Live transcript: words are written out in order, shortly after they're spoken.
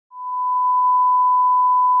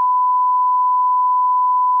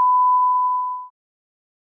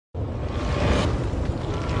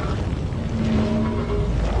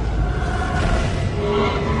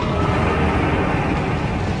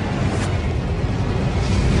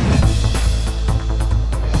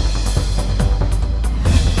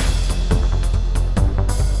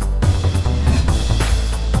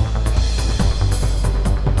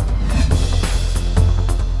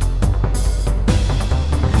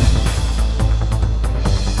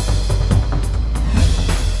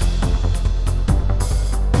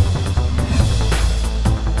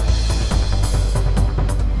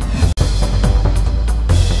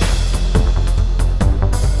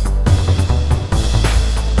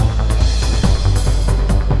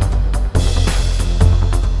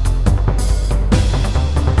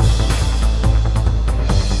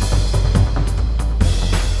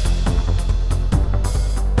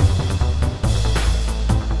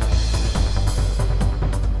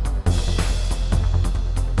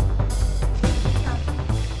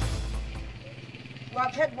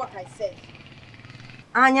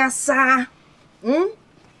Anyasa.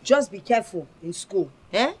 Just be careful in school,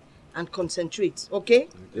 and concentrate, okay?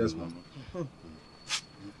 Yes, Mama.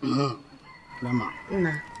 Mama,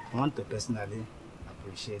 I want to personally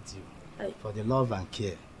appreciate you for the love and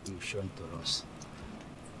care you've shown to us.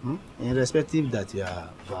 Irrespective that you are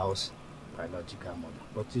Val's biological mother,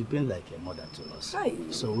 but you've been like a mother to us.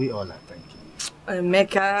 So we all are thanking you.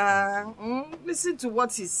 Emeka, listen to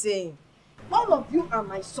what he's saying. All of you are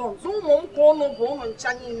my sons.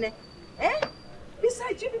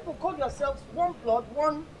 Besides, you people call yourselves one blood,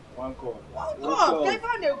 one God.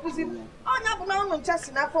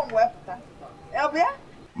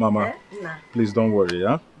 Mama, please don't worry,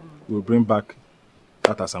 We'll bring back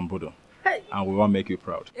that Asambodo. And we won't make you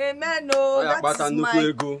proud. Amen. No, that's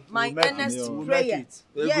my earnest prayer.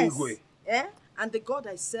 Yes. And the God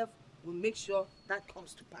I serve will make sure that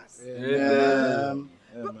comes to pass. Amen.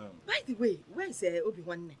 But, by the way, where is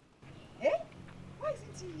Obi-Wan? Why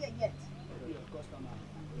isn't he here yet?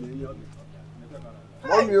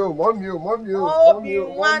 Mommy. Obi-Wan.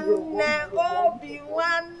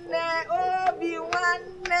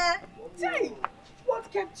 Hey,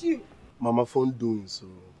 what kept you? Mama, phone doings.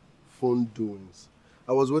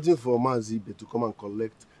 I was waiting for Mazibe to come and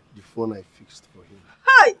collect the phone I fixed for him.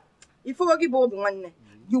 Hi! If you give Obi-Wan,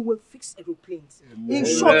 you will fix aeroplanes. In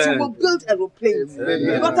short, you will build aeroplanes.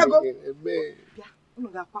 You gotta go. You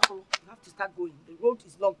have to start going. The road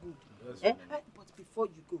is not good. But before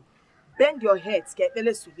you go, bend your heads. Get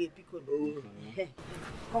Ebele Sule because.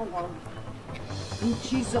 Come on. In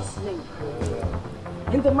Jesus' name.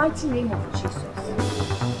 In the mighty name of Jesus.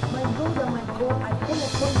 My Lord and my God, I call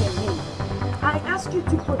upon your name. I ask you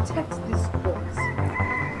to protect these boys.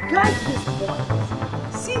 Guide these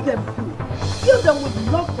boys. See them through. Fill them with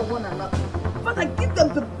love for one another. Father, give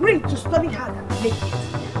them the brain to study hard and make it.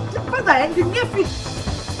 Father, in the near future.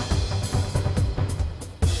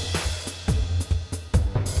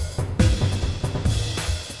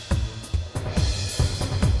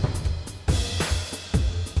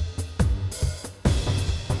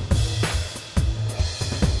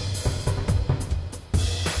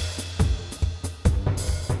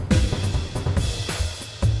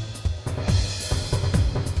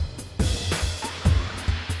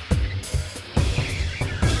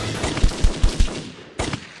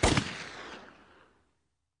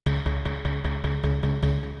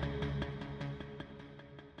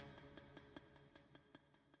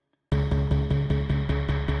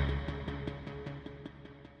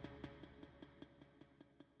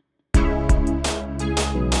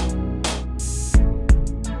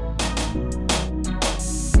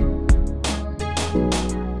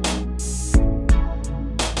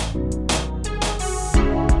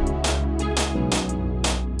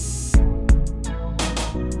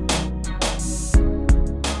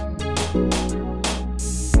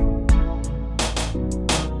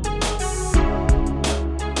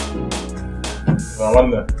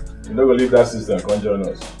 You don't go leave that sister and come join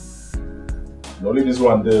us. Don't leave this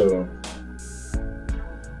one there.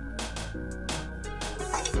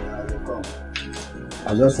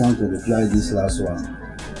 I just want to reply this last one.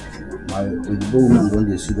 My woman don't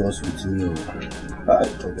get serious with me. But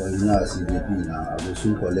you know, I see the pin now. I will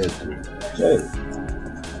soon collect.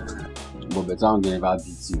 But better I'm going to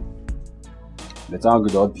beat you. Better I'm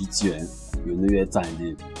going to beat you, you know your time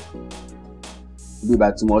there. You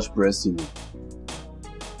by too much pressing.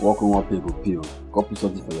 Walk on one paper pill. Copy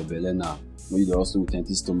something for Ebele now. Maybe they also with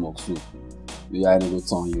empty stomach so. You are going to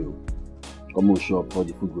turn you. Come on show up for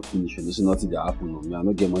the food go finish. There's nothing that happen on me. I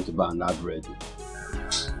don't get money to buy that bread.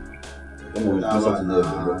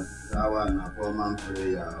 That one a poor man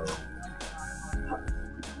prayer.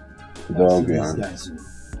 Don't agree.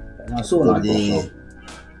 Now so now they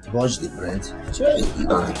wash the bread.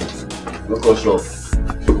 Look at shop.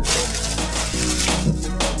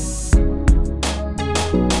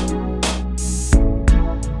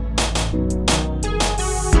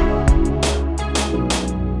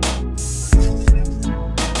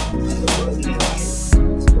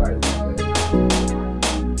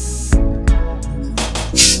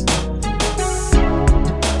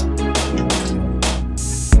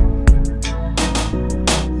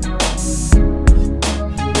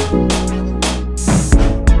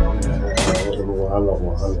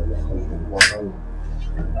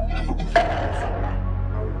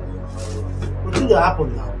 What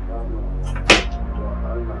happened now?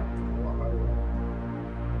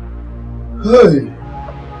 Hey!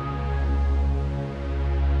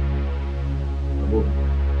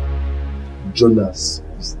 Jonas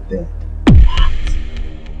is dead.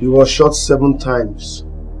 He was shot 7 times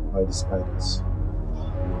by the spiders.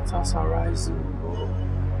 That's arising.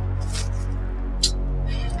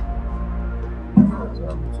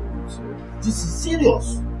 This is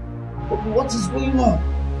serious. What is going on?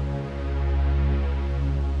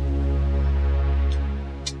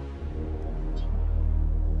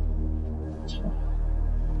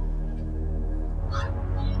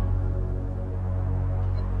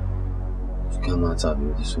 You cannot tell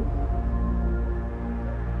me this one.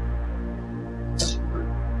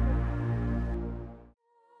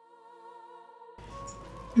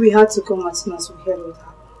 We had to come as soon as we heard what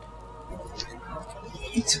happened.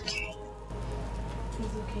 It's okay.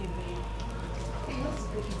 It's okay, babe. You have to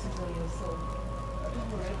take it easy on yourself.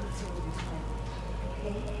 Don't worry, everything will be fine.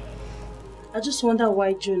 Okay? I just wonder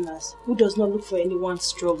why Jonas, who does not look for anyone's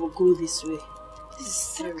struggle, go this way. This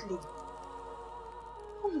is terrible.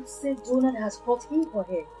 Who would say Jonas has fought him or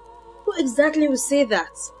her? Who exactly would say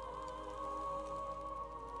that?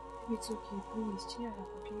 It's okay, please. Cheer up,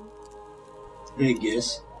 okay? Hey,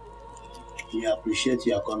 guys. We appreciate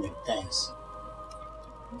your comment. Thanks.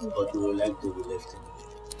 But we would like to be left in.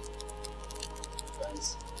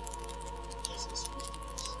 Thanks.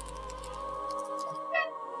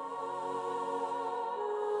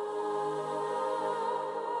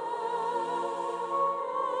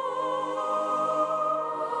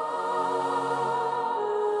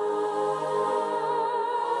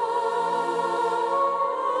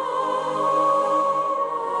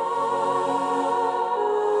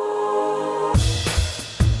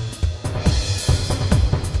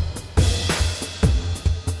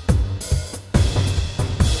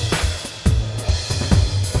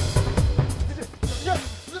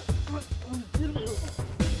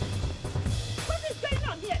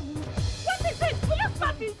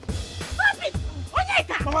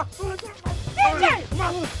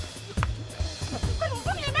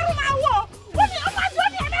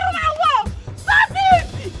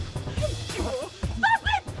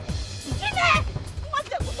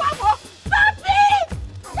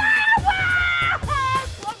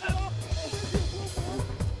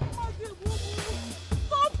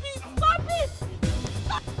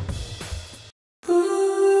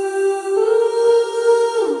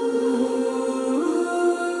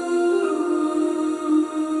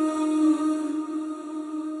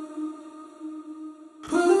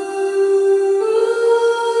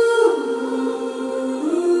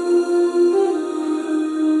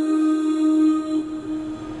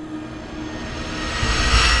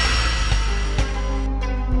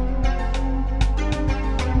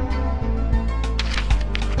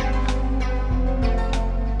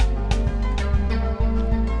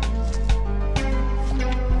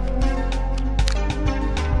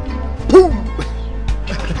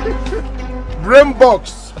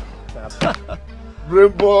 Brainbox.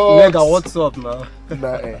 Brainbox. Nigga, what's up now?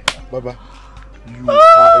 Nah, Baba, you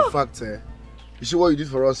are a fact. You see what you did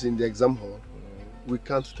for us in the exam hall? We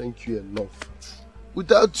can't thank you enough.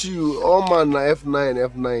 Without you, all man na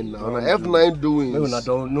F9 now. Na F9 doing.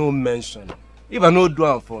 No mention. If I no do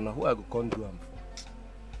am for now, who I go come do am for?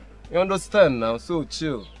 You understand now? So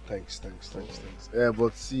chill. Thanks. Yeah,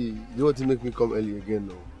 but see, you know what to make me come early again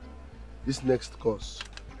now? This next course,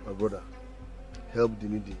 my brother, help the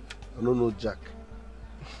needy. I don't know Jack.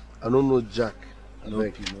 Help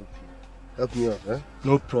me out, eh?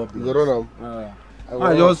 No problem. You got on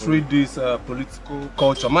I just read this political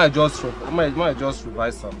culture. Might just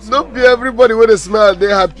revise some. Don't be everybody when they smile, they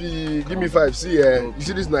happy. Give me 5. See, you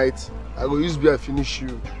see this night, I go use beer finish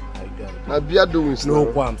you. Now beer doing no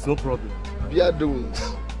qualms, no problem. Beer doing.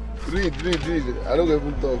 Read. I don't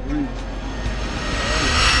even talk. Read.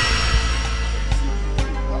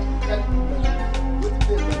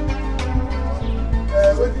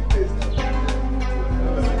 What it is?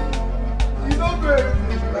 You don't know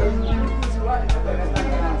everything.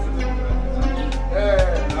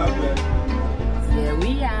 Here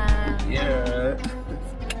we are. Yeah.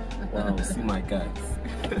 Wow, see my guys.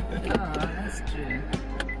 Oh, that's true.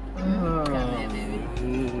 Come here, baby.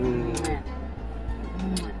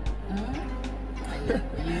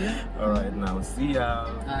 You? Alright, now see ya.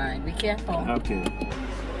 Alright, be careful. Okay.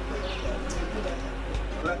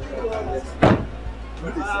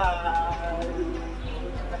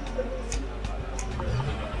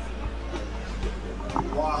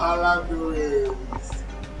 Wahala doings.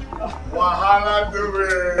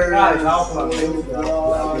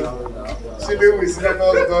 Chilling with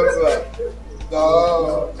Senator's daughter.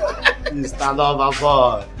 No. You stand up, my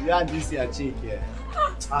boy. You and this your chick here.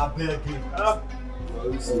 I beg you.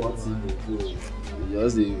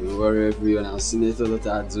 Just the worry everyone and senator that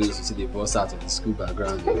are doing to see the boss out of the school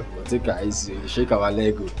background. But take it easy, you shake our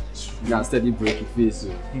leg. You can steady break your face.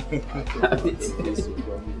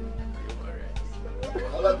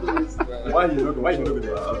 Why you look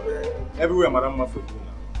there? Everywhere, Madam Mafia.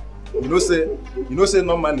 You know say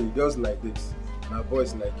normally girls like this. Now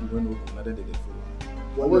boys like you when open, now they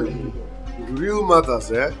follow. What the real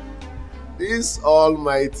matters, eh? This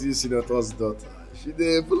almighty senator's daughter. She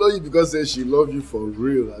dey follow you because say she love you for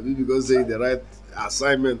real. I mean because say the right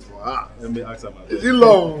assignment for her. Let me ask her. Is it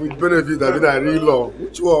love with benefit? I mean I real love.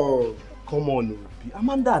 Which one? Come on, Obi.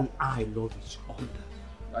 Amanda and I love each other.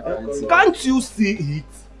 Can't you see it?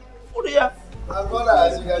 Oh yeah. My brother,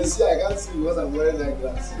 as you can see, I can't see because I'm wearing that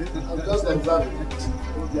glass. I'm just observing.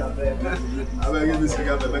 I'm going to give you a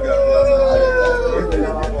cigarette and make a glass.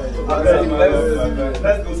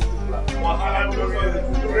 Let's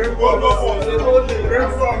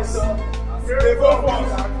go.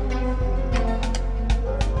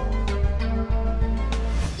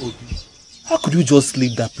 Obi, how could you just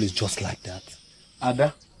leave that place just like that?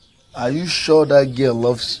 Ada, are you sure that girl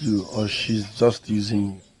loves you or she's just using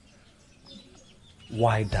you?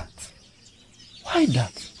 Why that? Why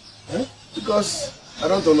that? Eh? Because I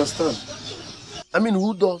don't understand. I mean,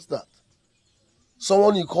 who does that?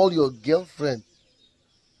 Someone you call your girlfriend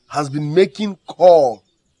has been making call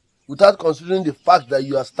without considering the fact that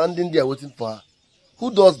you are standing there waiting for her. Who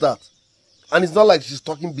does that? And it's not like she's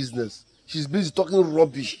talking business. She's busy talking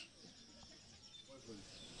rubbish.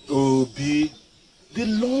 Obi, the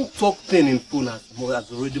long talk thing in phone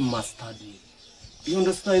has already mastered me. You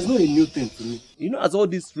understand? It's not a new thing to me. You know, as all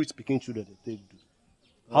these rich picking children they take do,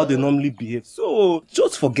 how they normally behave. So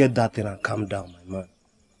just forget that thing and calm down, my man.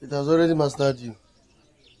 It has already mastered you.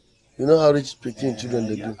 You know how rich picking children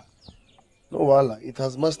they do. No wala, it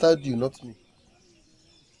has mastered you, not me.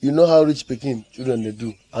 You know how rich picking children they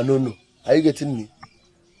do. I don't know. Are you getting me?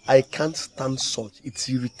 I can't stand such. It's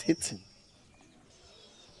irritating.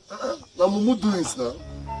 Now Mumu do this now.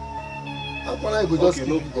 Okay,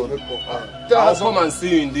 no problem. I'll come and see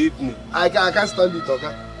you in the evening. I can't stand it,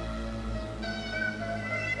 okay?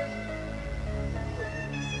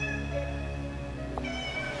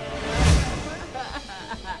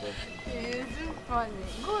 It's too funny.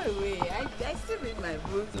 Go away. I still read my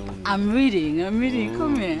books. I'm reading.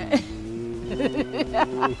 Come here.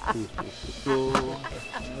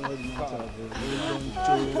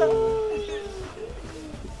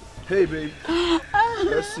 Hey, babe.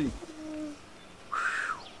 Let's see.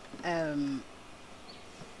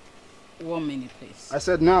 1 minute, please. I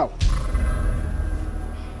said now.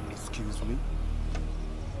 Excuse me?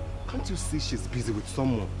 Can't you see she's busy with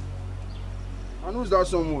someone? And who's that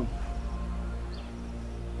someone?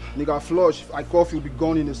 Nigga, flush. If I cough, you'll be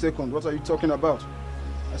gone in a second. What are you talking about?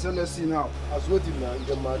 I said, let's see now. I was waiting now. You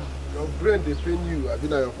get mad. Your brain, they pain you. I've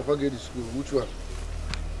been at your papa get to school. Which one?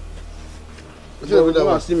 You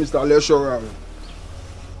don't see Mr. Lecturer.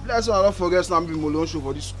 Bless you, I don't forget Slamby Molon show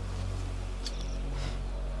for this.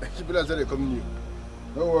 People said they come new.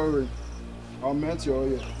 Don't worry. I'll meet you all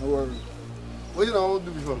here. Don't worry. What did I want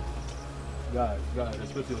to do before? Guys,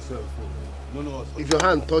 respect yourself. No. If your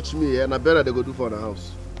hand touch me, and I better they go do for the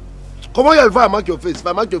house. Come on here before I mark your face. If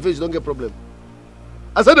I mark your face, you don't get problem.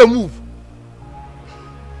 I said they move.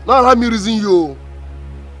 Now let me reason you.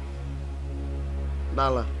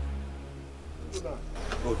 Nala.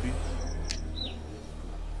 Obi.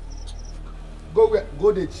 Go where?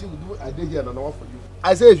 Go there, chill. Do I did here and I want for you.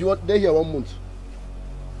 I say if you want, they here 1 month.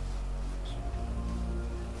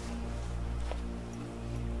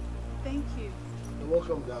 Thank you. You're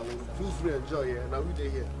welcome, darling. Feel free, enjoy here. Now we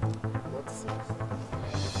here. Nonsense.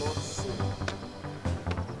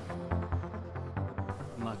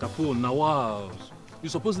 Nah, Capone, now wow. You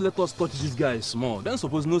suppose let us touch this guy small. Then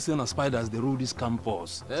suppose no saying as spiders they rule this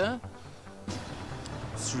campus. Eh?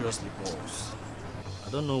 Seriously, boss. I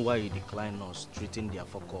don't know why you decline us treating their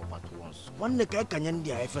fuck up at once. One nigga can end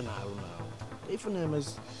their FN now. Even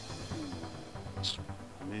MS.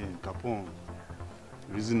 Man, Capone.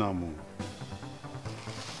 Reason I'm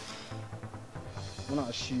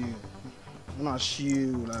not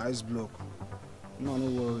shield like ice block. No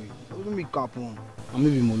worry. Don't be Capone. I may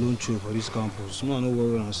be Malone Cho for this campus. No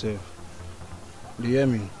worry on yourself. Do you hear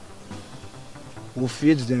me? We'll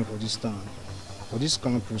feed them for this town. For this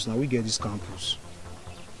campus, now we get this campus.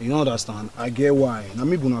 You don't understand? I get why. Now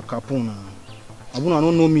me gonna Capone now. Abuna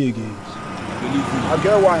don't know me again. I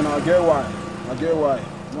get why now. I get why. I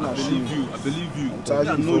believe you.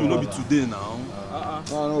 I know you not be today now.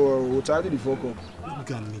 No worry. We'll try to the fuck up. We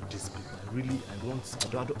can make this people.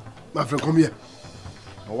 I don't. My friend, come here.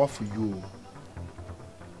 I work for you.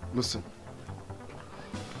 Listen.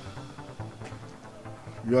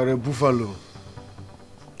 You are a buffalo.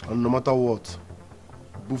 And no matter what,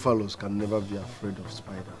 buffaloes can never be afraid of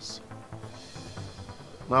spiders.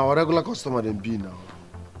 Now, our regular customer then be now.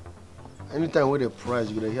 Anytime with a price,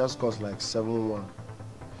 you're gonna hear scores like 7-1,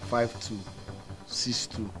 52,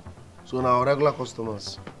 62. So now regular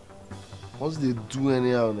customers, once they do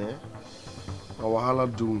anyhow, our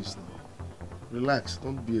wahala doings now. Relax,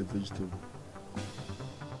 don't be a vegetable.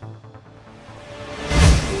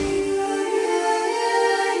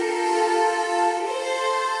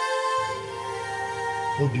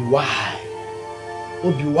 Obi, why?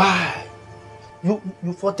 Obi, why?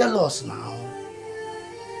 You foretell us now.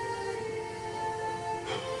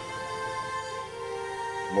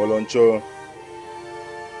 Moloncho.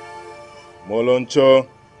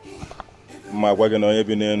 Magwage no onye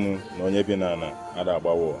bi n'enu na onye bi n'ana ada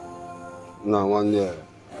agbawo. No, one year.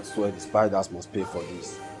 I swear the spiders must pay for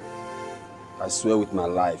this. I swear with my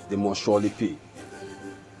life, they must surely pay.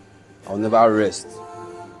 I'll never rest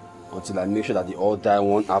until I make sure that they all die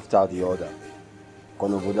one after the other.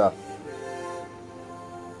 Konobuda.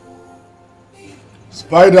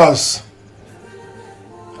 Spiders!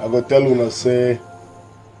 I go tell you, say,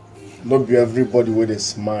 not be everybody with a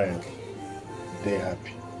smile, they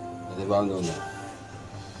happy. I never know now.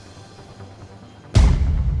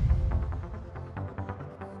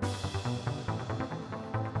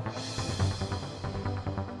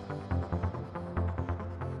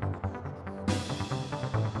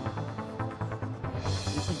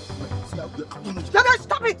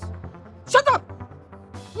 Stop it! Shut up!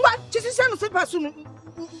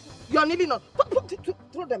 You're kneeling on.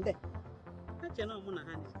 Throw them there.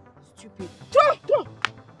 Stupid. Throw!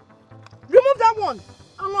 Remove that one.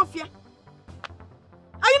 I'm not fear.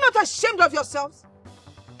 Are you not ashamed of yourselves?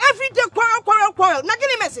 Every day quarrel.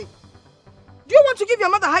 Nagini message. Do you want to give your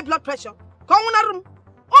mother high blood pressure?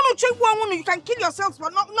 You can kill yourselves,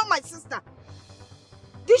 but not my sister.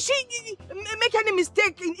 Did she make any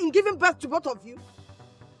mistake in giving birth to both of you?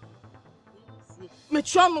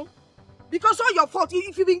 Metrono. Because all your fault.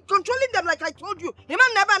 If you've been controlling them like I told you, he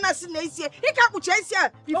man never seen here. He can't put here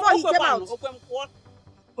before he came out.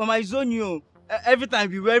 Mama, it's on you. Every time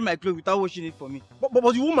you wear my clothes without washing it for me.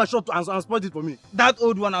 But you wore my shirt and spoiled it for me. That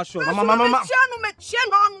old one I showed. Mama.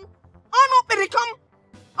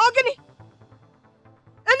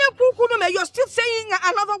 You're still saying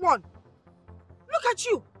another one. Look at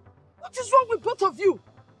you. What is wrong with both of you?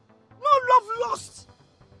 No love lost.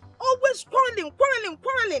 Always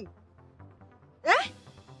quarreling. Eh?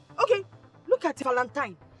 Okay, look at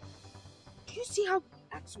Valentine. Do you see how he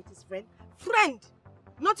acts with his friend? Friend,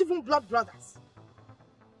 not even blood brothers.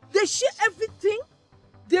 They share everything.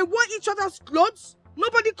 They wear each other's clothes.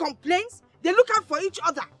 Nobody complains. They look out for each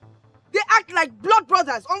other. They act like blood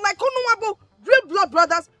brothers. Unlike Onuwabo, real blood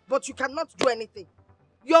brothers, but you cannot do anything.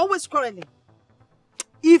 You're always quarreling.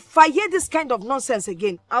 If I hear this kind of nonsense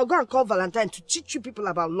again, I'll go and call Valentine to teach you people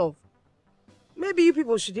about love. Maybe you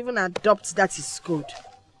people should even adopt that is code.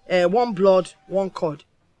 One blood, one cord.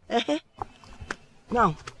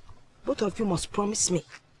 Now, both of you must promise me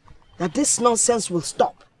that this nonsense will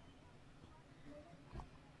stop.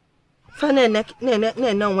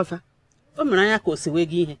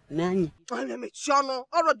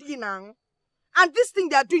 And this thing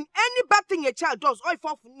they are doing, any bad thing a child does, I've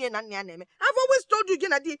always told you,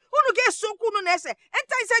 enter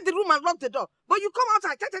inside the room and lock the door. But you come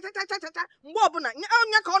outside,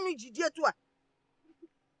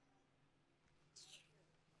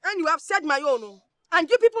 and you have said my own. And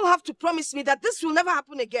you people have to promise me that this will never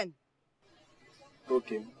happen again.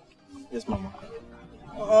 Okay. Yes, Mama.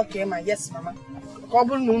 Okay, ma. Yes, Mama.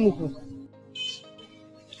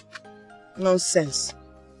 Nonsense.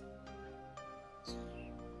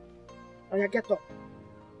 Oh, yeah, get up.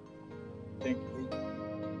 Thank you.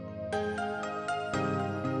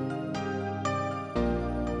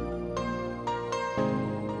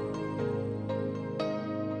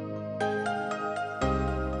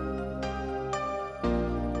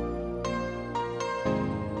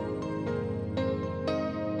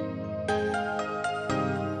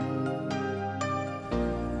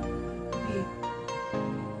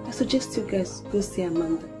 I suggest you guys go see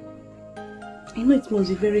Amanda. I know it must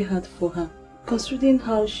be very hard for her, considering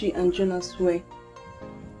how she and Jonas were.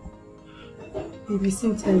 Maybe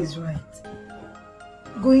Cynthia is right.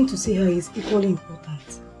 Going to see her is equally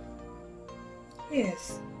important.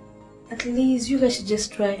 Yes. At least you guys should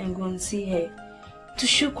just try and go and see her. To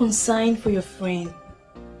show concern for your friend.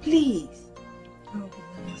 Please. That would be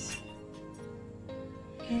nice.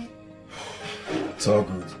 Okay? It's all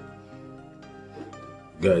good.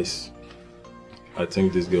 Guys, I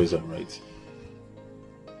think these girls are right.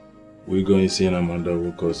 We're going to see Amanda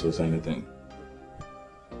who cost us anything.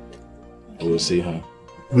 We'll see her.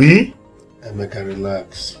 We? Emeka,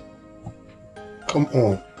 relax. Come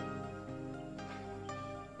on.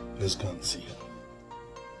 Let's go and see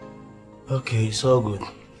her. Okay, it's all good.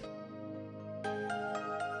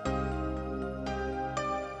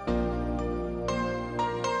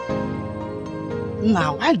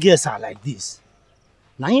 Now, why girls are like this?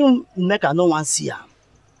 Now you make her no one see her.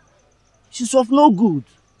 She's of no good.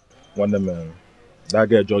 Wonder man, that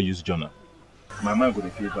girl just used Jonah. My mind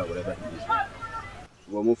would feel bad whatever he is.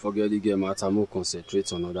 We won't forget the game matter, more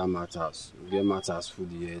concentrate on other matters. Game matters full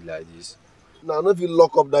the head like this. Now, if you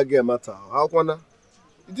lock up that game matter, how can I?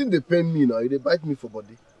 You think they pain me now? They bite me for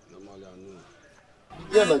body. Normally, I know.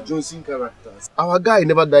 Yeah, like Johnson characters. Our guy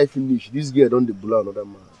never die finish. This girl don't they blow another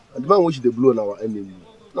man. And the man wish they blow on our enemy.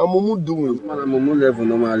 Now Mumu doing. Man, Mumu level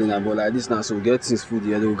normally now, but like this now, so we get things food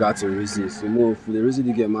the other we got to reason. So more for the reason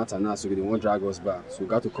the game matter now, so they won't drag us back. So we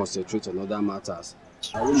got to concentrate on other matters.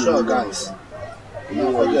 Sure, guys.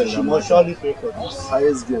 She must surely pay for this.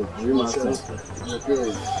 Highest game. Dream matter.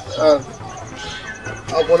 Okay.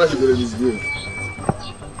 How far she go to this game?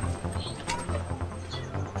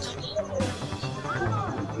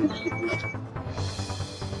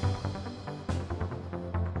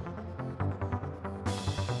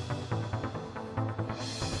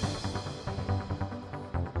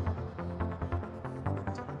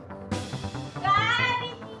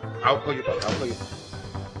 I'll call you back. I'll call you back.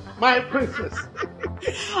 My princess.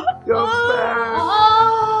 You're back.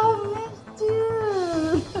 Oh,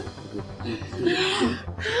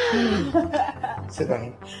 Sit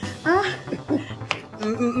down.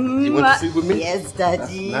 You want to sit with me? Yes,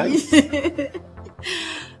 Daddy. That's nice.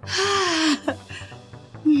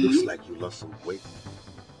 Looks like you lost some weight.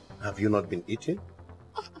 Have you not been eating?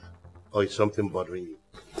 Or is something bothering you?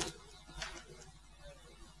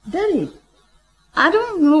 Daddy, I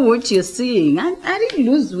don't know what you're saying. I didn't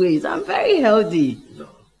lose weight. I'm very healthy.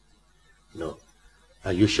 No.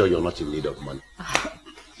 Are you sure you're not in need of money?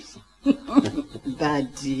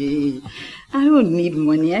 Daddy, I don't need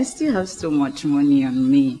money. I still have so much money on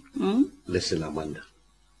me. Listen, Amanda.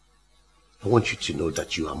 I want you to know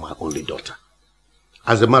that you are my only daughter.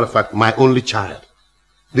 As a matter of fact, my only child.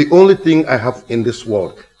 The only thing I have in this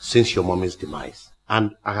world since your mommy's demise.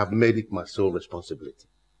 And I have made it my sole responsibility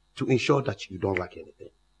to ensure that you don't lack anything.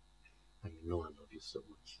 And you know I love you so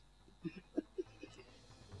much.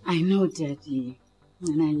 I know, Daddy.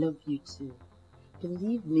 And I love you too.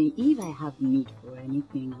 Believe me, if I have need for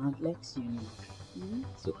anything, I'll let you know.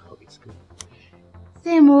 So how is it?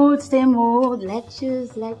 Same old.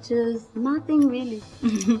 Lectures. Nothing really.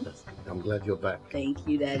 I'm glad you're back. Thank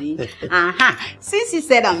you, Daddy. Since you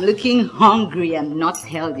said I'm looking hungry and not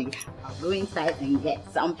healthy, I'll go inside and get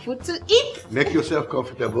some food to eat. Make yourself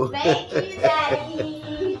comfortable. Thank you,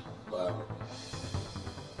 Daddy. Wow.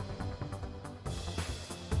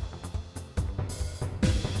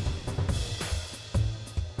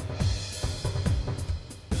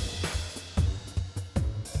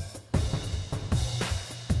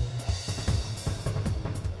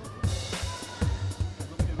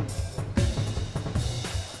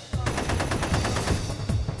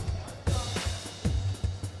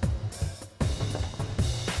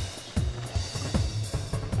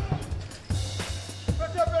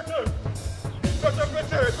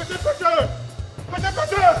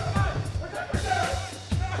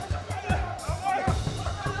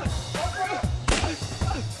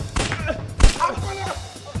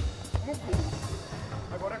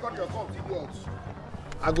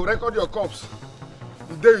 I go record your corpse.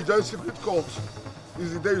 The day you join secret cult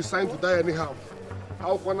is the day you sign to die anyhow.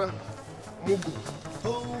 How wanna Mugu?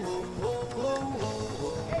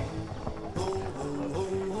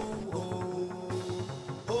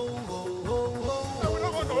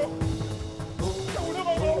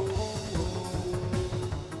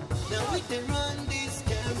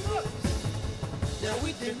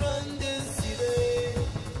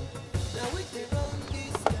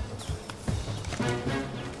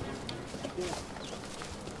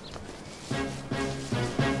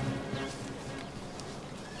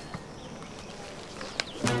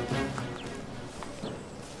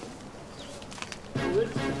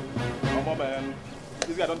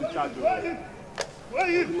 This guy don't be charged. Where are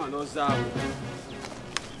you? Man, no zap.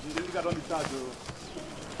 This guy don't be charged.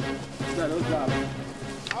 This guy don't zap.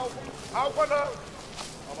 How wanna?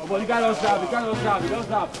 Oh, you guy don't zap. You don't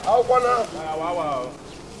zap. How wanna? Wow.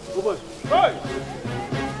 Go boy. Hey.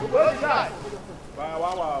 Go boy. Guy.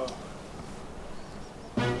 Wow.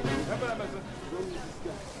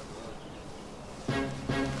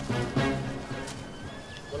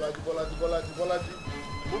 Bolaji.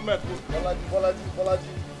 Movement. Bolaji.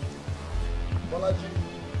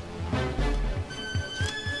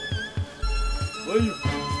 Where are you?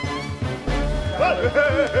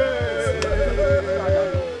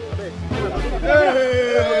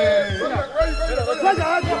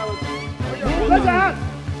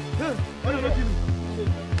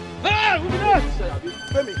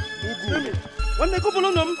 One couple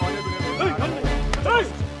on them. Hey!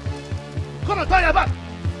 Come on, tie your back!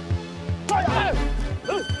 Tie your back!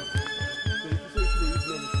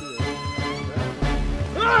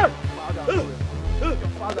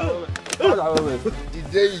 The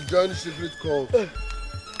day you join secret cult, or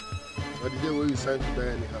the day where you sign to die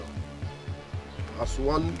anyhow, as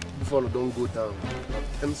one buffalo don't go down,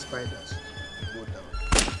 10 spiders go down.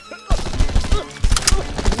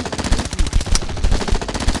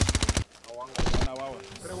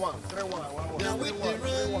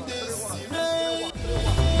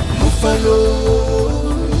 Buffalo,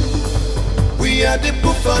 we are the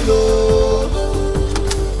buffalo.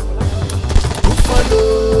 Buffalo,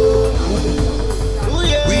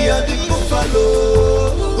 we are the buffalo.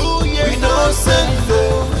 We don't send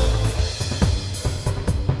low.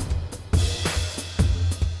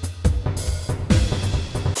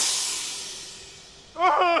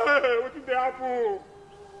 What did they happen?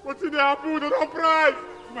 What did they happen? They don't price.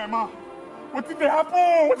 My ma. What did they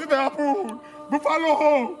happen? What did they happen?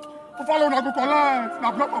 Buffalo. Buffalo na go collect.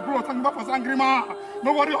 Na blood for blood. Thank you for angry ma.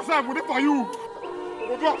 Don't worry yourself. We'll do it for you.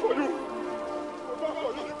 We'll do it for you.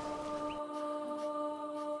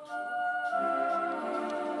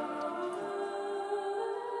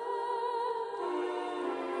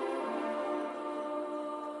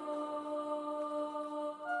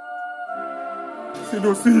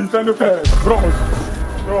 No, see, stand up there. Bros,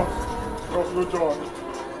 no joy.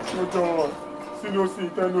 No joy. See, no, see,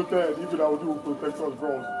 stand up there. Even I will do protect us,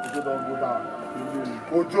 bros. Ojo don't go down.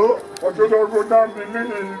 Ojo don't go down,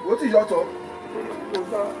 What is your talk? Go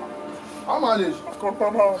down. How manage?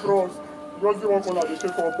 Confirm our bros. Just the one corner, they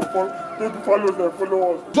take for don't follow them,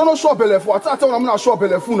 follow us. You don't show Ebele for. I tell you I'm not sure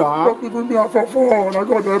Ebele for now. Don't give me a for fun. I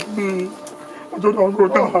God help me. Ojo don't go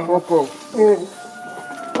down. Fuck off. Oh.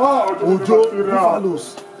 Ojo,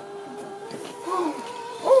 buffaloes.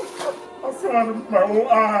 I saw it with my own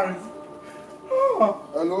eyes.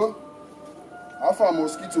 Hello? How far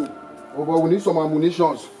mosquito? Oh, but we need some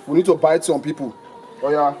ammunition. We need to bite some people. Oh,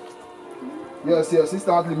 yeah. Yes,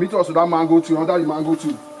 instantly. Meet us with that mango tree, under the mango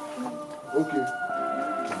tree. Okay.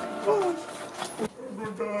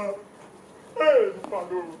 Hey,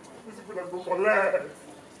 buffalo. These people that go collect.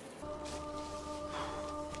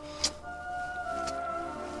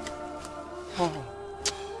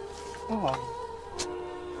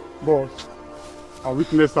 Boss, I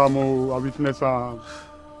witness am.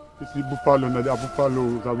 It's the buffalo, na the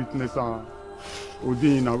buffalo. I witness am.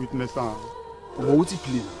 Odin, I witness am. But what he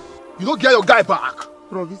play? You don't get your guy back.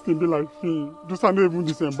 Bro, this thing be like thing. Just I not even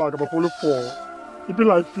disembark. I follow 4. It be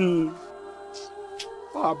like thing.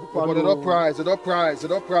 Buffalo. But they don't price. They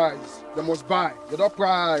must buy. They don't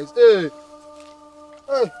price. Hey,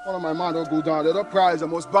 one of my man don't go down. They don't price. They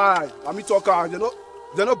must buy. Let me talk out. They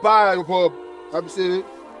don't buy. Bob. I be say,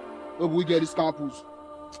 we get this campus.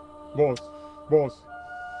 Boss.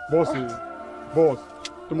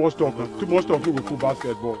 Too much talk with full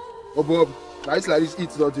basket, boss. Oh, Bob. Like this,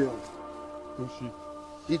 eat Zodion. No shit.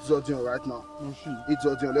 Eat Zodion right now. No shit. Eat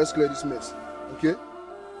Zodion. Let's clear this mess. Okay?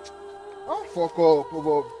 Fuck up,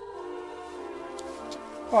 Bob.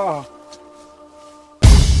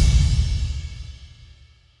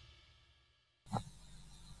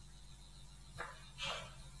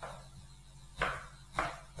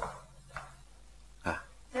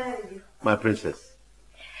 My princess,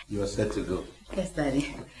 you are set to go. Yes,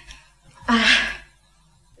 Daddy.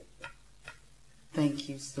 Thank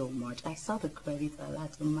you so much. I saw the credit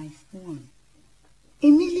alert on my phone.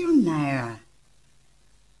 ₦1 million.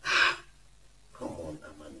 Come on,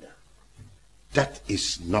 Amanda. That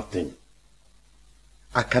is nothing.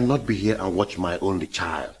 I cannot be here and watch my only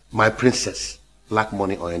child, my princess, lack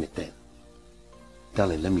money or anything.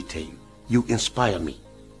 Darling, let me tell you, you inspire me.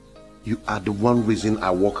 You are the one reason I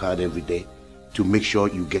work hard every day to make sure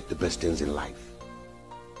you get the best things in life.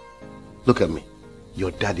 Look at me. Your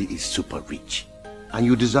daddy is super rich and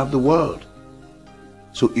you deserve the world.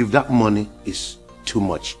 So if that money is too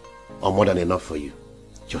much or more than enough for you,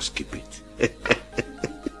 just keep it. Thank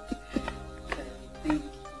you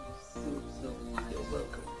so much. You're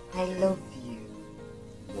welcome. I love you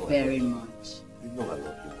very much. You know I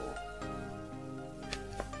love you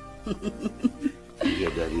more. Give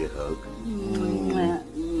your daddy a hug.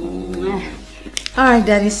 All right,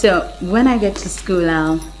 Daddy. So when I get to school,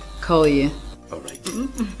 I'll call you. All right.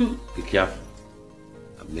 Be careful.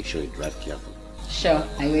 And make sure you drive carefully. Sure,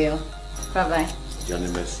 I will. Bye-bye. Johnny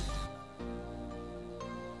Mercy.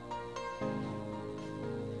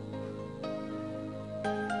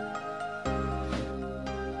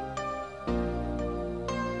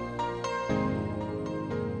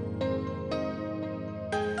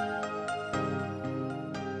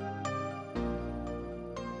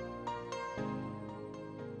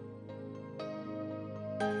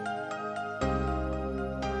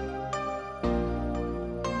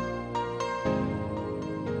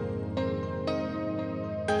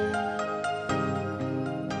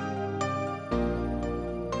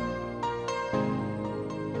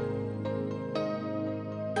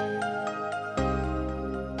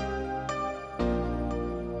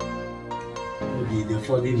 they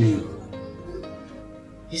follow me.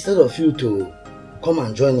 Instead of you to come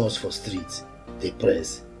and join us for street, they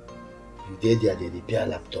press. You there, they repair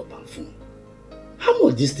laptop and phone. How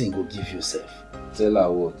much this thing will give yourself? Tell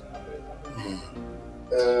her what?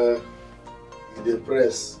 They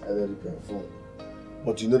press and they repair phone.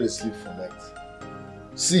 But you know they sleep for night.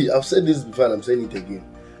 See, I've said this before and I'm saying it again.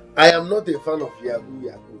 I am not a fan of Yahoo.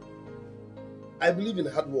 I believe in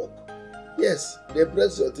hard work. Yes, they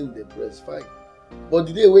press your thing, they press, fine. But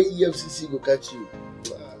the day when EFCC go catch you,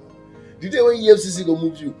 the day when EFCC go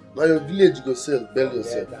move you, now your village go sell, bail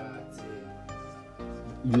yourself.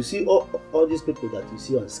 You see all these people that you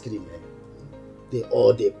see on screen, they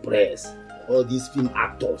all they press, all these film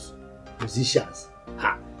actors, musicians,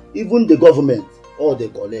 even the government, all they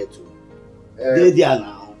collect. They there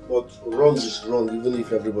now. But wrong is wrong, even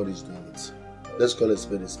if everybody is doing it. Let's call it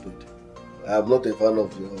spade a spade. I am not a fan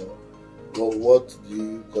of your, what do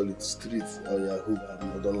you call it, street or Yahoo.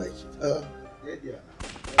 I don't like it.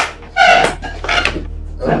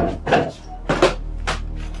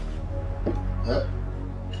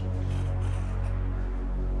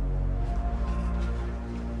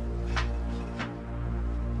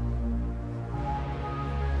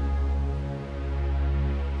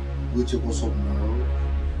 Go check what's up now.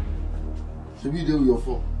 Should be there with your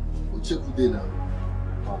phone. Go check who they now.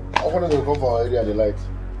 I want to come for our area, the light.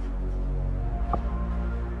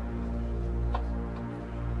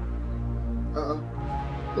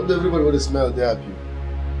 Not everybody with a smell, they happy.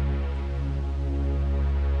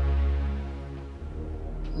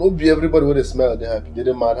 Not be everybody with a smell, they happy.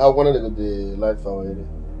 They mad. How one of them got the light for our area?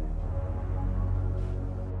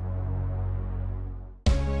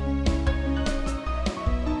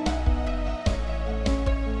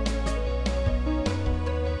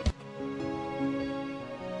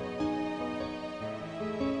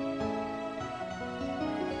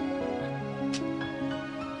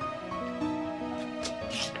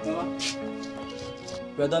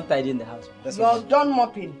 We're done tidying the house. You're done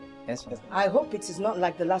mopping. Yes, ma'am. I hope it is not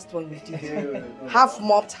like the last one you did. Half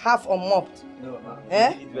mopped, half unmopped. No, ma'am.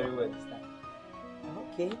 Eh? You did very well this time.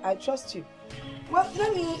 Okay, I trust you. Well,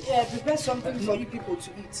 let me prepare something for you people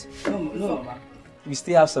to eat. No, ma'am. We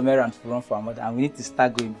still have some errands to run for our mother, and we need to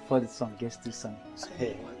start going before the sun gets too sunny.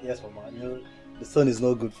 Hey, yes, mama. The sun is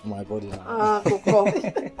not good for my body now. Koko,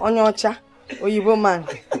 Onyocha, Oyibo man,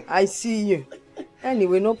 I see you.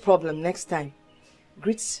 Anyway, no problem. Next time,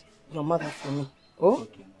 greet your mother for me. Oh,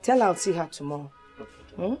 okay. Tell her I'll see her tomorrow.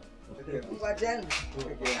 Okay.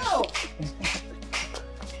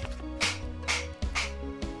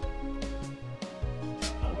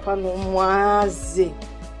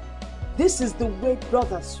 This is the way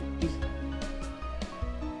brothers should be.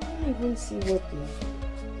 I don't even see what they are.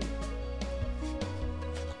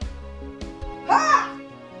 Ha!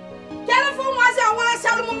 Telephone was I want to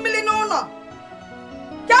sell $1 million.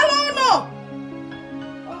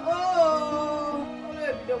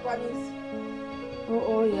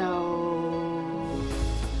 Oh, yeah.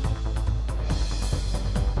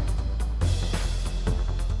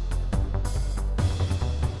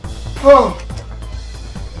 Oh,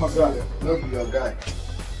 my brother, look, your guy.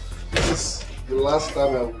 This is the last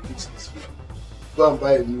time I will fix this one. Go and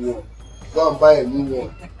buy a new one. Go and buy a new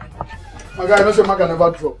one. My guy, no say man can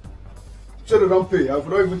never drop. So they don't pay. I would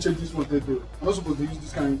not even check this one. I'm not supposed to use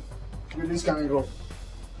this kind of rock.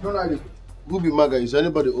 You don't know it. Who be Maga? Is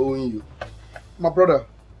anybody owing you? My brother,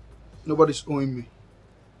 nobody's owing me.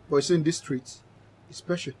 But you see, in this street, it's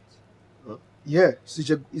patient. Huh? Yeah, it's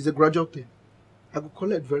a gradual thing. I will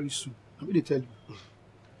collect very soon. I'm going to tell you.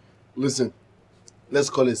 Listen, let's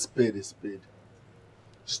call a spade a spade.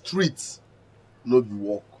 Streets, no be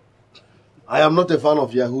walk. I am not a fan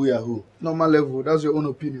of Yahoo. Normal level, that's your own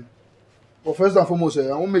opinion. But first and foremost,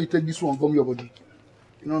 I want you to take this one and gum your body.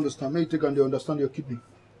 You don't understand? May you take and they understand your kidney.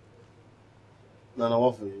 Nana,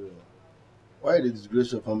 what for you? Why the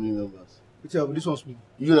disgrace your family members? This one's me.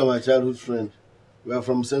 You are my childhood friend. We are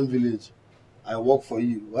from the same village. I work for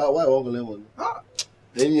you. Why I work for them?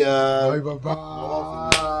 Then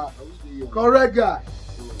correct guy.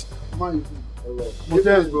 Man,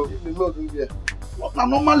 motels, bro. What a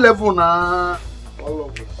normal level now.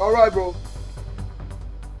 All right, bro.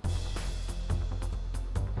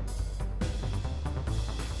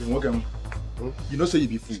 Welcome. You know say you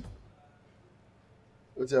be food.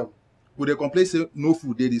 What's up? Would they complain say no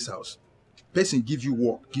food dey this house? Person give you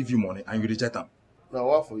work, give you money, and you reject them. Now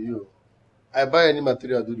what for you? I buy any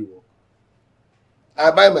material, do the work.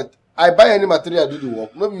 I buy any material, do the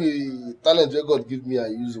work. Maybe talent where God give me, I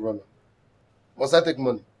use runner. Must I take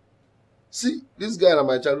money? See, this guy is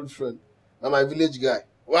my childhood friend. And my village guy.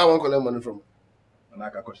 Where I want to collect money from? And I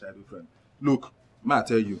can childhood friend. Look, may I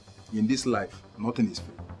tell you, in this life, nothing is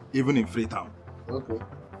free, even in Freetown. Okay.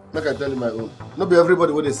 Like I tell you my own. Not be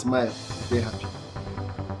everybody with a smile, they happy.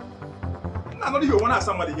 Not if you want to ask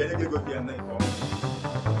somebody here, you go here and then.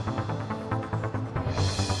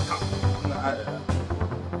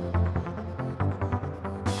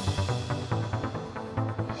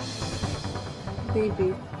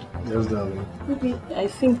 Baby. Yes, darling. Baby, I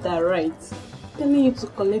think they're right. Telling you to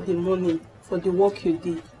collect the money for the work you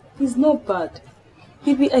did is not bad.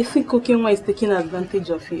 Baby, I think Okenwa is taking advantage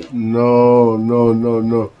of you. No.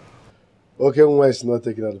 Okenwa is not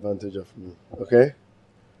taking advantage of me, okay?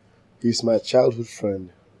 He's my childhood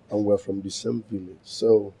friend and we're from the same village.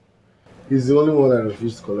 So, he's the only one I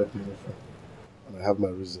refuse to collect money from. And I have my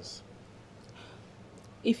reasons.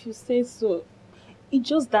 If you say so, it's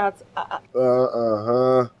just that...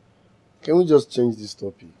 Can we just change this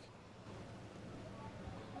topic?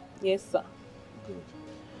 Yes, sir. Good.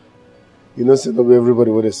 You know, set up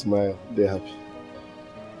everybody with a smile. They're happy.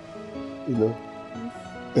 You know?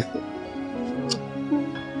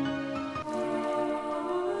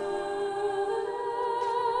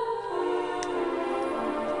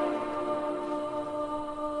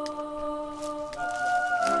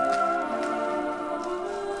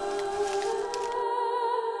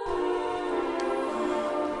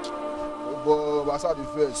 What's out the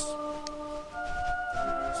face?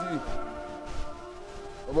 See,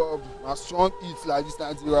 a strong eat like this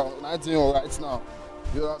 19 right now.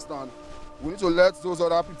 You understand? We need to let those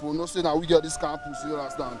other people know say that we get this campus. You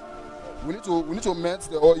understand? We need to melt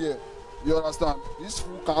the oil here. You understand? This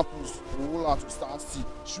full campus, we will have to stand still.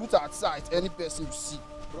 Shoot at sight any person you see.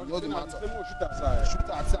 You know the matter. Shoot at sight. Shoot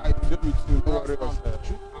at sight.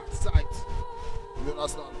 Shoot at sight. You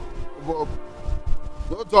understand? Bob.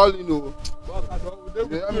 Don't tell you know.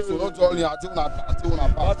 Don't tell you until una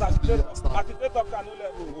pass.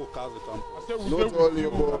 Don't tell you,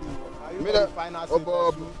 Bob.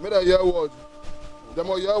 May they hear words. They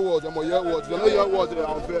must hear words. They don't hear words. They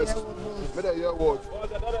are best. May they hear words.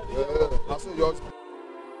 Yeah, I say yours.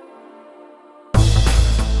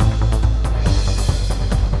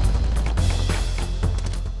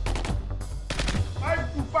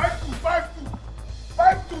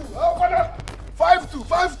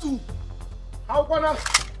 How gonna?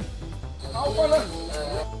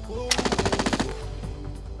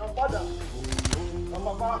 No father, no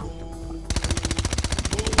papa.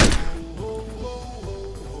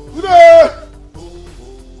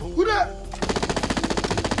 Who there?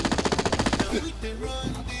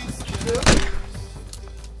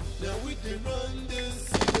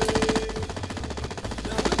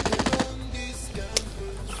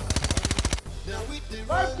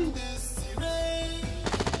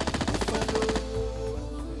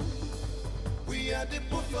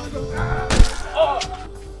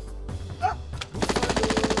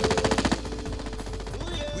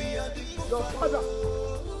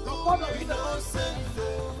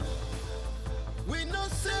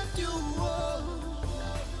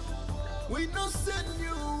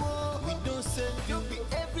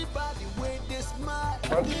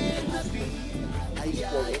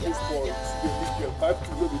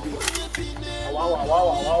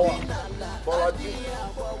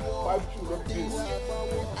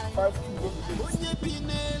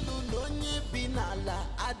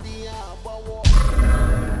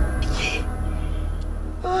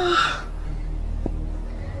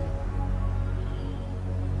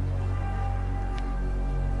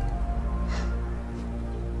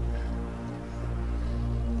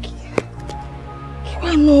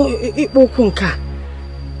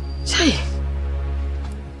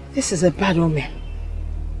 This is a bad omen.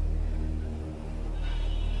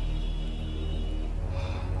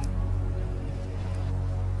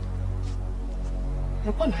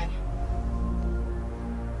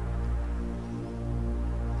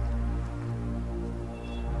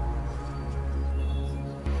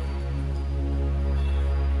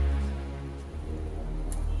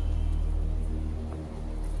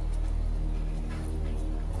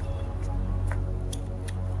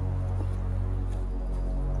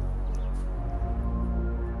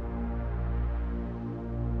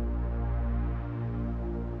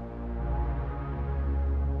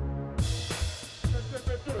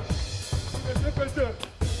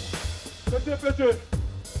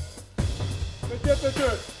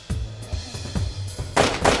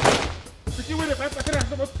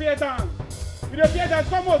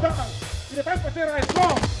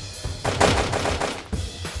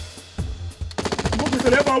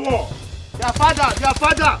 Their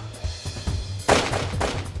father.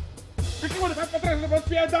 Speaking with the father, let's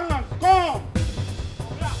fear down. Come.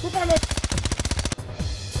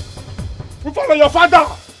 We follow your father.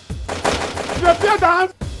 You fear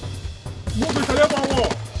that? Move to the left wall.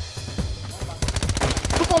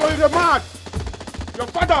 We follow the man. Your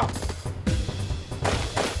father.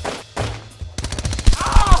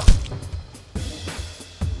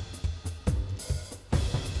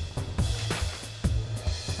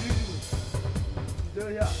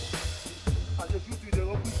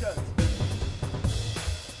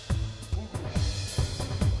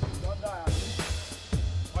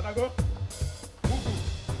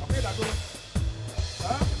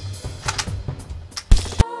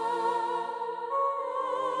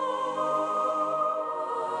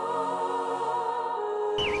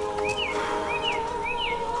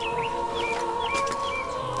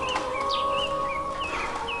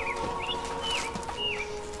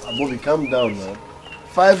 Bobby, calm down now.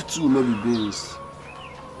 5-2 no be beans.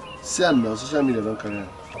 See am now, social media don't carry am.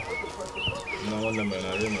 No wonder man,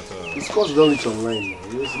 I real matter. It's cause you don't reach online now.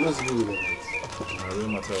 You know see with it. I real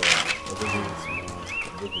matter.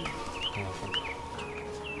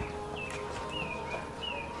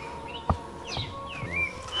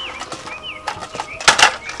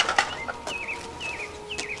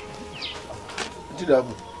 What did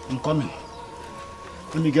happen? I'm coming.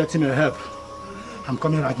 Let me get him your help. I'm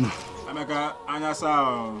coming right now. Amaka,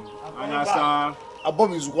 Anyasa.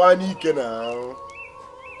 Abobi Zukwani Ike now.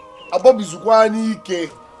 Abobi Zukwani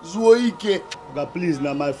Ike. Zuo Ike. God, please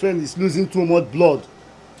now, my friend is losing too much blood.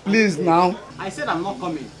 Please now. I said I'm not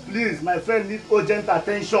coming. Please, my friend needs urgent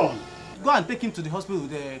attention. Go and take him to the hospital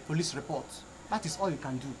with the police report. That is all you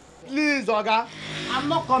can do. Please, Oga. I'm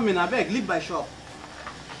not coming, I beg. Leave my shop.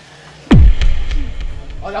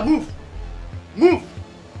 Oga, move. Move.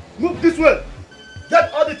 Move this way.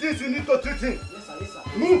 Get all the things you need to treat him. Yes, sir. Yes, sir.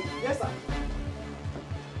 Move. Yes, sir.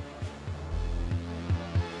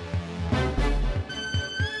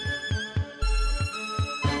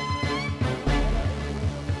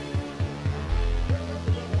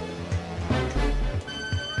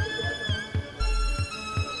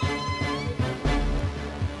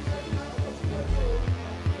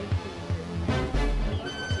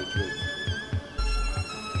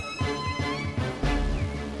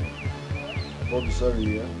 Bobby, sorry,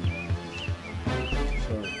 yeah?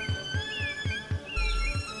 Sorry.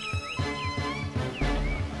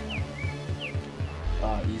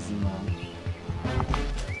 Easy, man.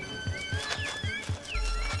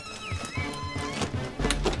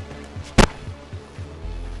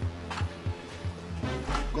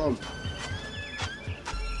 Come.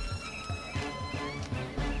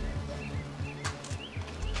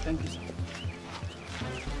 Thank you, sir.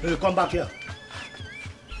 Hey, come back here.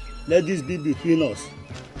 Let this be between us.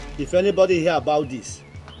 If anybody hear about this,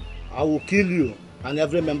 I will kill you and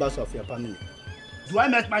every member of your family. Do I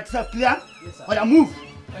make myself clear? Yes, sir. Or you move?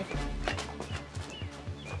 Thank you.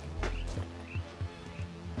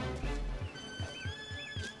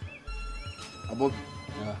 Abobi.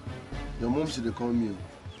 Yeah. Your mom should have called me.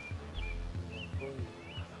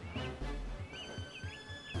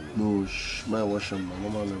 No, my wash on my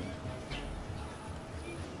mama level.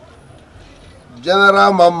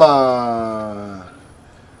 General Mama.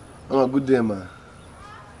 Mama, good day, man.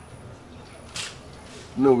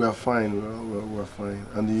 No, we are fine. We're fine.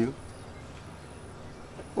 And you?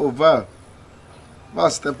 Oh, Val. Val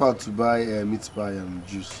step out to buy meat pie and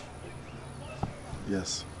juice.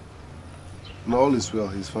 Yes. No, all is well.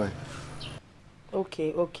 He's fine.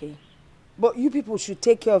 Okay, okay. But you people should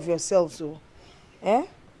take care of yourselves, so. Eh?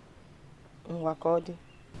 Wakodi.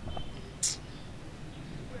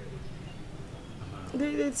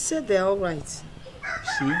 They said they're all right. See?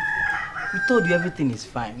 We told you everything is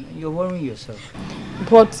fine. You're worrying yourself.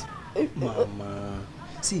 But... Mama,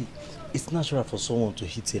 see, it's natural for someone to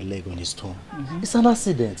hit a leg on his tongue. It's an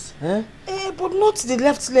accident, eh? But not the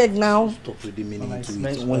left leg now. Stop really meaning Mama, to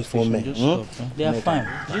it's it. One for me. just stop, huh? They are fine.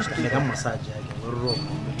 Just do like that. a massage again.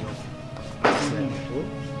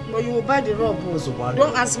 But you will buy the rub.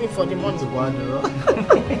 Don't ask me for the money.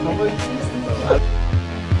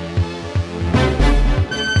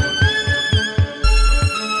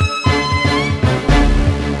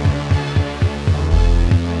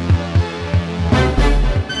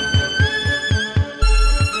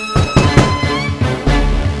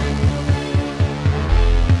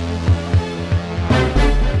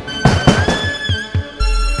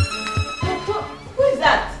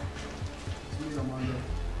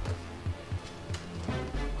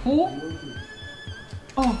 Who?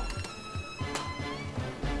 Oh.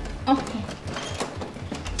 Okay.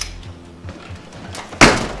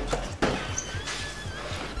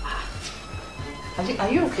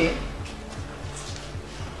 Are you okay?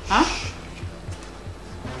 Huh?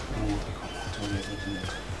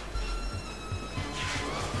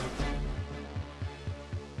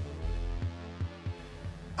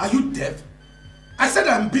 Are you deaf? I said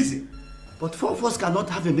I'm busy. But 4 of us cannot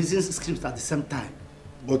have a business script at the same time.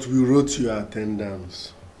 But we wrote your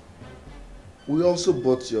attendance. We also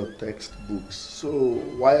bought your textbooks. So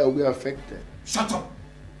why are we affected? Shut up!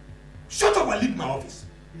 Shut up and leave my office.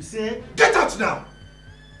 You say? Get out now!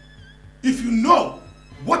 If you know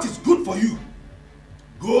what is good for you,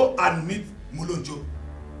 go and meet Mulonjo.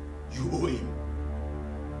 You owe him.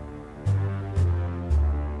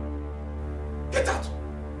 Get out!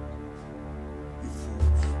 You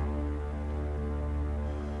fools.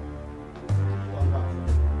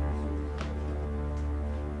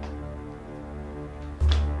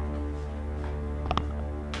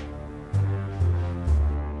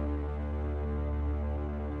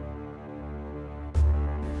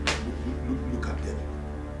 Look at them.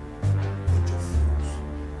 Bunch of fools.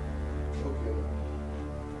 Okay.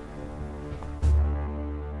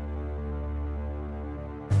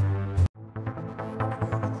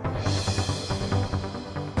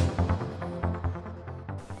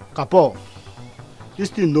 Kapo, this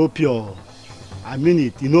thing no pure. I mean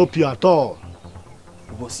it no pure at all.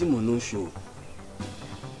 But Simon no show.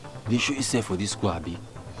 They show itself for this school, Abi.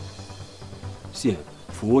 See,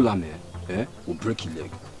 for all I'm we'll break your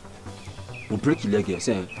leg. We'll break your leg,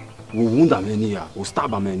 say, we'll wound him in here, we'll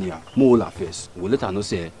stab him in here, more all our face. We'll let her know,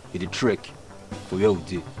 say, it's a trick for where we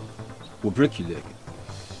did. We'll break your leg.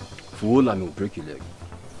 For all I'm we'll break your leg.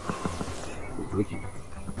 We'll break it.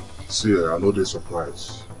 See, I know they're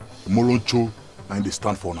surprised. Moloncho and they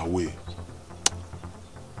stand for on our way.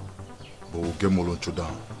 But we'll get Moloncho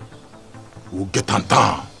down. We'll get him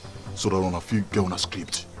down so that on a few get on a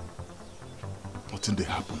script. Nothing they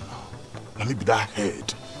happen now. Let me be that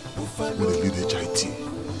head when they lead HIT.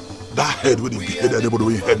 That head when they behead everybody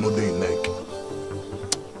when head no day in neck.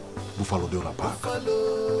 Buffalo they on a back.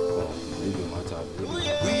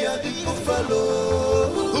 We are the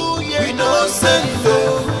buffalo. We no send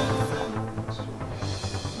them.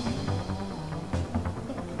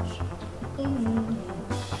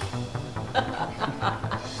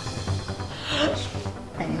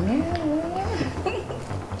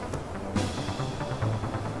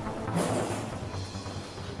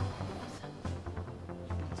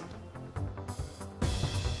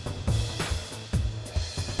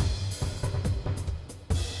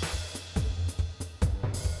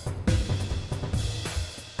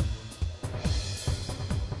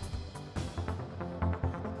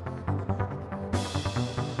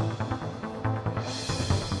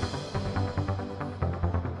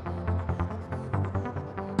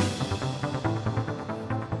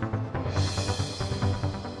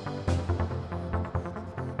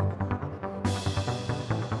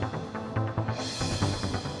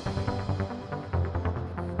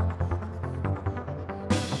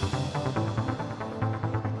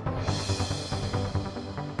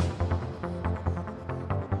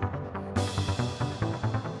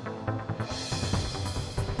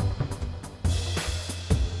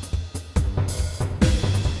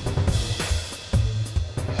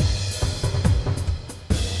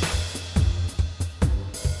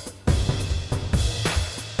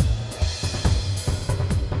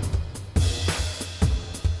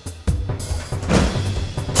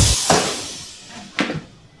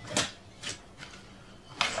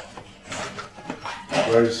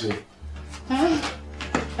 Where is he?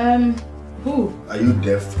 Who? Are you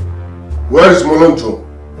deaf? Where is Moloncho?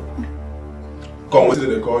 Come, what did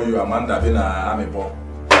they call you? Amanda been a amebo.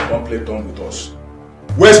 Don't play tongue with us.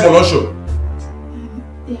 Where's Moloncho?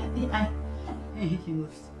 He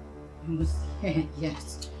was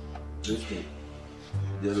yes. Listen,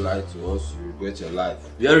 they lied to us, you regret your life.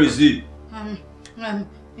 Where is he?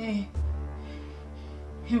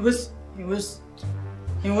 He was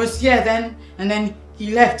here then, and then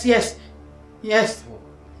he left. Yes.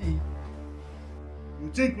 You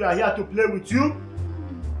think we are here to play with you?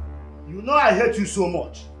 You know I hate you so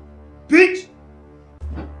much. Bitch!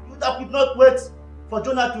 You that could not wait for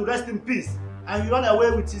Jonah to rest in peace and you run away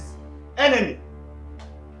with his enemy.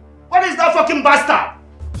 What is that fucking bastard?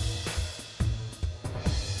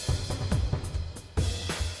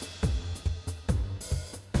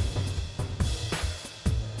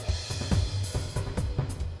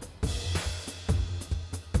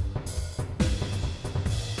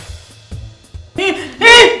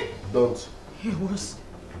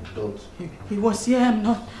 Don't. He was here. I'm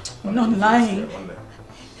not lying.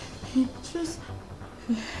 He just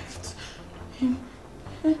left him.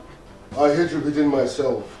 I hate repeating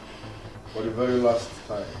myself for the very last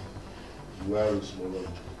time. Where is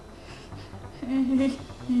Moloncho?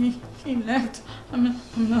 He left. I'm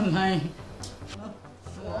not lying.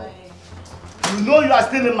 You know you are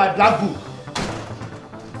still in my black book.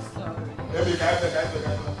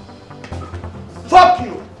 Fuck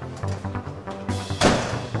you!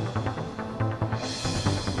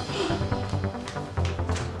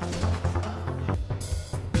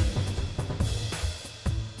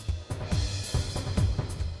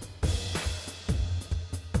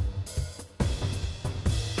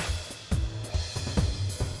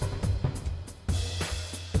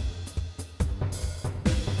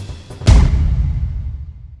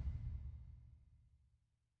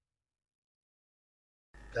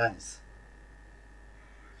 Guys,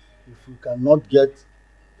 if we cannot get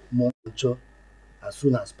Moloncho as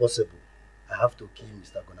soon as possible, I have to kill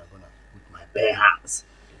Mr. Gonagona with my bare hands.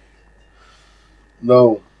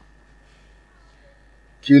 No.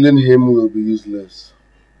 Killing him will be useless.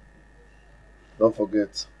 Don't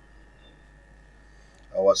forget,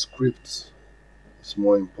 our script is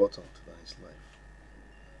more important than his life.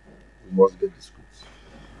 We must get the scripts.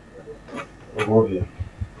 Okay.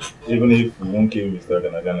 Even if we won't kill Mr.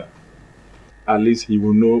 Ganagana, at least he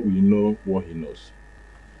will know we know what he knows.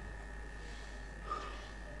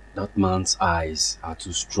 That man's eyes are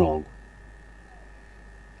too strong.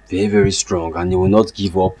 Very, very strong, and he will not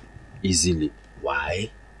give up easily. Why?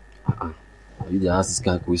 You dey ask this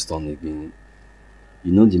kind of question again.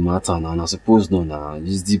 You know the matter now, and I suppose no now.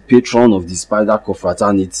 He's the patron of the spider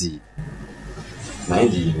confraternity. Now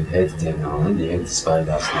he dey head them now, and they head the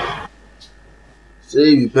spiders now.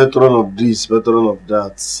 Say the patron of this, patron of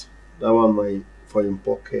that. That one might for him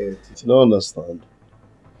pocket. You don't understand.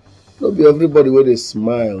 Not be everybody where they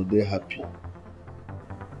smile, they happy.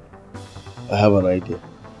 I have an idea.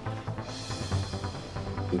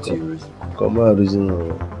 What's your reason? Come on, reason.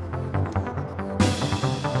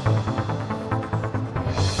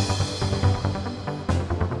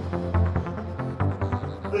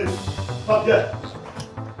 Hey, stop there.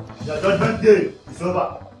 Your judgment day is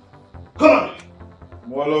over. Come on.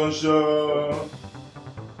 Molonsho.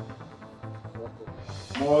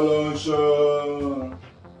 Molonsho.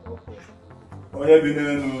 Onye bi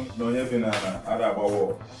n'elu na onye bi n'ala ada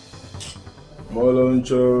agbawo.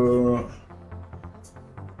 Molonsho.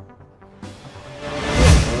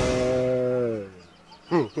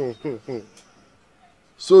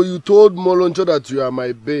 So you told Moloncho that you are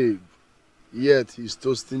my babe, yet he's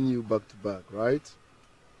toasting you back to back, right?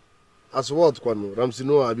 As what, Kwano? Ramsey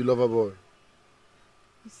Noah, be lover boy.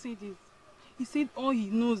 He said it. He said all he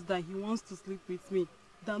knows that he wants to sleep with me.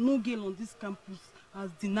 That no girl on this campus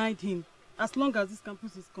has denied him, as long as this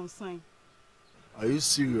campus is concerned. Are you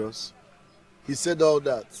serious? He said all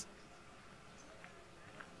that.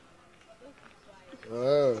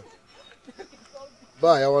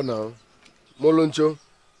 Bye, I want now. Moloncho.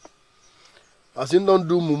 As in don't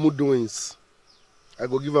do mumu doings, I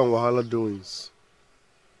go give him wahala doings.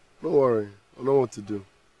 Don't worry, I know what to do.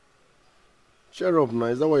 Cheer up now,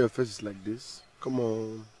 is that why your face is like this? Come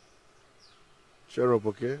on. Cheer up,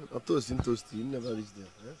 okay? I'm toasting, you never reach there.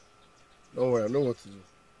 Eh? Don't worry, I know what to do.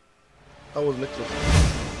 How was lecture?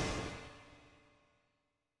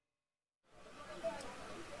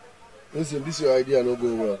 Listen, this is your idea, no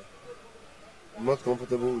go well. I'm not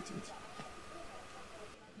comfortable with it.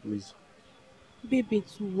 Please. Baby,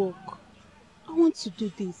 to work. I want to do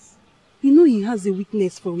this. You know he has a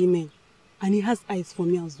weakness for women. And he has eyes for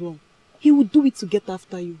me as well. He will do it to get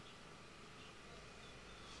after you.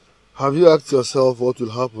 Have you asked yourself what will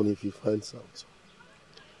happen if he finds out?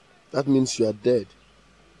 That means you are dead.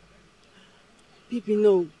 Baby,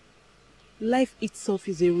 no. Life itself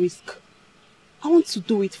is a risk. I want to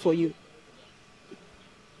do it for you.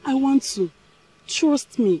 I want to.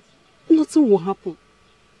 Trust me. Nothing will happen.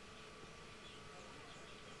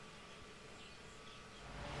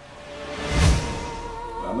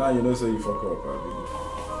 Now you know say you fuck up, I believe.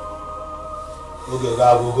 Okay,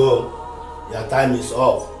 go. Your time is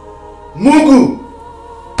off. Mugu!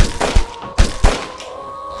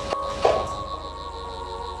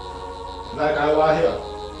 Like I was here.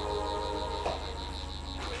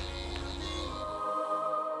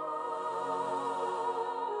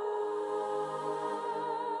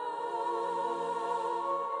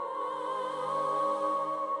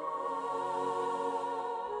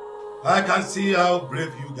 I can see how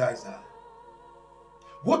brave you guys are.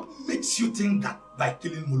 What makes you think that by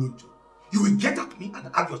killing Moloncho, you will get at me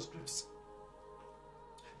and have your scripts?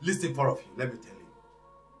 Listen, four of you, let me tell you.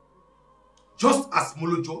 Just as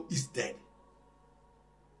Moloncho is dead,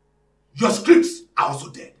 your scripts are also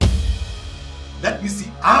dead. Let me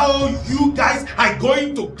see how you guys are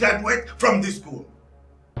going to graduate from this school.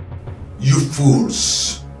 You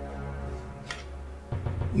fools.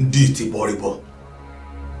 Nditi Boribo.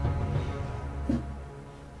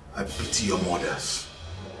 I pity your mothers.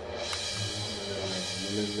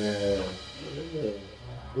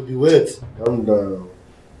 Baby, wait. Calm down.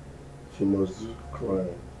 She must do cry.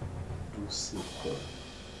 Do sick cry.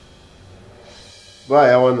 Bye,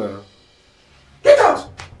 I wanna. Get out!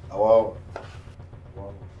 Wow.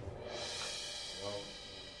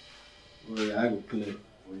 Wait, I go play.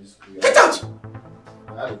 Get out!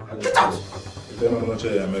 Get out! If anyone not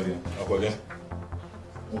tell you, I'm again. I'll again.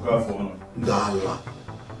 Okaro. Dala.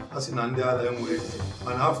 Asi na ndị ala enwe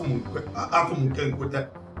mana afọ m nke nkweta.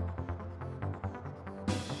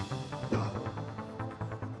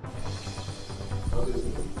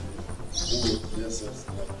 Yes.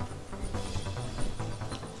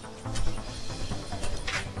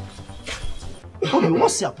 Homie,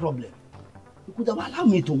 what's your problem? You could have allowed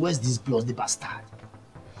me to waste this plus the bastard.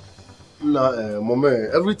 Nah, Mama,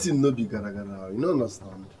 everything no be gara. You don't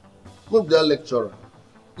understand. Not that lecturer.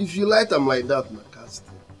 If you light them like that, na cast.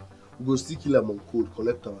 We go still kill them on code,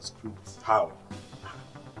 collect our scripts. How?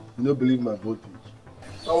 You don't believe my voltage.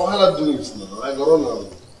 Now, how do it now? I got on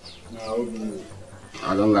now.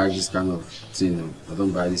 I don't like this kind of thing. I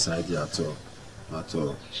don't buy this idea at all. I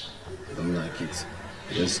don't like it.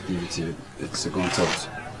 Just give it a second thought.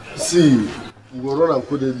 See, we go run and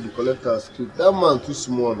code it, collect our script. That man too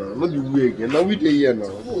small now. Not the way again. Now we dey here now.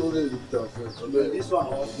 This one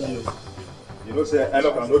was done. You know, say, I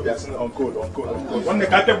don't know they are saying on code. When they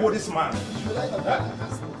can't tell this man.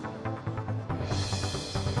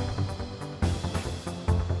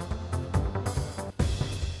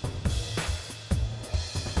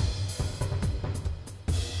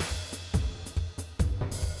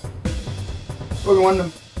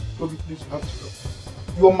 Toby, please, you have to go.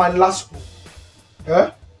 You are my last hope.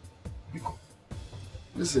 Eh? Because...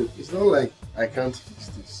 Listen, it's not like I can't fix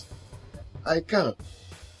this. I can.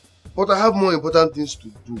 But I have more important things to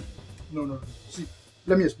do. No. See,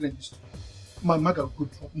 let me explain this to you. My maga will go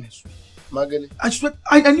drop next week. Magani? I swear,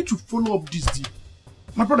 I need to follow up this deal.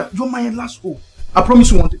 My brother, you're my last hope. I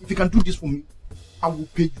promise you one thing. If you can do this for me, I will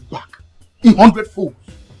pay you back. In 100 folds.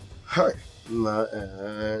 Hi.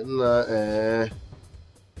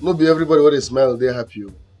 No be everybody when they smile, they're happy.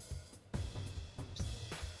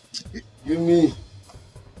 Give me.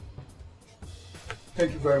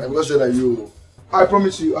 Thank you very much. I'm not saying that you. I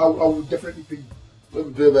promise you, I will definitely pay you.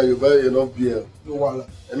 Don't pay back, you buy enough beer. No wala.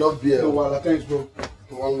 Enough beer. No wala. Thanks, bro.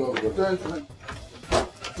 One love, bro. Thanks, man.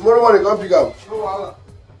 Tomorrow morning, come pick up. No wala.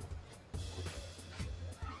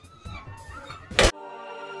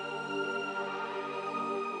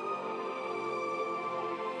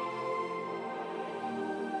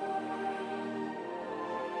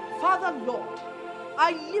 Father Lord,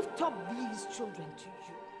 I lift up these children to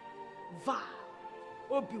you. Va,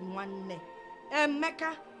 Obi-Wanne,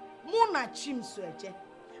 Emeka, Mona Chimsweje.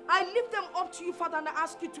 I lift them up to you, Father, and I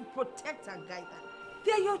ask you to protect and guide them.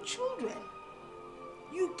 They are your children.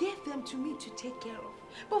 You gave them to me to take care of.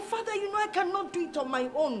 But Father, you know I cannot do it on my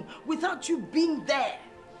own without you being there.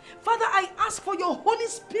 Father, I ask for your Holy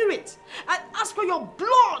Spirit. I ask for your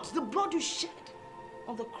blood, the blood you shed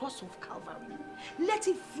on the cross of Calvary. Let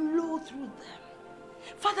it flow through them.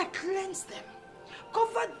 Father, cleanse them.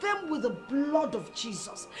 Cover them with the blood of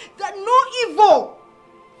Jesus. That no evil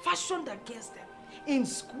fashioned against them in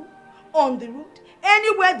school, on the road,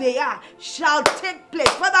 anywhere they are, shall take place.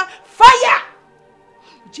 Father, fire!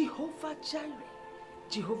 Jehovah Jireh,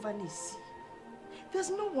 Jehovah Nissi. There's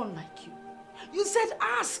no one like you. You said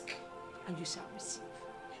ask, and you shall receive.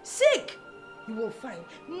 Seek, you will find.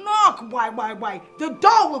 Knock, why? The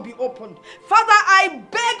door will be opened. Father, I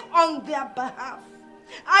beg on their behalf.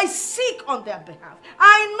 I seek on their behalf.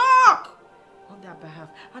 I knock on their behalf.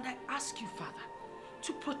 And I ask you, Father,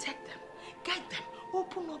 to protect them, guide them,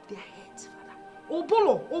 open up their heads, Father.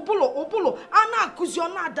 Obolo. Ana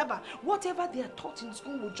kuziona adaba. Whatever they are taught in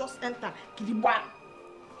school will just enter.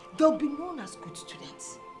 They'll be known as good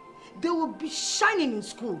students. They will be shining in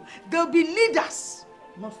school. They'll be leaders,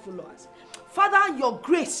 not followers. Father, your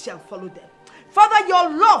grace shall follow them. Father, your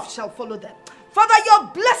love shall follow them. Father, your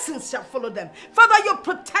blessings shall follow them. Father, your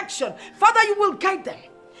protection. Father, you will guide them.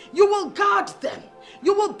 You will guard them.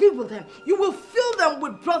 You will be with them. You will fill them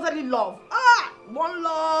with brotherly love. One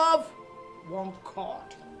love, one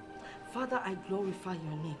God. Father, I glorify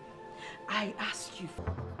your name. I ask you for...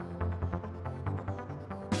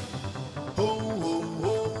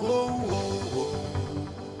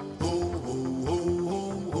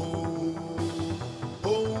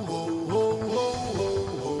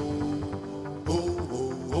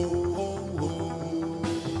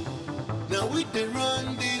 They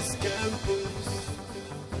run this campus.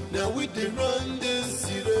 Now we they run this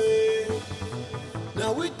city.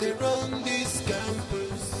 Now we they run this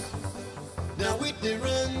campus. Now we they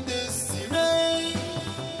run this city.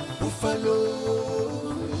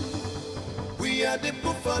 are the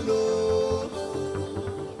buffalo.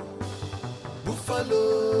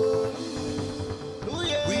 Buffalo.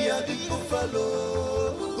 We are the buffalo.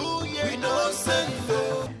 We don't send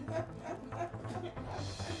for.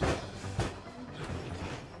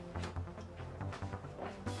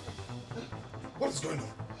 What is going on?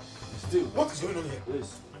 Still. What is going on here?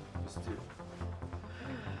 Yes. Still.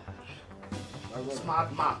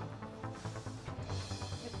 Smart man.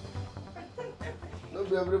 Not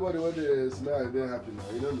be everybody when they smile, they're happy now.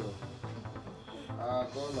 You don't know.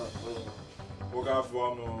 Come on.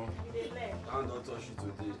 Okaro no. I don't touch you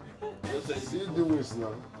today. See the waist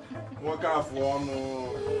now. Okaro no.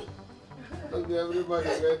 Not be everybody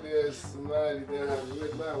when they smile, they're happy.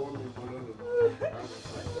 Wait, now I want me to know.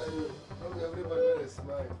 Not be everybody when they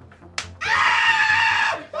smile.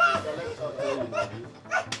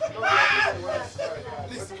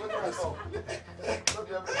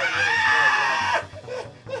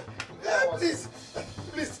 Please,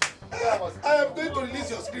 please. I am going to release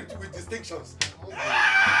your script with distinctions.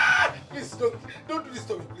 Please, don't do this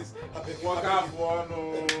to me, please. I beg you. Okaro no.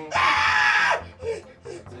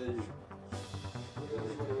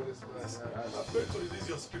 I'm going to release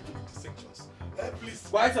your script with distinctions. Please.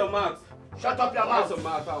 Quiet your mouth. Shut up your mouth. Quiet your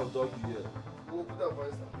mouth. I will talk to you here.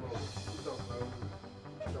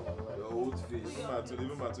 Your old face.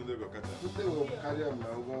 Even Matunde go catch him.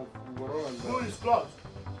 Who is close?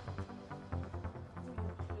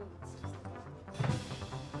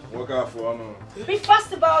 Okaro no. Be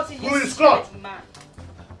fast about it. Who is close? Man.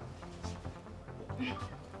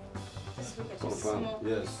 Confirm.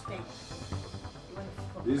 Yes. Thing.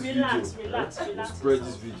 This Relax, video. relax, You relax. spread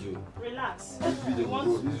this video. Relax. This video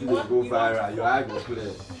go viral. Your eye go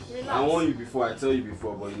clear. Relax. I warn you before. I tell you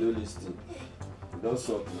before, but you no listen. You don't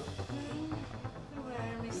suck now.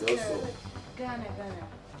 You don't suck. Ghana.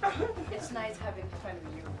 It's nice having fun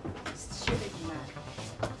with you. Stupid man.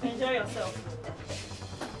 Enjoy yourself.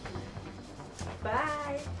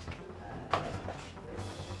 Bye.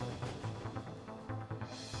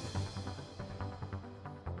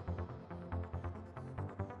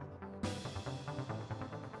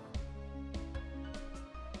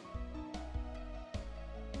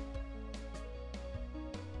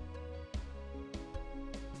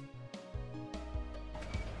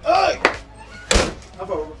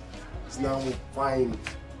 It's now fine.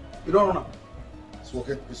 You don't run.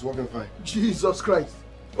 It's working fine. Jesus Christ.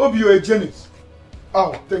 Hope you're a genius.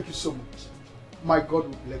 Oh, thank you so much. My God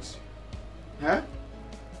will bless you. Huh?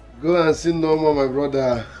 Go and see Norma, my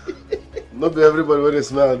brother. Not be everybody when they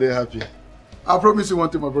smile, they're happy. I promise you one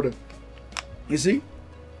thing, my brother. You see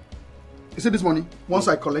this money? Once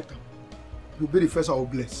I collect them, you'll be the first I will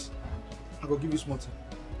bless. I will give you small time.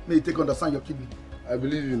 May you take understand your kidney. I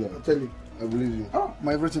believe you now. I tell you. I believe you. Oh,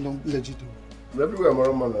 my everything don't legit. Everywhere I'm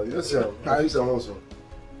around, man. You just say, I use them also.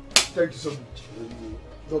 Thank you so much.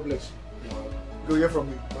 God bless you. Go hear from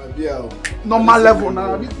me. My dear. Normal level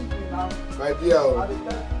now. My dear.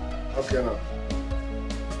 Okay now.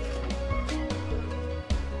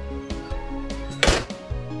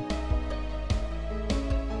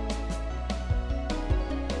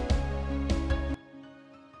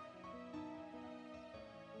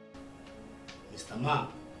 Mr. Man,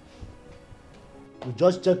 we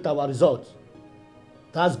just checked our results.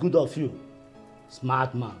 That's good of you.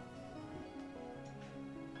 Smart man.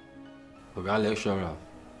 Oga lecturer,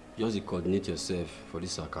 just coordinate yourself for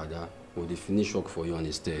this Akada. We'll finish work for you on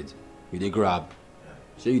the stead. You dey grab.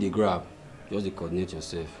 Say you dey grab. Just coordinate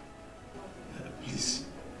yourself. Please,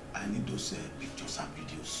 I need those pictures and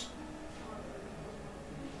videos.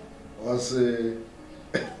 I'll say.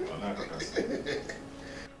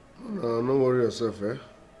 No, don't worry yourself, eh?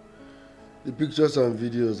 The pictures and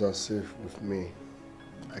videos are safe with me.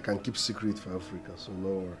 I can keep secret for Africa, so no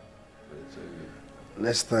worry.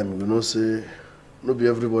 Next time, you know, say, no be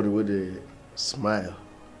everybody where they smile,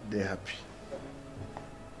 they happy.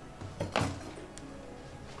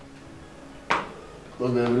 No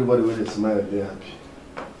be everybody where they smile, they happy.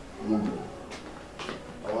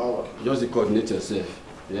 Just coordinate yourself,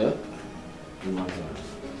 yeah?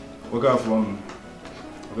 Work out from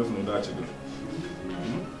from the Dachigo.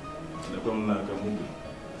 The problem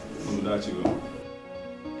from the Dachigo.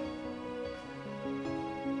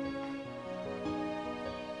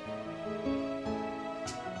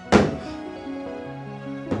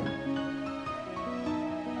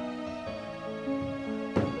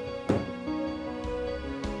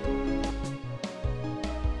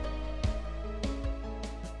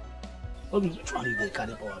 Which one they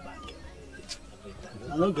carry power bank?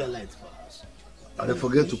 I don't get light for us. I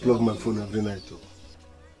forget to plug my phone every night too.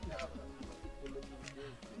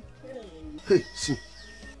 Hey, see.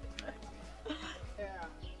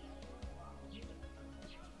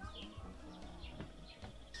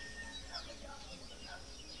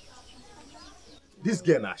 This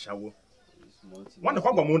girl na shawo. One of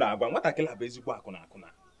them na agwa. What akela bezi kwa akuna.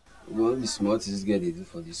 What the smart this girl they do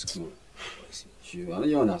for this school? Sure, I know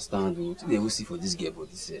you understand. What they will see for this girl,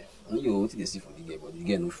 but this I know you what they see for the girl, but the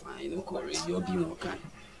girl no fine, no correct. You'll be more kind.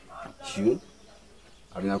 Sure.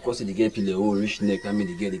 I mean, of course, the girl play oh rich neck. I mean,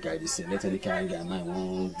 the girl the guy they say let any kind guy man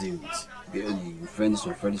won't deal with. The friends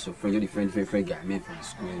or friends or friend, you're the friend guy man for the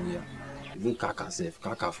school here. Even kaka self,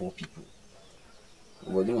 kaka 4 people.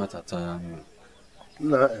 But they want to tire me.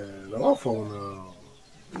 Nah, not for now.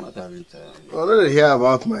 Not every time. I don't hear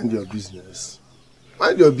about mind your business.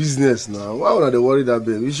 Mind your business now. Why would they worry that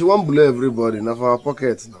baby? We should want to blow everybody now for our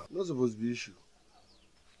pockets now. Not supposed to be issue.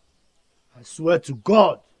 I swear to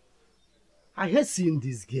God, I hate seeing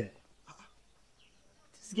this girl.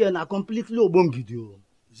 This girl na completely obongidio.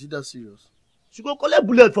 Is it that serious? She go collect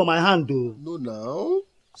bullet for my hand though. No now.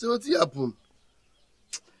 So what happened?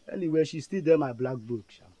 Anyway, she still there my black book.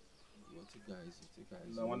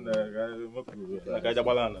 Na one guy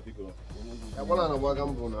jabalana people. Jabalana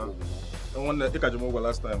wagambo na. Na one ikajumo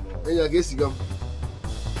last time. Enya gesigam.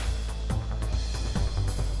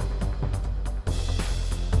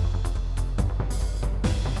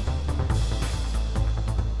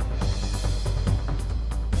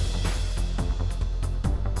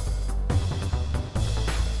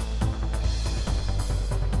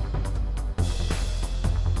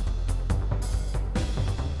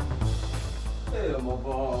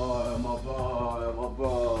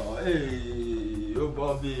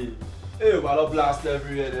 Hey, we are blast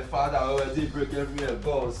everywhere. The father already break everywhere,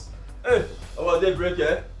 boss. Hey, they break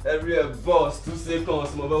everywhere, boss. 2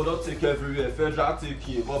 seconds, my boy don't take everywhere. Federal take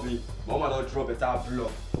you, Bobby. Mama don't drop a tap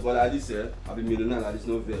block. But like this, I be millionaire like this,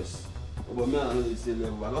 no verse. But me, I know the same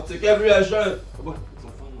level. I don't take everywhere, sure. But it's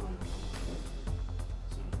not fun, man.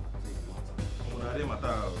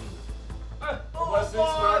 What's this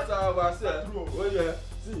matter? What's that? Oh yeah,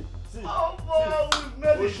 see. Oh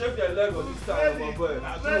boy, we shake your leg on this time, my boy.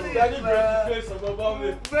 Daddy break the face of my boy. Oh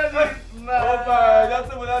boy, that's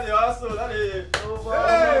the one that you also. That is.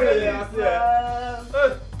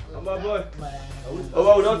 Oh my boy. Oh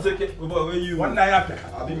boy, we don't take it. Oh boy, where you? One night after.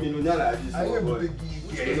 I be millionaire like this, my boy.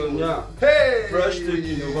 Millionaire. Hey. Fresh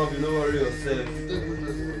taking, oh boy, don't worry yourself.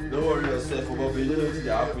 Don't worry yourself, oh boy. You know what's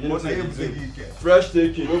the happen. You know what's the fresh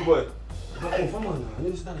taking, oh boy. Oh, come on now. I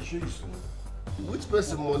need to start to show you soon. Which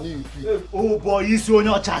person money you pay? Oh boy, it's on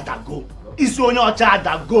your child that go. It's on your child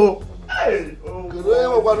that go. Hey! Oh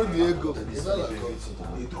boy.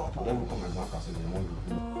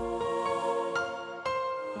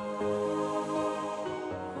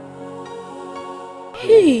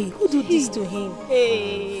 Hey, who did this to him?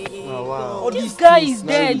 Hey. Oh, wow. This guy is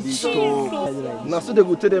dead. Now so they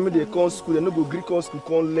go tell them they come school, they no go Greek school,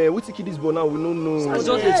 come learn. We take this boy now, we don't know.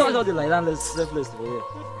 So they charge all the like landless left for here.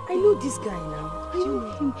 I know this guy now. Do you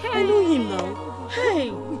know him? Hey. I know him now. Hey,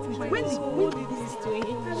 when did this to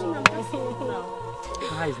him? I don't know.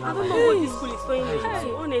 I don't know what this school is going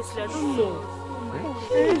into. Honestly, I don't know.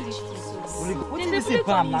 What is this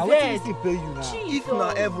Pam now? What is this pay you now? If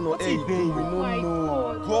na heaven or earth, we don't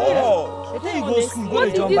know. God! They you go school, go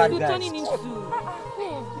to jump bad guys.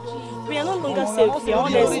 We are no longer safe here,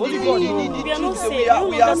 honestly. We are not safe.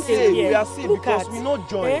 We are safe. We are safe because we not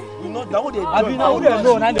join. We not now they join. Now they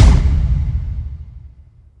know.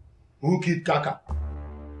 Who killed Kaka?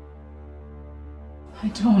 I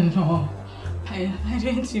don't know. I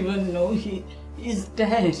didn't even know he's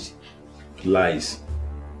dead. Lies.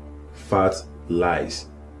 Fat lies.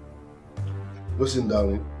 Listen,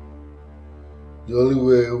 darling. The only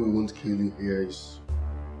way we won't kill you here is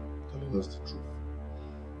telling us the truth.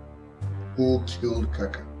 Who killed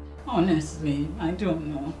Kaka? Honestly, I don't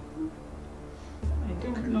know. I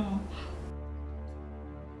don't know.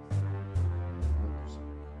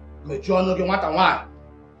 Mature no get what and why?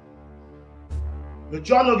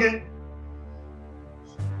 Mature no get.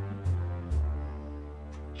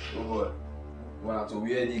 Oh boy. Well, to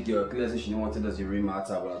wear the girl, clearly she wanted us to read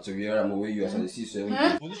matter, but to wear I'm away you as I see so.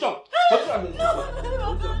 Position.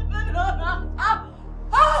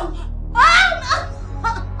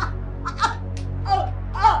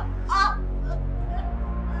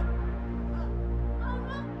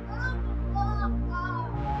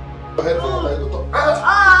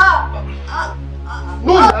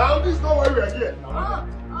 No, now this is not why we are here.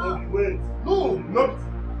 Wait. No, not.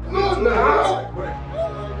 No, now.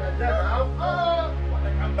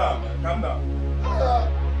 Calm down, man. Calm down.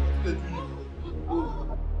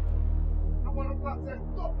 I want to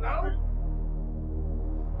stop now.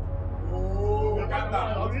 Oh, calm down.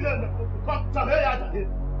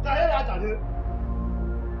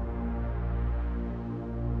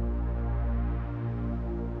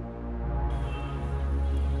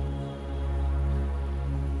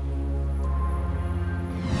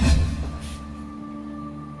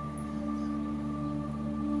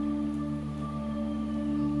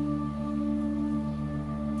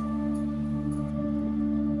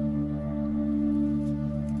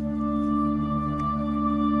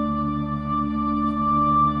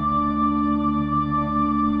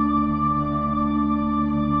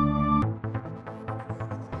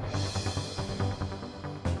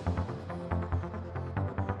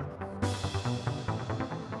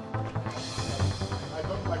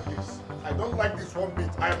 like this one bit.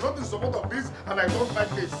 I am not in support of this and I don't like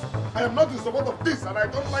this. I am not in support of this and I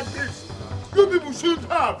don't like this. You people shouldn't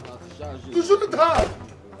have. You shouldn't have.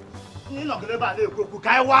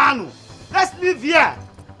 Let's live here.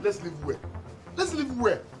 Let's live where? Let's live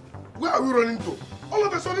where? Where are we running to? All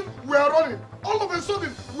of a sudden, we are running. All of a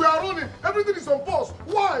sudden, we are running. Everything is on pause.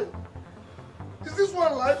 Why? Is this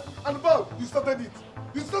one life? And Val, you started it.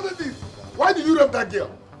 You started it. Why did you rape that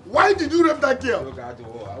girl? Why did you rape that girl?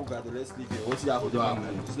 Okaro, let's leave here. What's your have to do?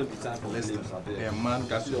 There's no time for this. A man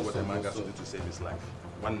got to do what a man got to do to save his life.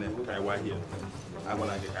 One name, Kaiwa here. I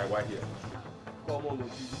want to get Kaiwa here. Come on, this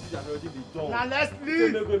has already been done. Now let's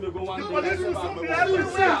leave.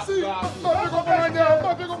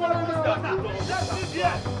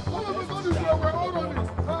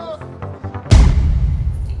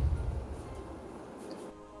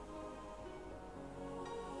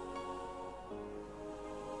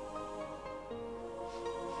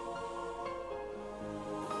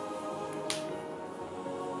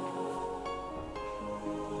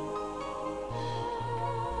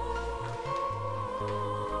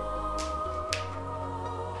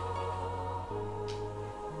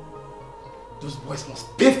 Those boys must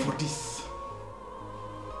pay for this.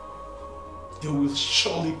 They will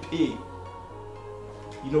surely pay.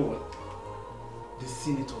 You know what? The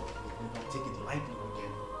senator will not take it lightly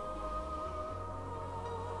again.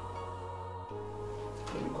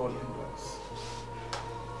 Let me call him, guys.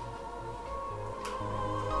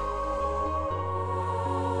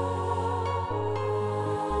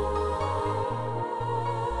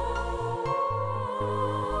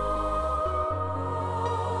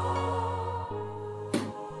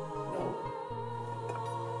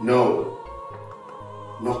 No,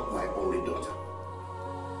 not my only daughter.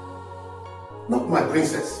 Not my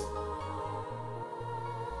princess.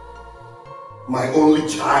 My only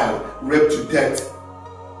child raped to death.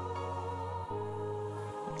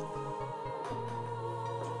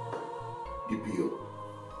 DPO,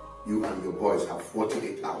 you and your boys have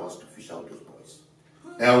 48 hours to fish out those boys.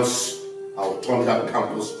 Else, I'll turn that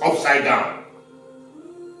campus upside down.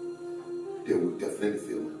 They will definitely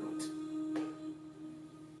feel my wrath.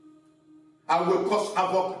 I will cause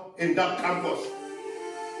havoc in that campus.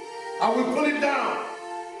 I will pull it down.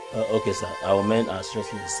 Okay, sir. Our men are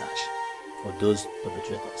seriously in search for those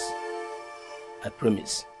perpetrators. I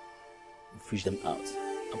promise we'll fish them out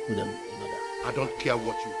and put them in order. I don't care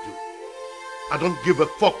what you do. I don't give a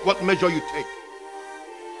fuck what measure you take.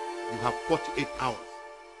 You have 48 hours.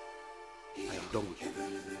 I am done with you.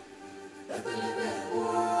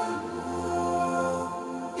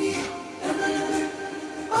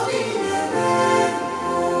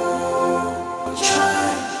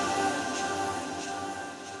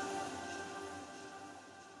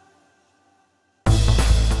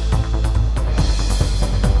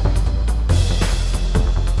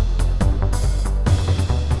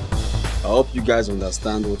 I hope you guys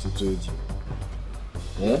understand what he told you.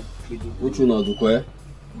 Yeah? Which one are the kwe?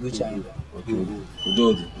 Which one?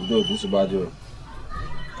 Udodi, this is bad.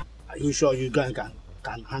 Are you sure you guys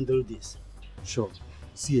can handle this? Sure.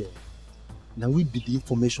 See, now we be the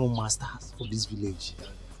information masters for this village.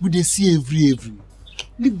 We dey see every.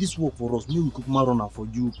 Leave this work for us. Maybe we cook marona for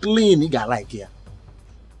you. Clean, nigga like here.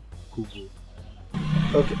 Cool.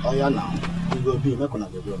 Okay, oh yeah now. We go be make una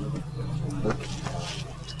go. Okay.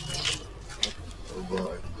 Oh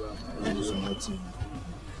boy. Do some nothing.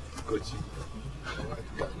 Coach.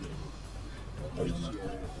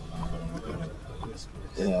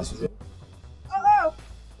 Hello.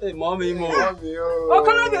 Hey, mommy, mo.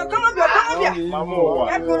 Okaro. Mama.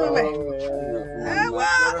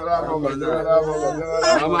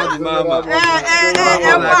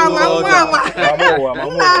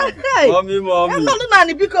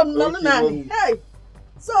 Hey.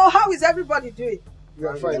 So how is everybody doing? We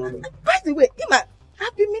are fine. By the way, Ima,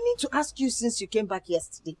 I've been meaning to ask you since you came back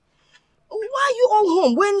yesterday. Why are you all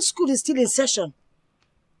home when school is still in session?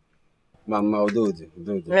 Mama, Udodi.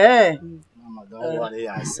 Hey. Mama, don't worry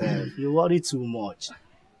yourself. You worry too much.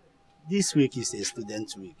 This week is a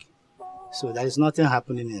student week. So there is nothing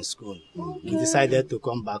happening in school. We decided to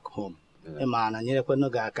come back home. Emma, and you're going to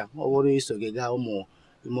go. Worry so get more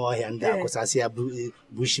and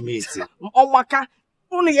bushmeat. Omaka.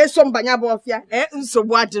 Only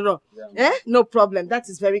no problem. That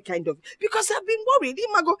is very kind of you. Because I've been worried,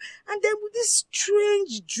 Imago, and then with these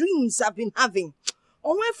strange dreams I've been having.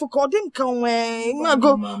 Mama,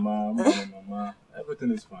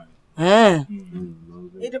 everything is fine. I'm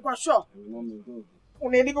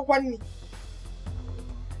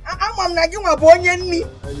not going to boy me.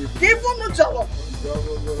 Give one no trouble.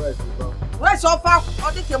 Where's your father?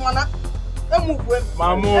 Or the Kimana?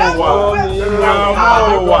 Mama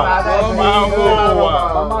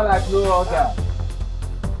like no other.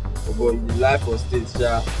 Oh boy, you life for stage,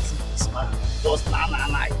 yeah. This man, just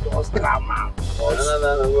just drama.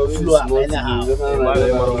 No, flow and anyhow.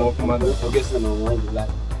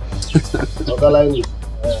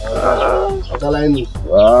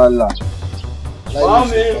 Voila.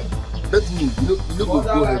 Bet me, you no go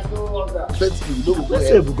heaven. Bet me, you no go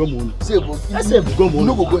heaven. Say you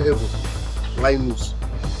no go heaven. Linus.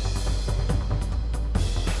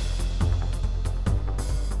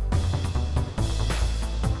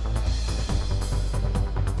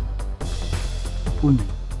 Umi,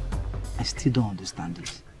 I still don't understand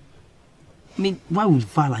this. I mean, why would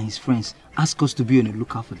Val and his friends ask us to be on the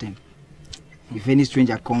lookout for them? If any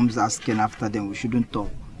stranger comes asking after them, we shouldn't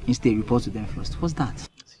talk. Instead, report to them first. What's that?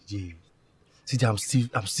 CJ,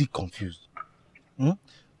 I'm still confused.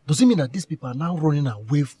 Does it mean that these people are now running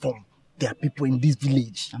away from their people in this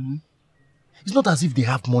village? It's not as if they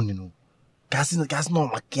have money, no.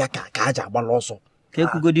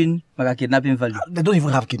 Kidnapping value. They don't even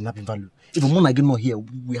have kidnapping value. If Mona again not here,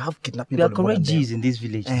 we have kidnapping value. We are correct G's in this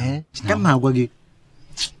village. I'm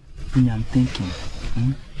thinking.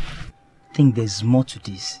 I think there's more to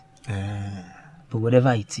this. But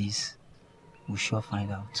whatever it is, we shall find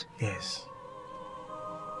out. Yes.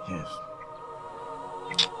 Yes.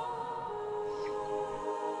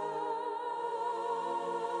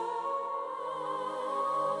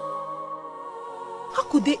 How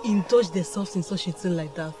could they indulge themselves in such a thing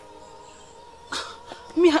like that?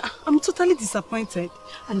 I'm totally disappointed.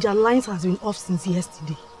 And their lines has been off since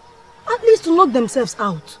yesterday. At least to knock themselves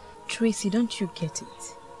out. Tracy, don't you get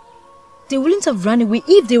it? They wouldn't have run away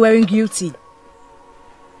if they weren't guilty.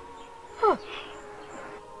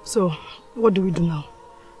 So, what do we do now?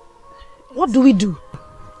 What do we do?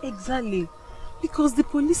 Exactly. Because the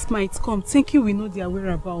police might come thinking we know their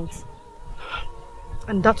whereabouts.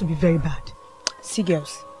 And that would be very bad. See,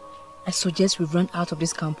 girls, I suggest we run out of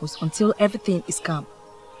this campus until everything is calm.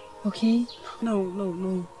 Okay? No.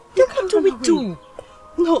 Then what do we do?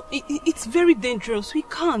 No, it's very dangerous. We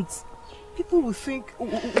can't. People will think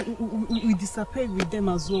we disappear with them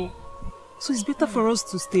as well. So it's better for us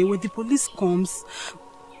to stay. When the police comes,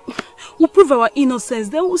 we'll prove our innocence.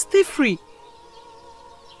 Then we'll stay free.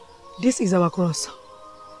 This is our cross.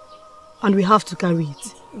 And we have to carry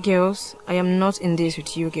it. Girls, I am not in this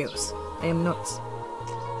with you girls. I am not.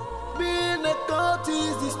 Being a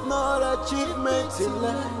artist is not achievement in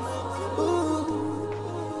life.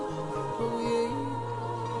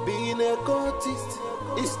 Being a artist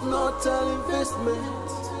is not an investment.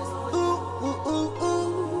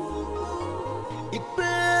 It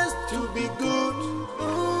pays to be good.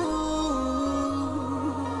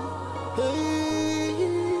 Hey,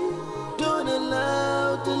 don't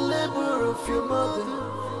allow the labor of your mother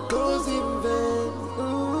goes in vain.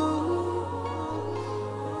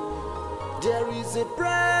 There is a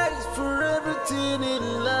price for everything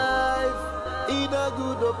in life, either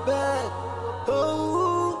good or bad.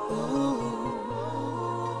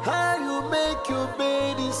 How you make your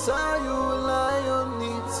bed is how you lie on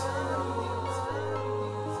it.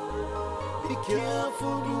 Be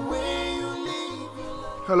careful the way you live.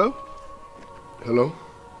 Hello? Hello?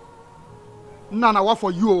 Nana, what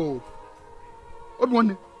for you?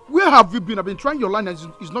 Where have you been? I've been trying your line and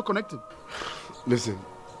it's not connecting. Listen,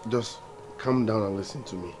 just calm down and listen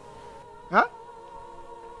to me. Huh?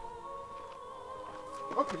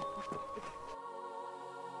 Okay.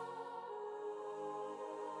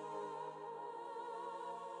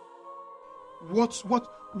 What?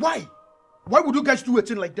 Why? Why would you guys do a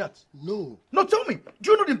thing like that? No. No, tell me.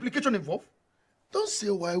 Do you know the implication involved? Don't say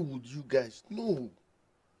why would you guys. No.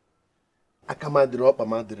 I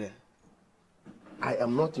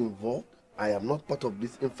am not involved. I am not part of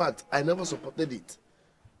this. In fact, I never supported it.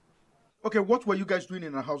 Okay, what were you guys doing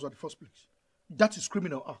in her house at the first place? That is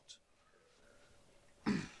criminal act.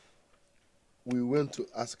 We went to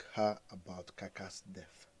ask her about Kaka's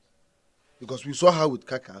death. Because we saw her with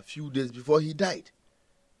Kaka a few days before he died.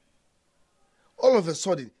 All of a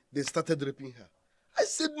sudden, they started raping her. I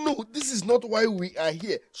said, no, this is not why we are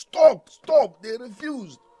here. Stop. They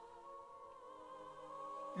refused.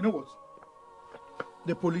 You know what?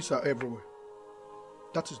 The police are everywhere.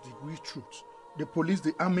 That is the real truth. The police,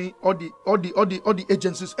 the army, all the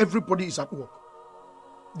agencies, everybody is at work.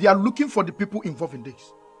 They are looking for the people involved in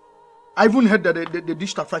this. I even heard that they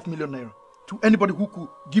dished out 5 million naira to anybody who could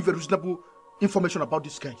give a reasonable information about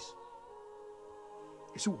these guys.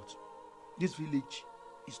 You see what? This village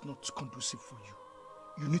is not conducive for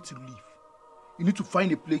you. You need to leave. You need to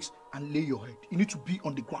find a place and lay your head. You need to be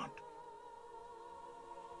on the ground.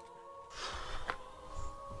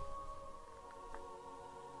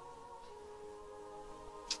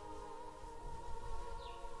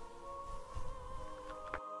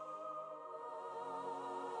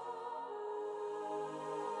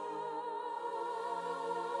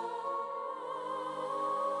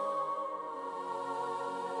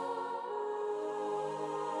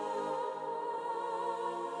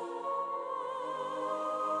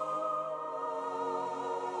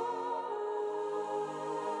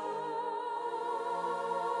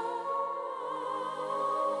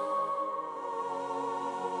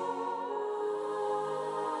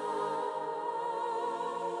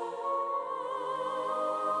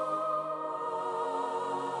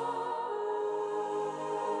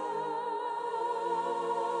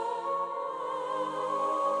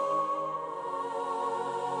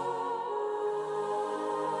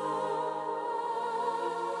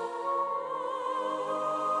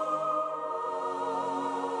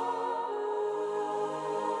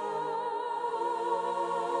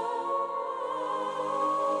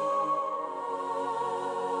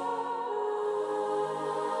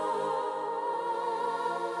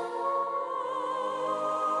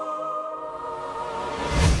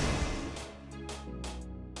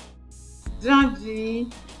 Daddy.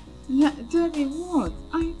 Yeah, Daddy, what?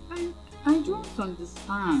 I don't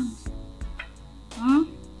understand. Huh?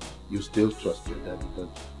 You still trust your daddy, don't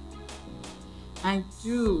you? I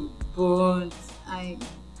do, but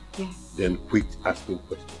yeah. Then quit asking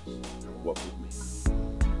questions and walk with me.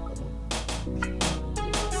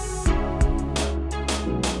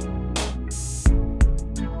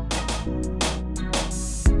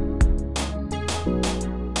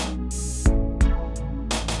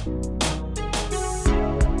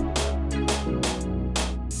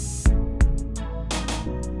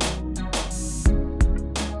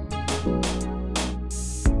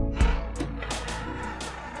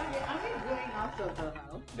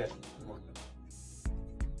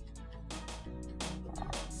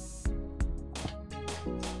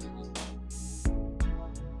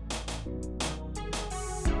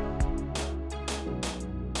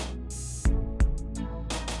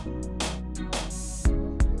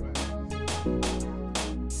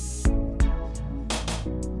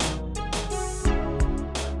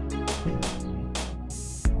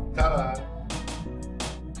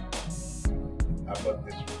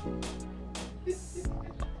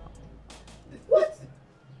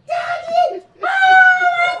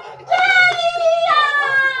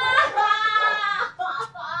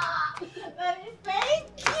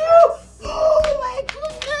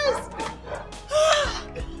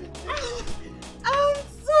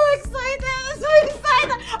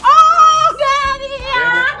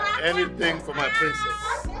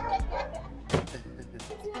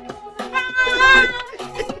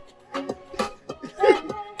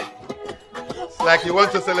 Like you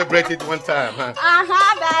want to celebrate it one time, huh?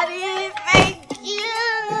 Daddy, thank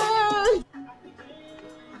you.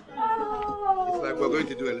 It's like we're going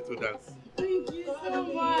to do a little dance. Thank you so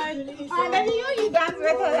much. Daddy, you dance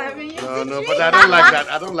better than me. No, but I don't like that.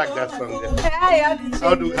 I don't like that song.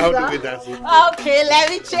 How do we dance it? Okay, let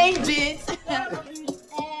me change it.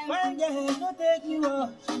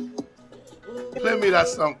 Play me that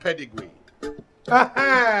song, Pedigree.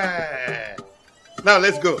 Now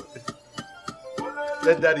let's go.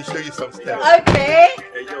 Let Daddy show you some steps. Okay.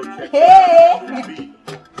 Hey.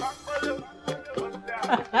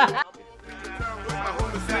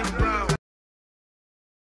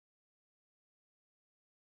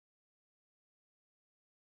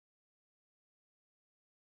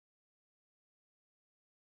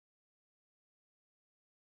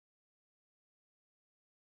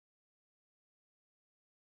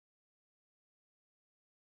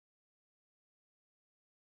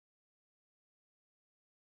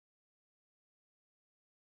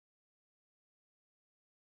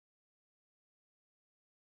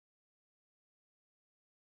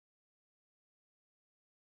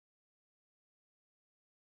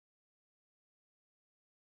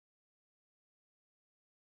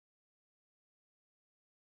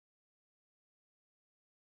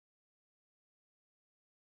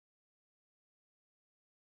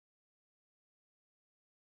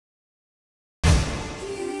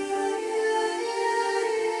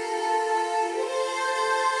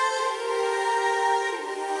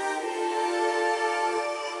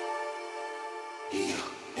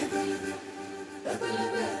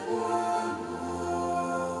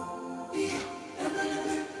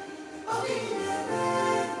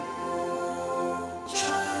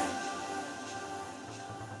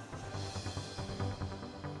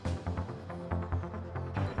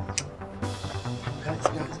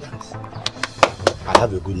 Guys. I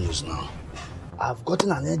have a good news now. I've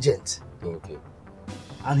gotten an agent. Okay.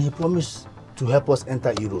 And he promised to help us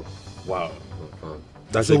enter Europe. Wow.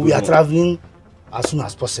 So we are traveling as soon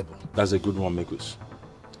as possible. That's a good one, Mekus.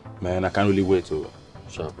 Man, I can't really wait.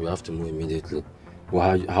 Sharp, we have to move immediately.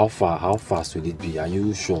 Well, how fast will it be? Are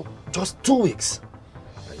you sure? Just 2 weeks.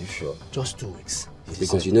 Are you sure? Just 2 weeks.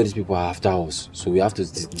 Because you know these people are after us, so we have to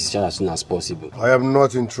discharge as soon as possible. I am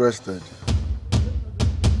not interested.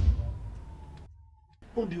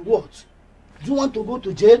 Obi, what? Do you want to go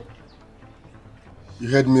to jail? You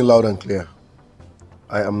heard me loud and clear.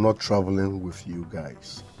 I am not traveling with you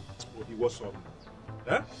guys. Obi, what's up?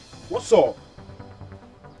 Huh? What's up?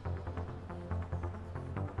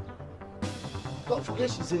 Don't forget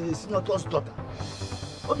she's a senator's daughter.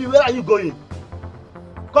 Obi, where are you going?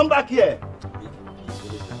 Come back here.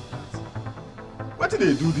 Why did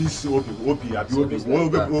they do this, Obi, one?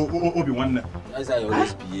 That's how he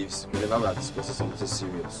always behaves whenever we are discussing something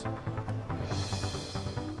serious.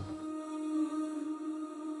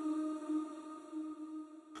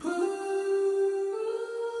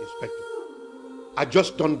 Inspector, I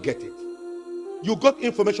just don't get it. You got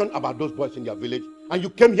information about those boys in your village and you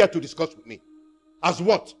came here to discuss with me. As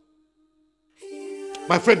what?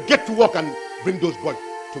 My friend, get to work and bring those boys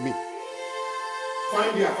to me.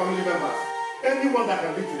 Find their family members. Anyone that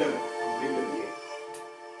can reach to them and bring them here.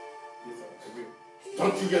 Listen,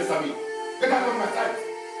 don't you get Zubby? Get out of my sight.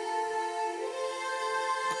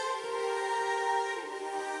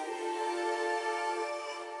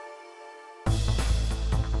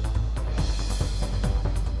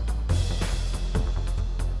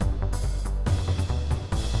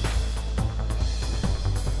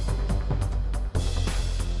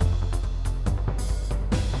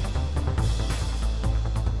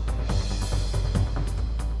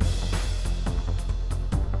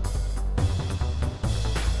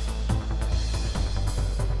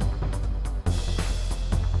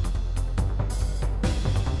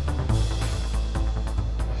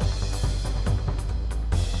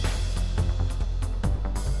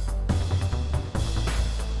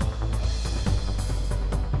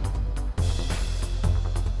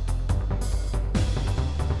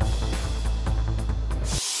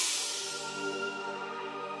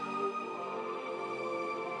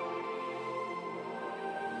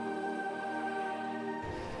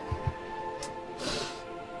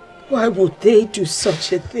 Why would they do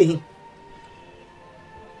such a thing?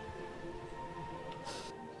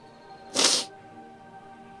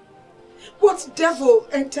 What devil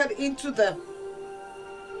entered into them?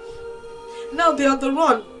 Now they are on the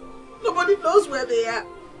run. Nobody knows where they are.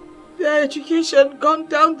 Their education gone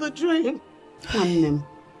down the drain. Hanem,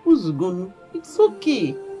 who's gone? It's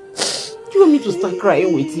okay. Do you want me to start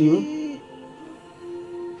crying with you?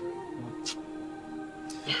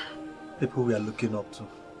 People we are looking up to.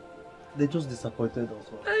 They just disappointed us.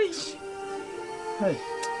 Hey.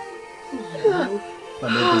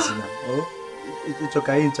 I'm not busy now. Oh, it's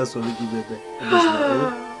okay. It's just only give it.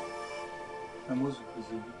 I'm also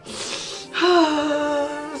busy.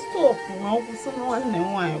 Stop now.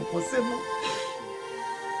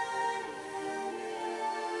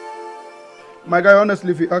 My guy,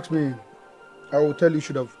 honestly, if you ask me, I will tell you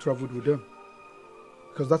should have traveled with them.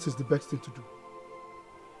 Because that is the best thing to do.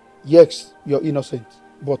 Yes, you're innocent,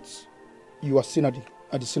 but you are seen at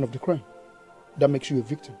the scene of the crime. That makes you a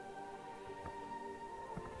victim.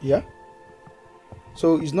 Yeah?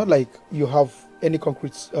 So it's not like you have any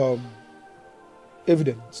concrete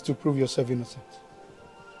evidence to prove yourself innocent.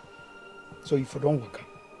 So if you don't work,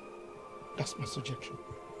 that's my suggestion.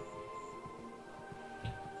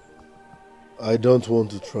 I don't want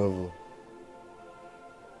to travel.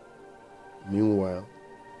 Meanwhile,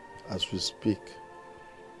 as we speak,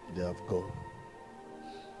 they have gone.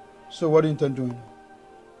 So what do you intend doing?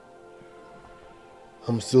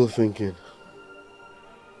 I'm still thinking.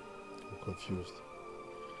 I'm confused.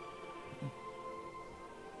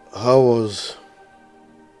 How was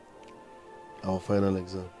our final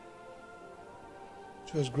exam?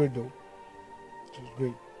 It was great though. It was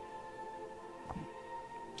great.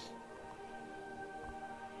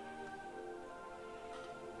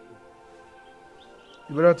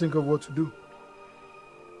 You better think of what to do.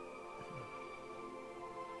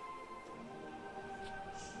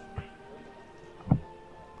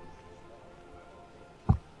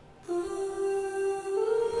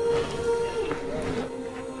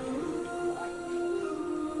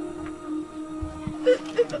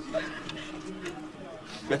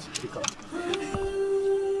 Let's pick up.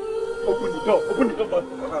 Open the door. Open the door.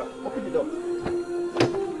 Open the door.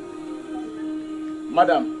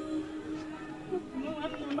 Madam.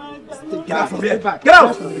 Get out from here. Get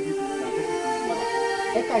out!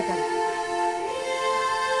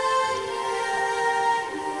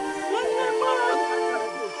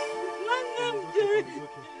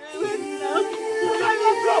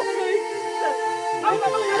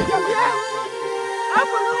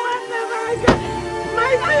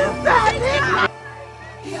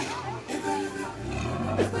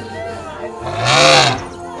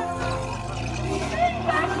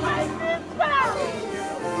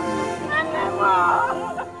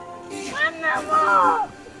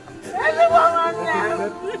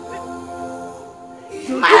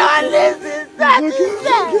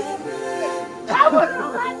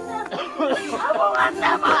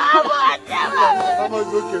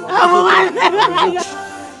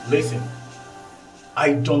 Listen,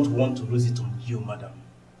 I don't want to lose it on you, madam.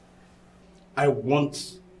 I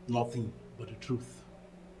want nothing but the truth.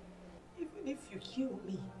 Even if you kill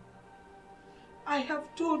me, I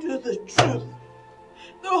have told you the truth.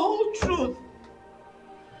 The whole truth.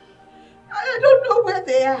 I don't know where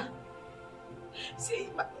they are. See,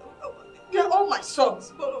 they're all my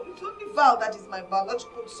sons, but it's only Val that is my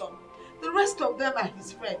biological son. The rest of them are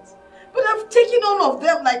his friends. But I've taken all of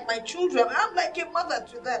them like my children. I'm like a mother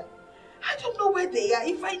to them. I don't know where they are.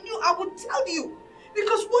 If I knew, I would tell you.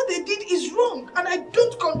 Because what they did is wrong, and I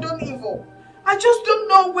don't condone evil. I just don't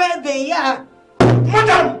know where they are.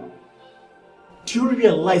 Madam! Do you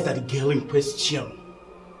realize that the girl in question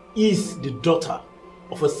is the daughter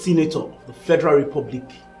of a senator of the Federal Republic?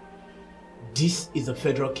 This is a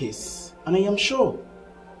federal case, and I am sure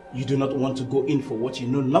you do not want to go in for what you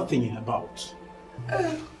know nothing about.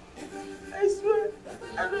 I swear,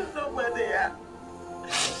 I don't know where they are.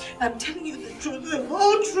 I'm telling you the truth, the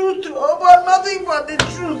whole truth, but nothing but the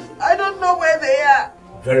truth. I don't know where they are.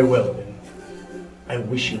 Very well then. I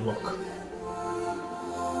wish you luck.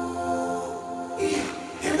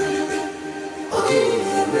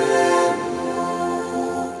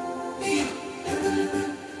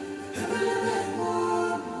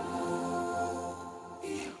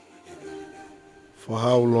 For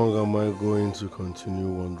how long am I going to continue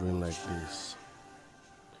wandering like this?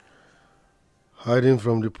 Hiding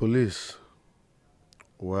from the police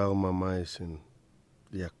while Mama is in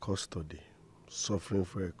their custody, suffering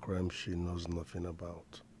for a crime she knows nothing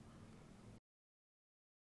about.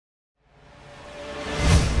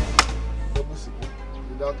 Double siki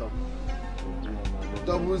without them.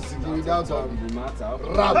 Double siki without them.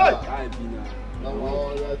 Rabba.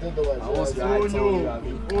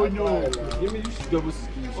 Oh no. Give me you double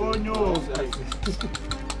siki. Oh no.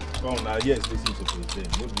 Come now, yes, listen to pretend.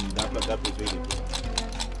 Maybe that place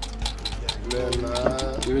where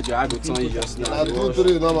they I go turn you just now. 2,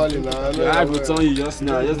 3 normally now. I go turn you just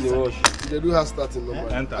now. Just the wash. They do have starting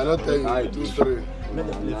normally. I don't tell you 2, 3.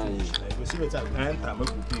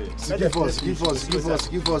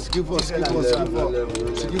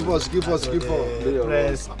 Give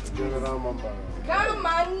us. General Mamba. Come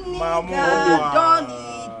on, nigga, don't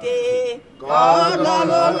eat it. God, no,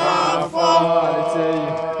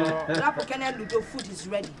 Ludo food is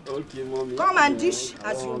ready. Okay, mommy. Come and dish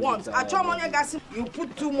as you want. You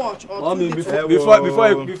put too much or mommy, too before little.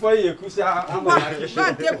 you I'm Go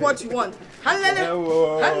and take what you want.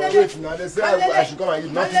 Wait, now they say I should come and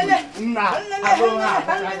eat nothing.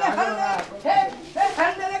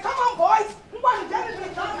 Come on, boys.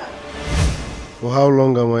 For how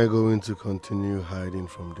long am I going to continue hiding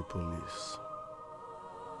from the police?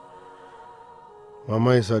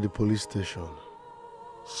 Mama is at the police station,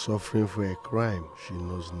 suffering for a crime she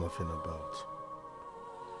knows nothing about.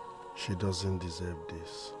 She doesn't deserve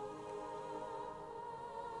this.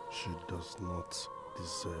 She does not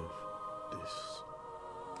deserve this.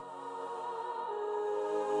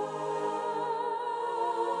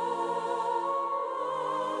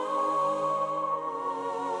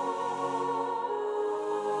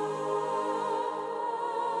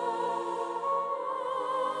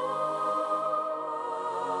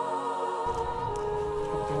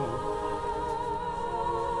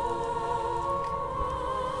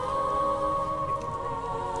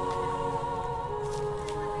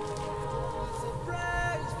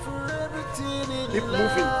 Keep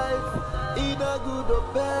moving. Either good or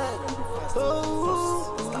bad.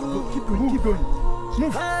 Keep going.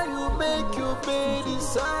 Move. How you make your bed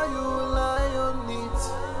is how you lie on it.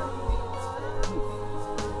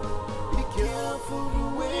 Be careful the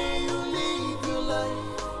way you live your life.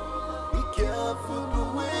 Be careful the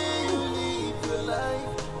way you live your life.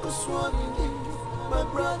 'Cause one day, my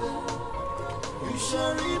brother, you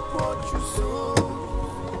shall reap what you sow.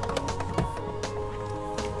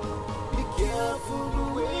 Be careful the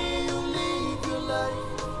way you live your life.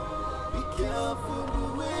 Be careful the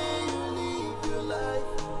way you live your life.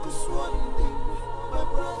 'Cause one day, my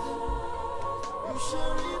brother, you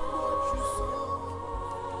shall reap what you sow.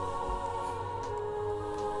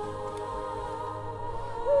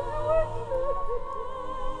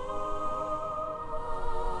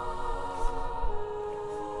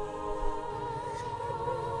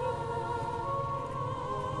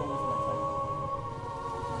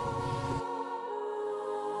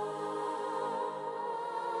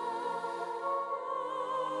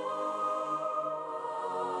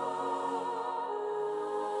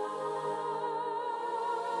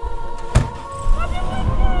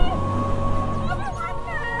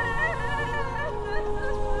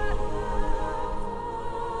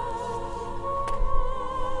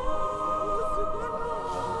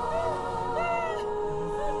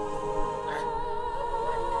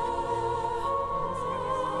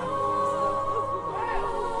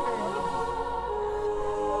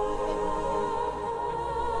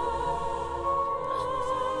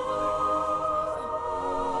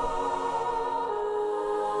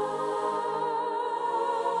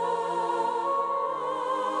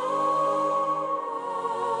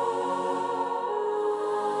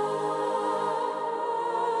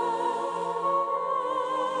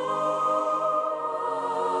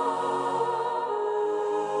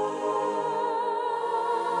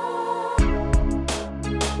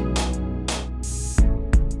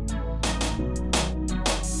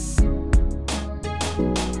 Brother.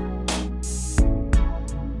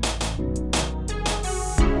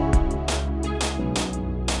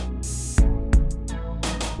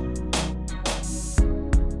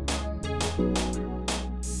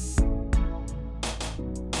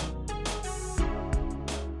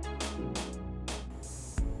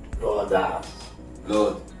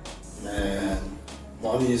 Good. Man,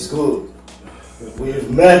 money is good. We've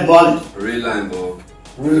made money. Real line, bro.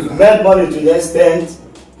 We've made money to the extent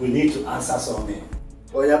we need to answer something.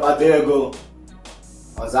 Oh yeah, but there you go.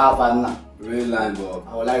 Real line, bro.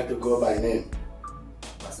 I would like to go by name.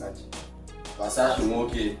 Versace. Versace,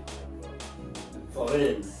 okay. For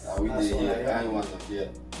real. Are we there here? I don't want to hear.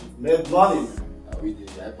 Make money. Are we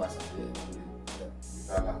there? I pass it here.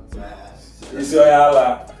 It's your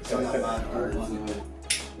yala.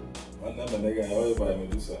 One number, nigga. I always buy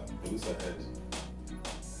Medusa. Medusa head.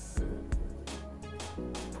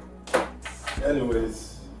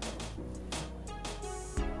 Anyways,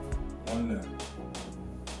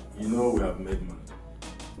 you know we have made money.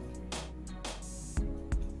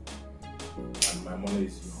 And my money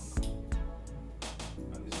is young.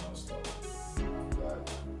 And it's not stolen. Right.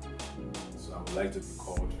 So I would like to be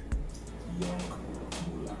called Young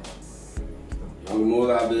Moolah. Young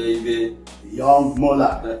Moolah, baby. Young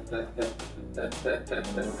Moolah.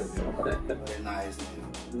 Very nice,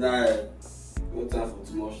 man. Nah, no time for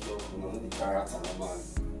too much talk. I know the character, man.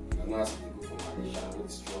 I'm not asking you to go for Malaysia. I know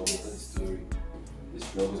the struggle, I know the story. The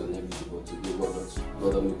struggles and everything, but to do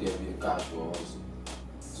God will give me cash for us.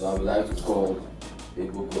 So I would like to call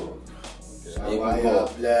Ebo God. Shower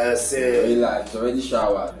blessing. Relax, it's already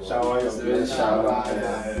showered. It's already showered.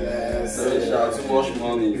 It's already showered. Too much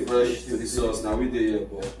money, fresh to the source. Now we there here,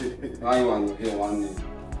 but now you want to hear one name.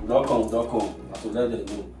 Don't come. I have to let them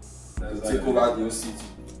know. To take over the whole city.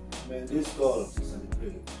 Man, this call to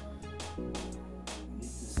celebrate. We need to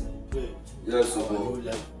celebrate. Yes, so the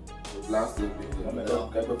last thing we do. The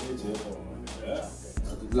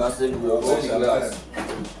last thing we do. Glass.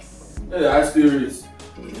 Hey, high spirits.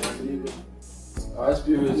 High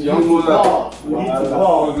spirits. Young Moolah. We need to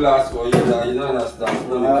go. Glass for you now. You don't understand.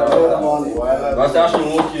 Versace,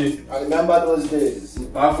 okay. I remember those days.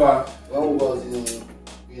 Alpha. When we was in,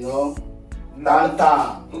 you know,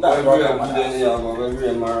 downtown.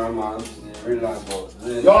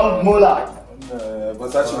 Young Moolah.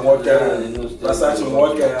 Versace walker.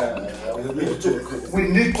 We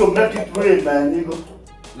need to make it real, man.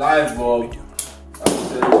 Live, Bob.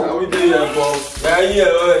 How we doing here, Bob? Yeah,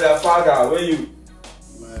 here, that father, where you?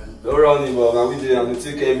 Don't run it, Bob. How we doing? I'm going to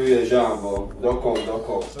take everywhere, Jean, Bob. Don't come.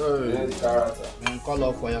 Sorry. You know the character. Man, call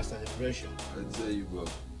off for your celebration. I tell you, Bob.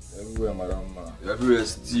 Everywhere, madam. Everywhere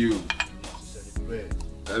stew.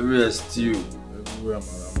 Everywhere stew. Everywhere,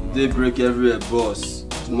 madam. They break everywhere, boss.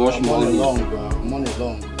 Too much money. Long, bro. Money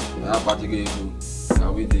long. That party game.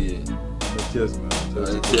 How we there? Cheers, man. I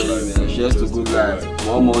tell you, man. Cheers to good life.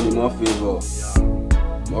 More money, more favor.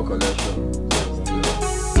 More collection.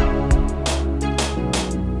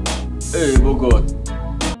 Hey, Bo God.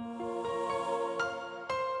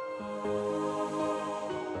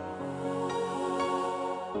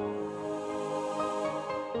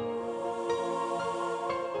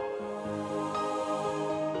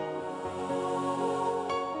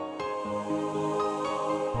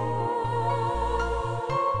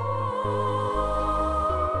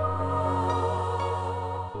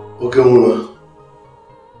 Okay, Muna.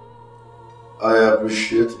 I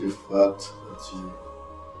appreciate the fact that you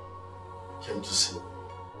came to see me.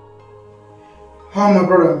 Oh, my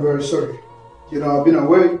brother, I'm very sorry. You know, I've been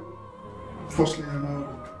away. Firstly, I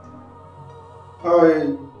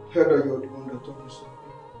heard that you're the one that told me so.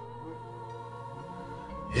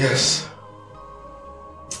 Yes.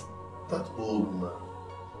 That old woman,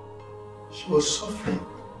 she was suffering.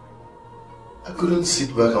 I couldn't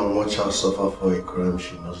sit back and watch her suffer for a crime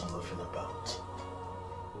she knows nothing about.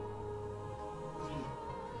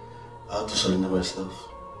 I had to surrender myself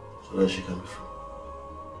so that she can be free.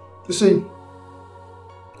 You see,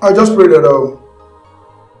 I just pray that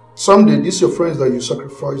someday these your friends that you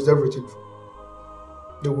sacrificed everything for,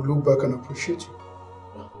 they will look back and appreciate you.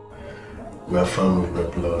 We are found with my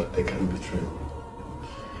blood, they can't betray me.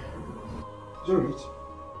 It's alright.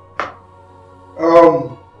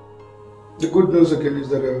 The good news again is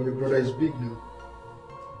that your brother is big now.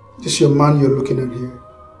 This your man you're looking at here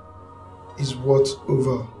is worth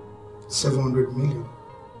over 700 million.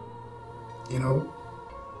 You know,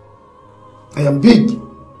 I am big.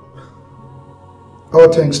 All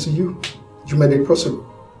thanks to you. You made it possible.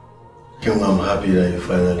 Kim, I'm happy that you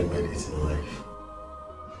finally made it in life.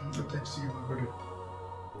 All thanks to you, my brother.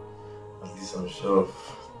 At least I'm sure of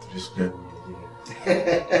 3 square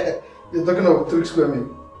million. You're talking about 3 square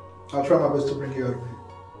meals. I'll try my best to bring you out of here.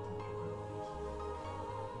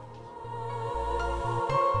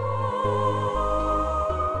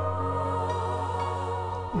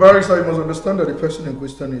 Barrister, you must understand that the person in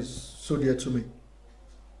question is so dear to me.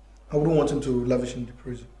 I wouldn't want him to lavish in the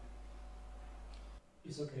prison.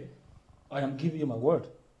 It's okay. I am giving you my word.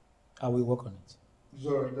 I will work on it. It's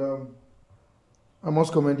alright. I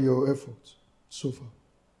must commend your efforts so far.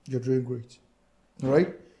 You're doing great.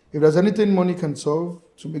 Alright? If there's anything money can solve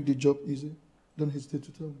to make the job easy, don't hesitate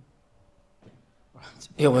to tell me.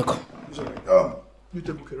 You're welcome. It's alright. You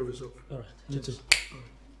take good care of yourself. Alright, you too.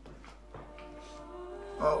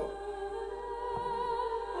 Oh.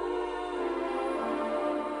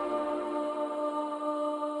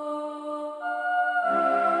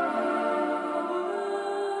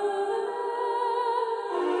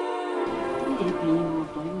 You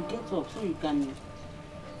get up so you can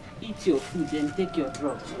eat your food and take your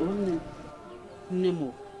drugs. Oh,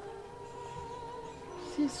 Nemo.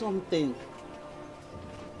 Say something.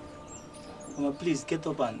 Mama, please get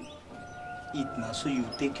up and eat now so you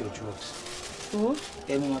take your drugs. Oh?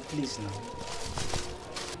 Hey, Mama, please now.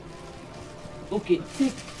 Okay,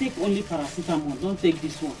 take only paracetamol. Don't take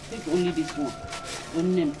this one. Take only this one.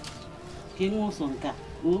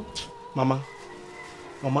 Oh? Mama,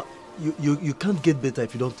 you can't get better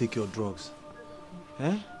if you don't take your drugs.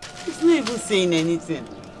 Eh? He's not even saying anything.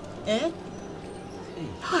 Eh?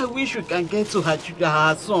 I wish we can get to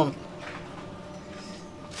her son.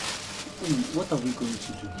 What are we going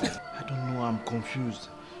to do? I don't know, I'm confused.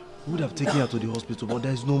 We would have taken her to the hospital, but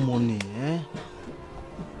there is no money, eh?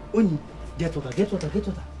 Oni, get water.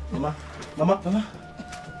 Mama.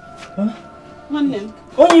 One name.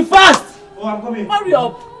 Oni, fast! Oh, I'm coming. Hurry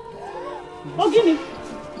up. Ogini.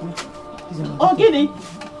 Ogini.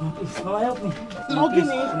 Mama, help me.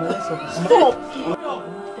 Ogini. Stop.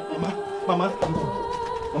 Mama.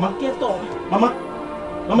 Get up.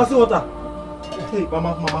 Mama, see water. Hey,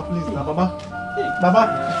 Mama, please, now, Mama.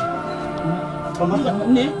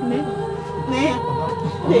 Ne.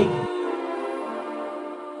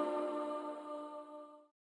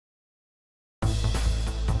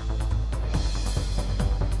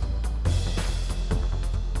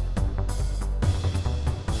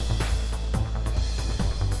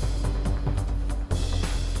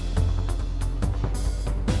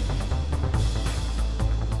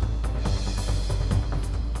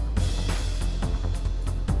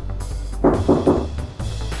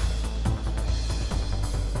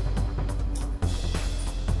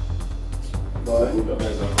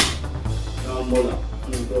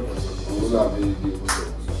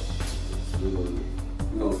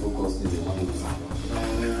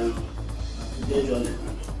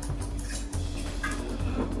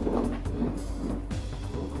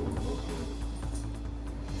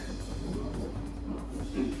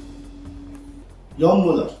 Young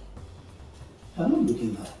mother, I'm not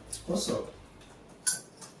looking at. What's up?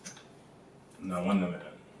 Now, one minute.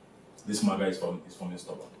 This maga is from his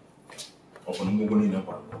stubborn.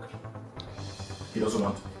 He doesn't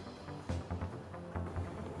want to.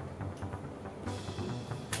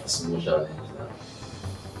 That's no challenge now.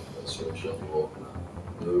 That's your shop work now.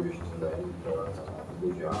 No wish to let any product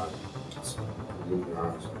leave your hand. Leave your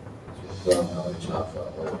hands. So don't have a chat for a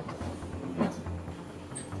while.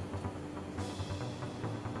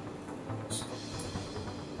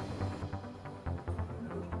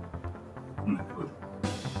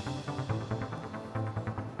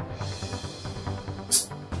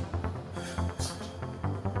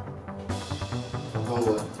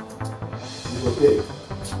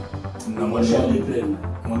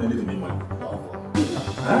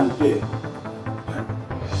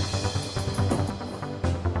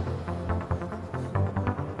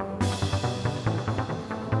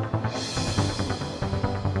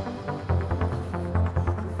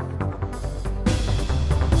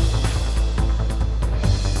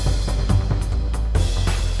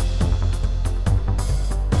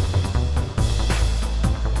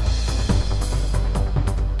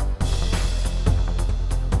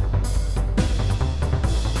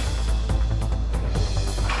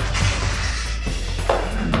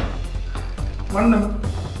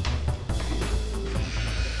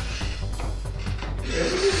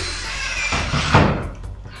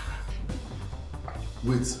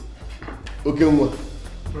 Wait. Okay, what?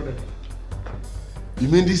 Brother. You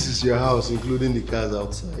mean this is your house, including the cars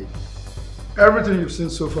outside? Everything you've seen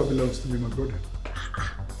so far belongs to me, my brother.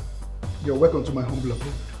 You're welcome to my humble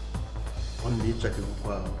abode.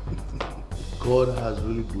 Wow. God has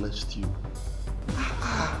really blessed you.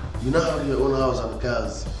 You now have your own house and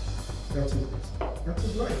cars. That's it. That's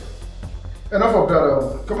his life. Enough of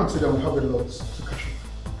that. Come and sit down. We have a lot to catch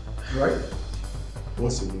up. Right?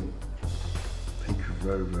 Once again, thank you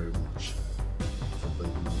very, very much for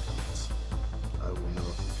bringing me out. I will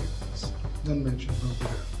never forget this. Don't mention no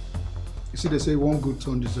better. You see, they say one good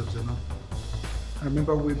turn deserves another. I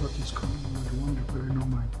remember way back in school, you were the one repairing all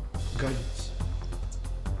my gadgets.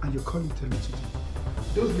 And you're calling telling to them.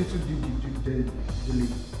 Those little deeds you did, they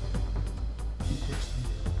believe. It takes me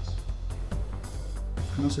years.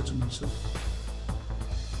 And I said to myself,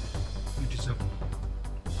 you deserve more.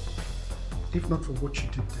 If not for what you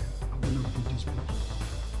did then, I would not be this big.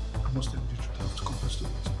 I must tell you the truth. I have to confess to it.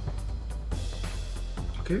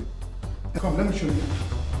 Okay? Come, let me show you.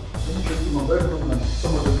 Let me show you my bedroom and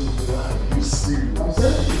some of the things you are. You serious? I'm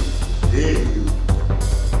serious. Hey, you.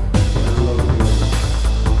 I love you.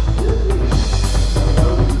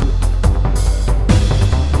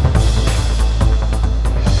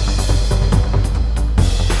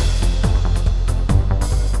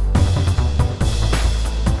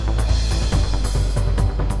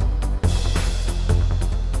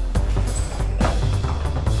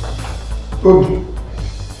 Good.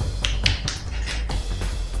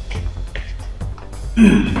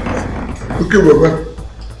 Okay, Baba.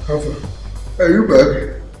 How far? Are you back?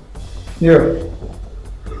 Yeah.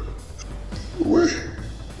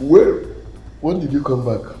 When did you come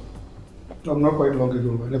back? Not quite long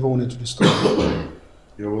ago. I never wanted to disturb you.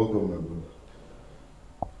 You're welcome, my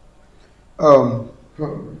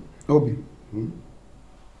brother. Obi.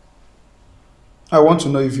 I want to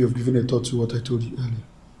know if you have given a thought to what I told you earlier.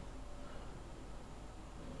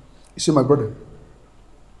 You see, my brother,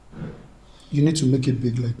 you need to make it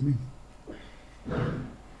big like me.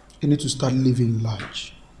 You need to start living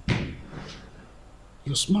large.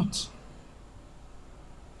 You're smart.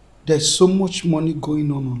 There's so much money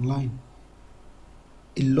going on online.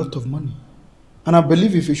 A lot of money. And I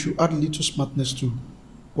believe if you should add little smartness to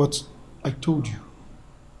what I told you,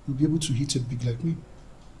 you'll be able to hit it big like me.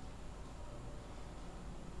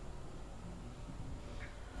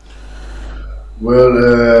 Well,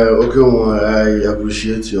 okay, I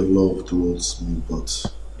appreciate your love towards me, but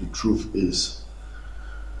the truth is,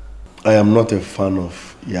 I am not a fan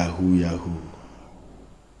of Yahoo.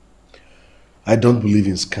 I don't believe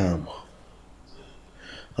in scam.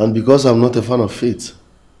 And because I'm not a fan of it,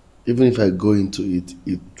 even if I go into it,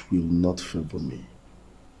 it will not favor me.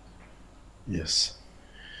 Yes.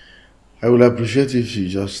 I will appreciate if you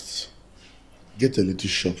just get a little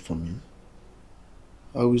shop for me.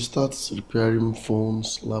 I will start repairing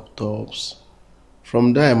phones, laptops.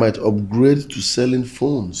 From there, I might upgrade to selling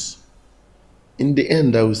phones. In the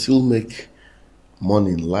end, I will still make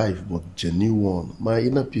money in life, but genuine. My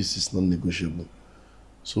inner peace is non-negotiable.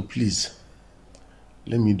 So please,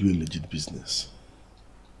 let me do a legit business.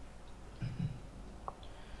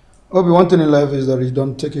 Obi, one thing in life is that you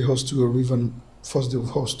don't take a horse to a river and force the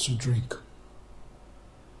horse to drink.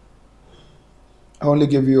 I only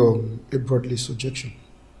gave you a broadly suggestion.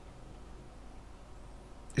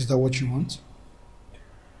 Is that what you want?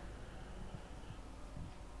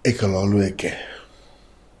 It's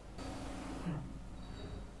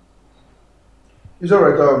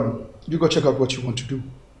alright, you go check out what you want to do.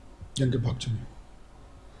 Then get back to me.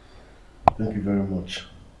 Thank you very much.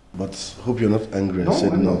 But hope you're not angry. I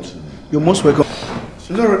said no. You're most welcome. It's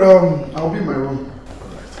alright, I'll be in my room.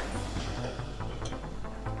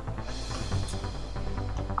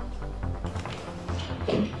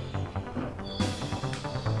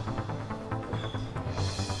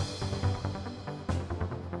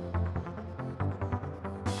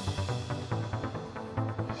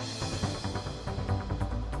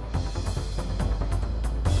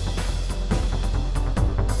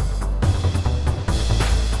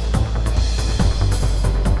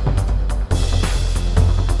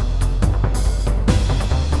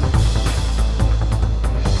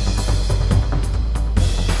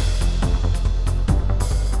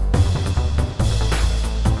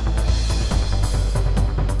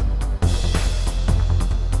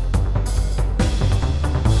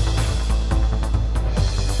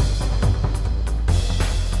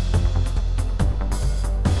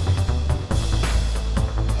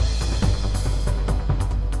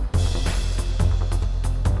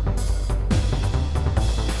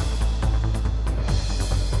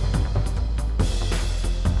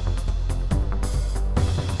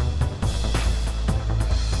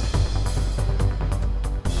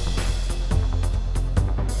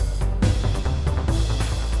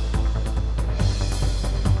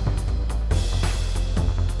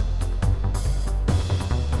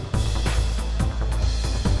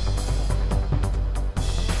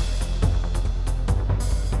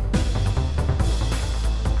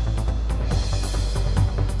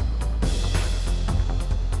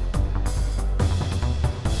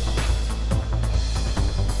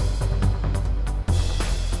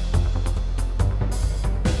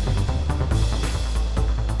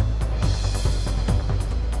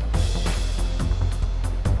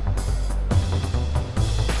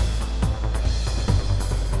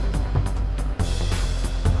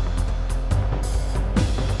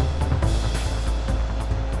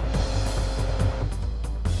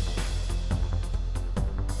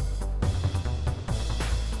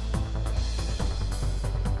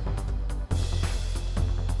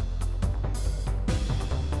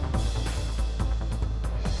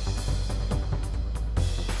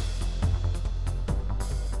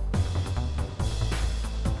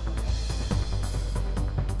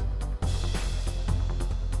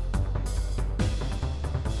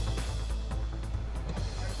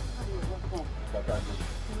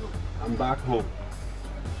 back home.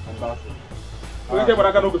 I'm back home. What can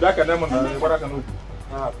I do? That can never know. What I can do?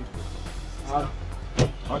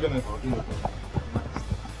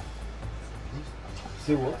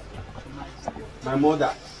 See what? My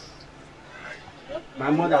mother.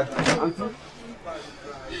 Auntie.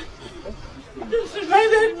 This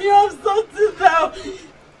reminded me of something now.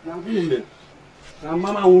 Now,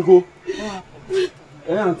 Mama will go.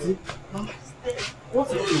 Hey, Auntie.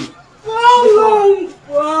 What's happening? How long?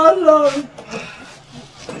 What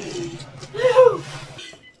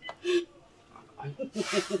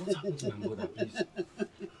happened to my mother, please?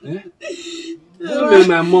 Where's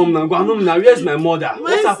my mom now? Where's my mother?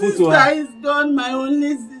 What's happened to her? My sister is gone. My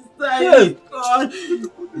only sister is gone.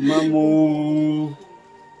 Mamu.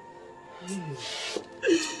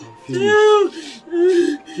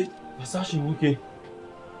 Masashi okay.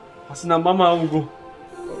 Asina Mama will go.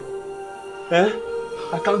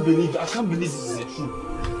 I can't believe this is the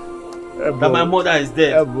truth. That my mother is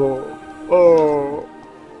dead. Oh,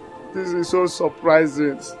 this is so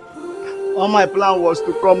surprising. All my plan was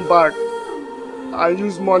to come back and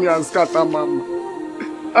use money and scatter Mama.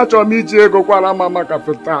 Achọrọ m iji ego kwara Mama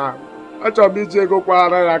kapital. Achọrọ m iji ego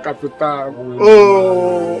kwara ya kapital.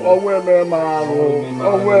 Oh, onwe eme marụ.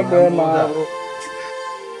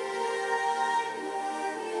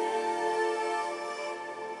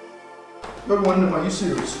 Everyone, are you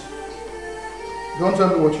serious? Don't tell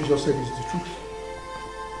me what you just said is the truth.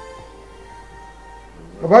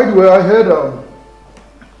 By the way, I heard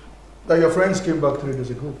that your friends came back 3 days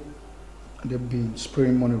ago and they've been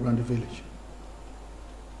spraying money around the village.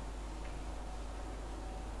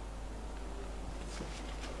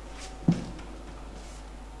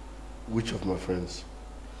 Which of my friends?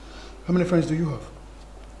 How many friends do you have?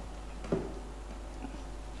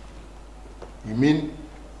 You mean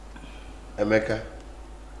Emeka,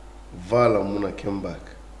 Val and Muna came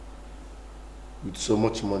back with so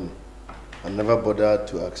much money and never bothered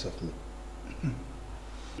to ask of me?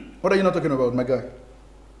 What are you not talking about, my guy?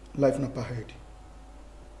 Life not ahead.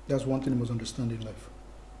 That's one thing you must understand in life.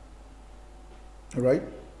 Alright?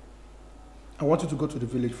 I want you to go to the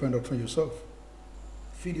village, find out for yourself.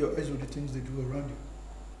 Feed your eyes with the things they do around you.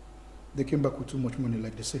 They came back with too much money,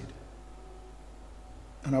 like they said.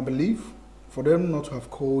 And I believe for them not to have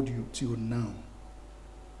called you till now,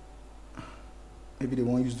 maybe they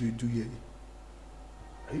won't use the do ye.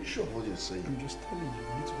 Are you sure of what you're saying? I'm just telling you, you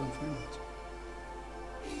need to go and find out.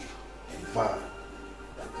 Va,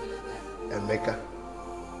 Emeka,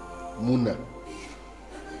 Muna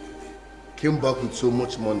came back with so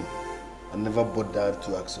much money and never bothered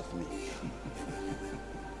to ask of me.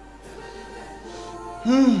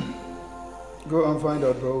 Go and find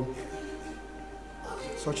out, bro.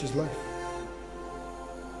 Such is life.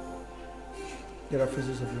 There are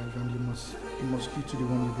phases of life and you must be to the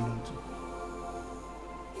one you belong to.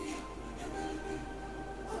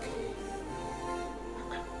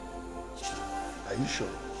 Are you sure?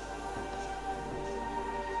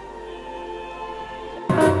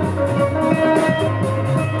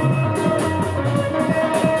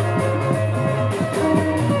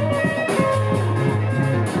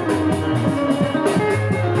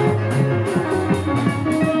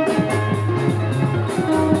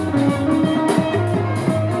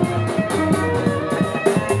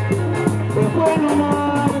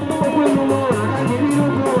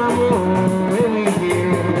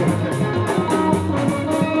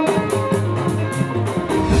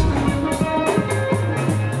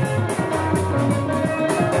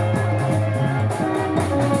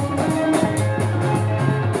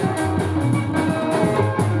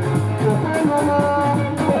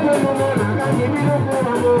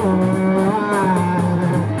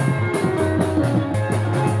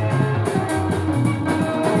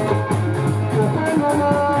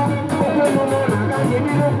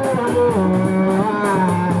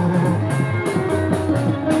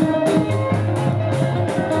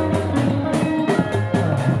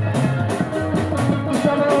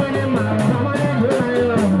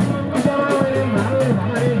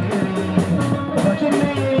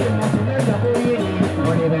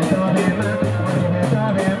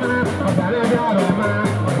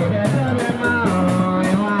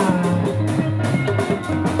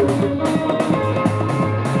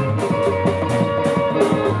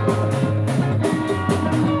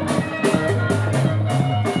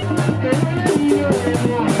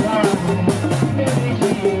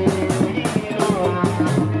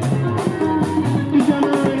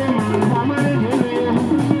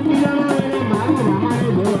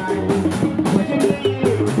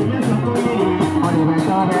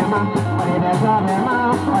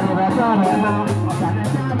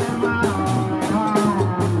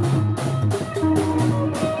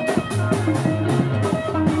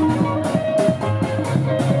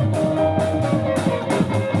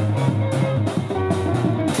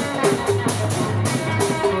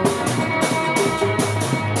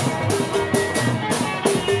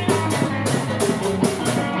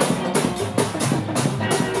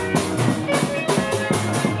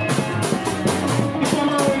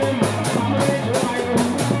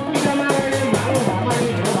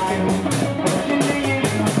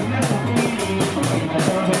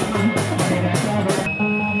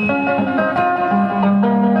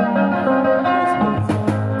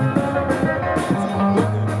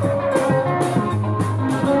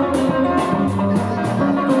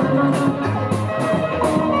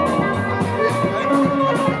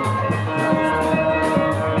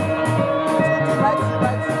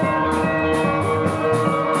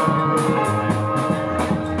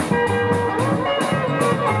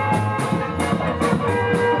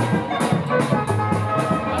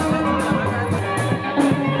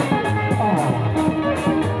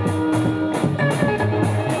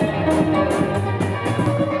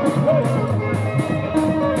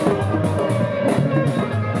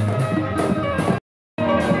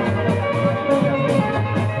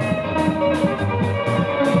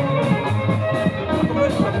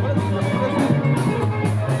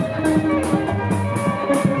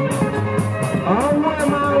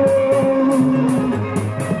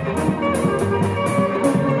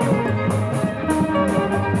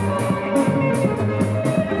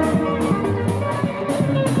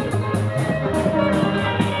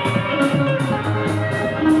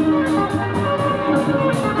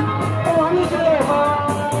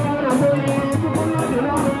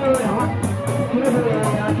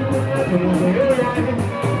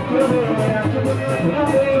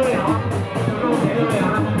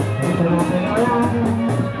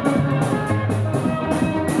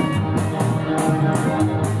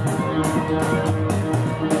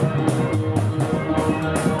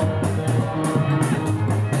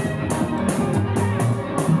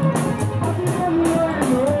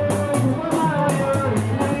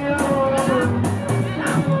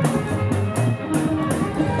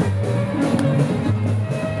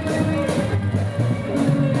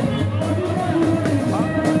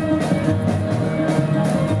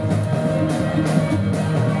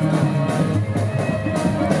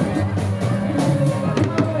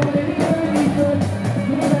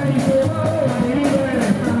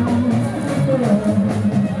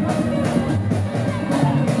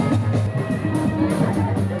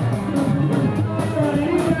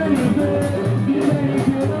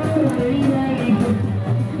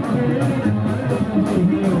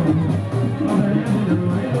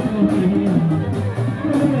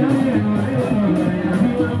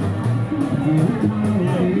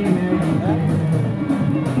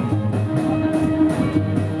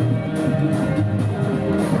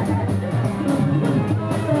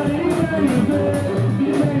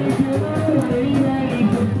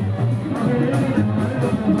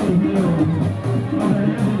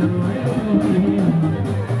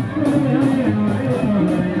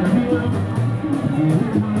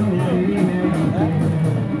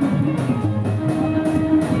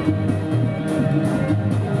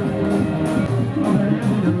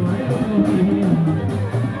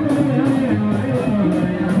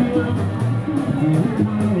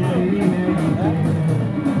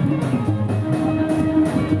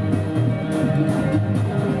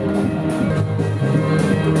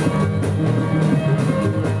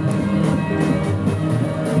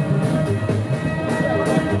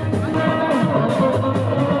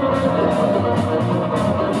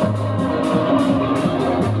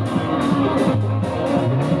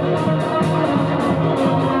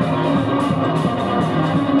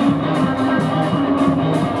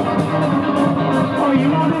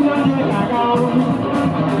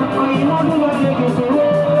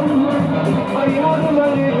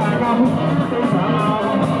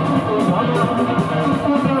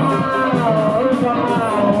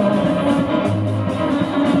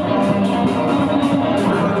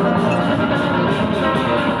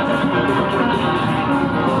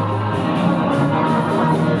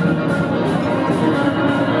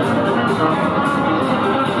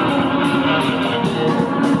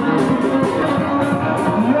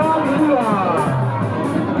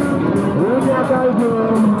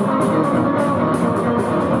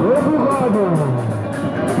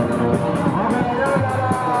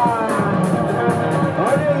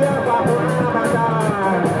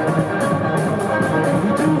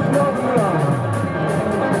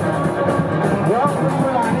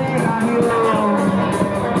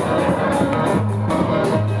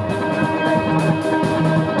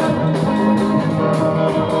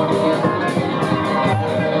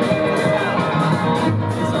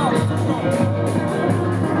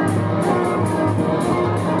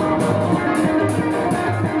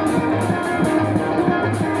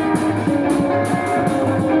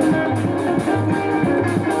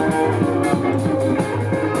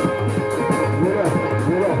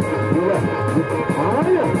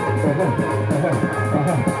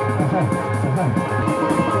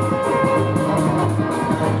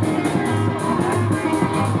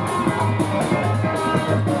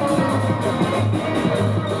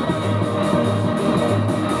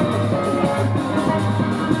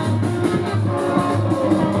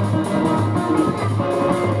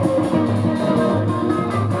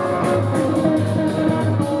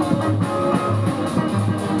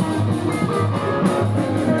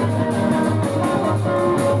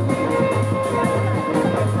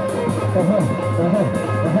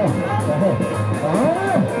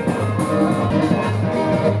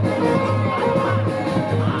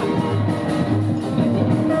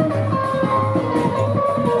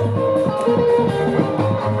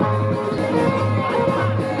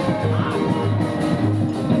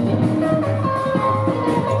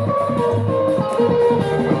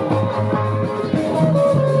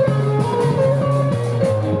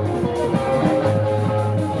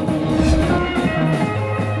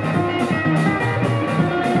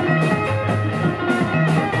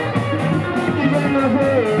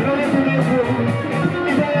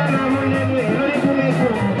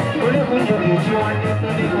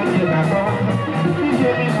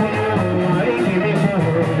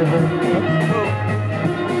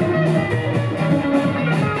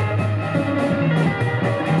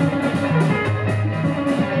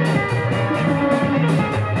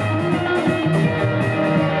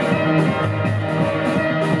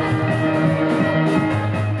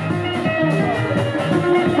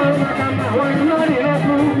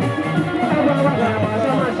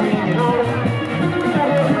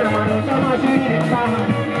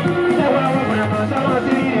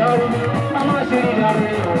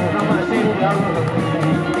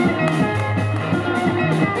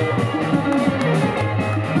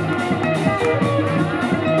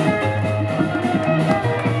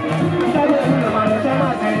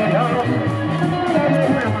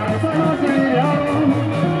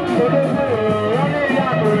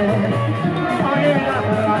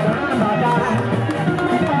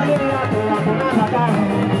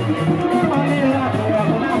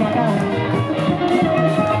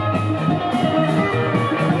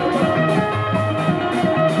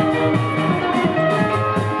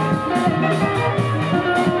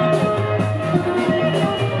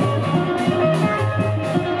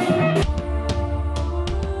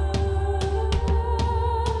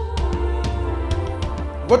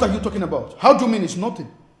 What are you talking about? How do you mean it's nothing?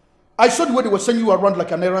 I saw the way they were sending you around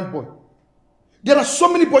like an errand boy. There are so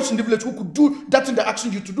many boys in the village who could do that thing they're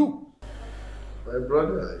asking you to do. My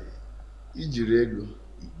brother, Ijirego,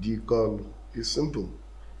 Dikon, it's simple.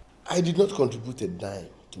 I did not contribute a dime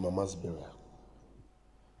to Mama's burial.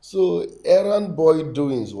 So errand boy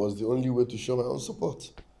doings was the only way to show my own support.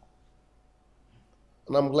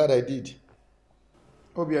 And I'm glad I did.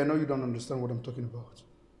 Obi, I know you don't understand what I'm talking about.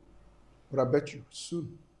 But I bet you,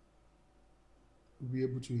 soon, we'll be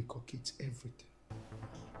able to inculcate everything.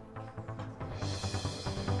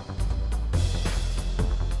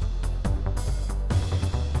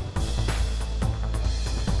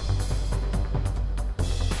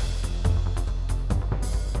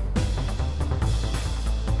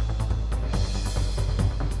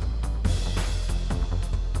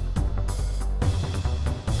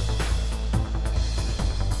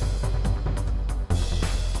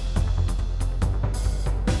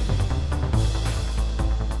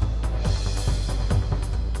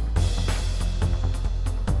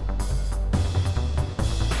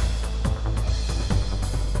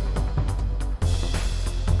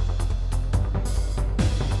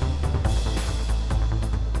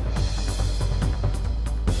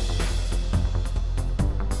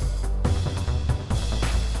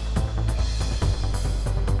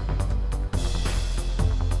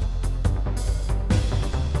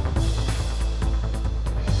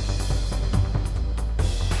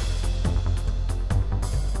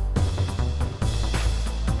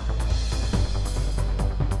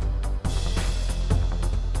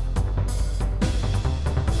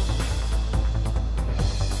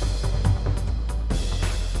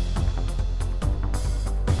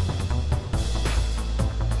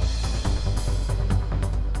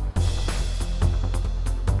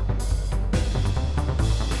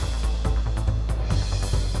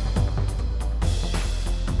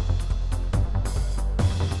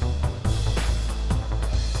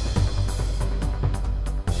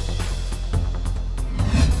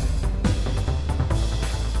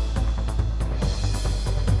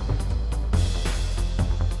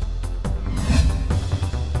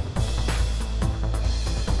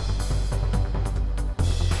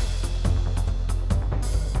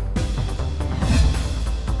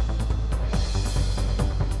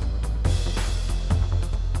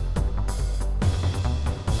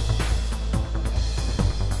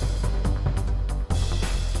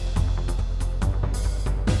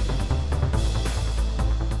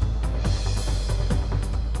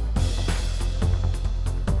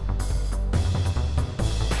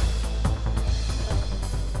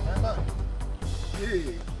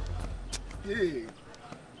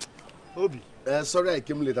 morning? Sorry I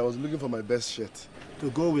came late. I was looking for my best shirt. To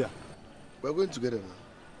go where? We're going together now.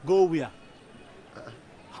 Go where?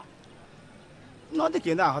 Not the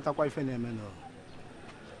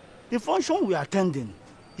The function we are attending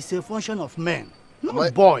is a function of men,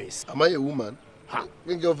 not boys. Am I a woman?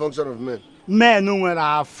 Think you're a function of men. Men no were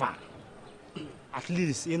alpha. At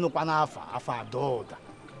least you know alpha daughter.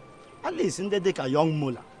 At least in the day a young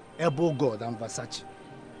mullah, Ebo God and Versace.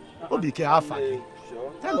 Obi ke alpha.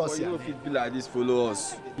 Tell us you. If it be like this, follow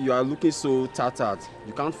us. You are looking so tattered.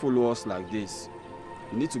 You can't follow us like this.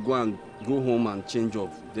 You need to go home and change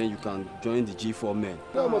up. Then you can join the G4 men.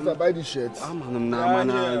 How must I buy this shirt? They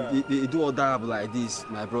do all that like this,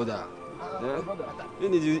 my brother.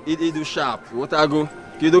 It do sharp. What I go?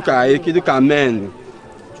 Kiduka men.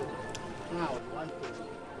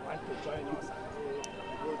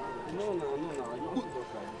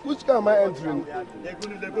 Which car am I entering? They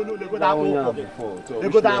go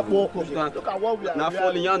that walk. Look at what we are. Now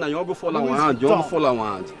falling down, you go fall on one hand. You go fall on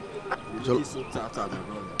one hand.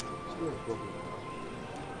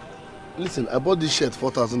 Listen, I bought this shirt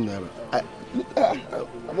 4,000 naira.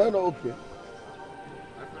 Am I not okay?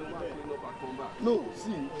 No,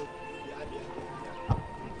 see.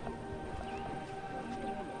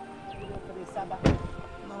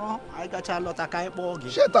 No, I got a lot of kind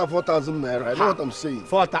of shirt at 4,000 naira. I know what I'm saying.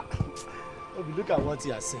 Look at what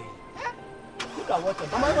you are saying. Look at what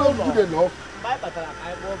am I not good enough? I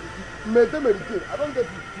don't get it.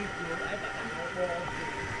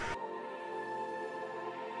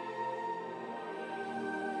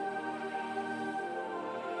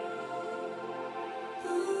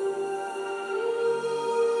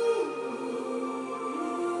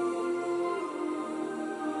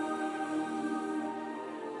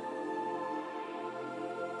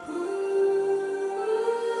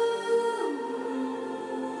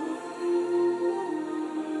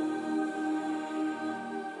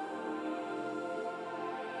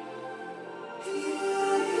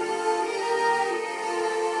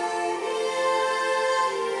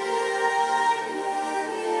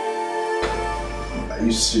 Are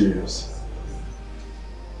you serious?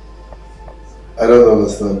 I don't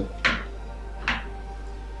understand.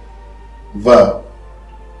 Va,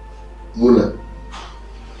 Muna,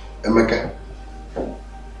 Emeka.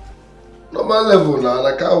 Normal level now, and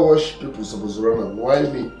I can't wash people supposed to run up. Why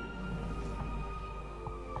me?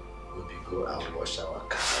 We go and wash our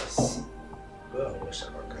cars. Go and wash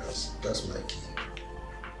our cars. That's my key.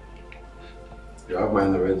 You have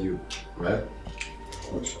mine already, right?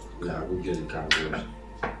 Yeah, I will get the car.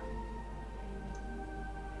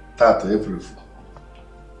 Tata, April.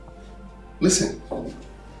 Listen.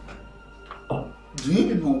 Do you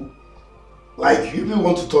people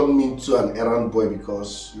want to turn me into an errand boy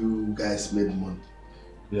because you guys made money?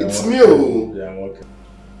 Yeah, it's me. Yeah, I'm okay.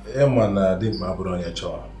 Yeah, man, I did my brother on your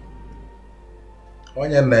child.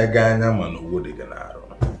 When you're not going, man, what they gonna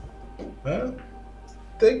huh?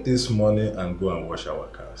 Take this money and go and wash our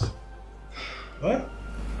cars. Huh?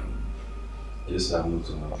 Yes, I'm not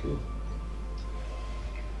okay.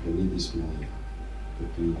 I need this money to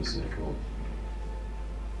clean myself up.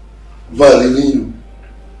 Val, leaving you.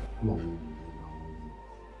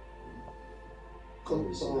 Come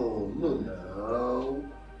on, no now.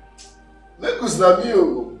 Make us not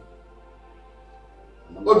you.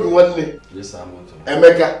 Obi one. Yes, I'm not.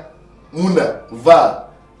 Emeka, Muna,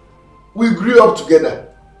 Val. We grew up together.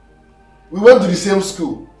 We went to the same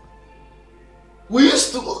school. We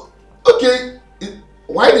used to. Okay,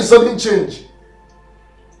 why the sudden change?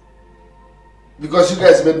 Because you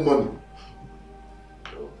guys made money.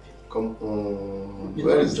 Come on.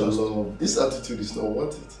 Where is the love? This attitude is not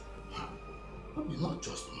worth it. It's not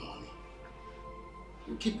just money.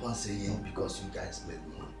 You keep on saying because you guys made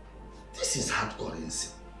money. This is hard currency.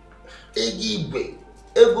 Egibwe,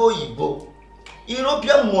 Ego Ibo,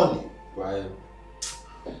 European money. Why?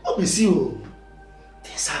 Obviously,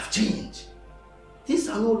 things have changed. Things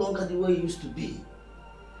are no longer the way it used to be.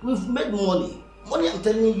 We've made money. Money, I'm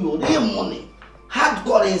telling you, real money. Hard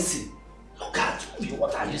currency. Look at me,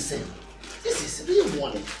 what are you saying? This is real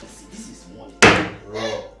money. This is money.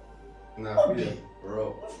 Bro. Nah,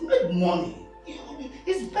 bro. We've made money.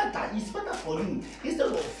 It's better for you. Instead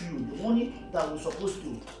of you, the money that we're supposed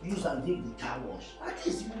to use and give the car wash, at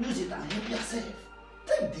least you use it and help yourself.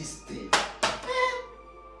 Take this thing.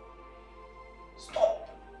 Stop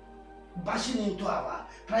bashing into our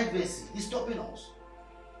privacy. It's stopping us.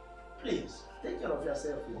 Please, take care of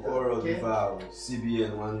yourself. Okay?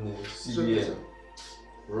 CBN one day. CBN.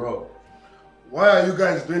 Bro. Why are you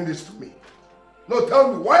guys doing this to me? No,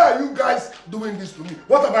 tell me, why are you guys doing this to me?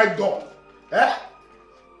 What have I done? Eh?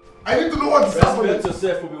 I need to know what is happening. Respect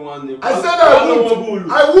yourself, Obi-Wan. I said I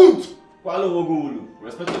won't. I won't.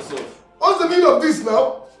 Respect yourself. What's the meaning of this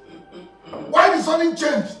now? Why did something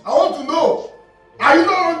change? I want to know. Are you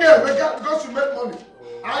no longer Emeka because you make money?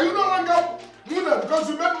 Are you no longer Muna because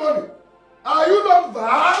you make money? Are you not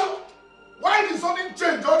Val? Why did something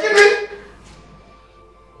change? Okay?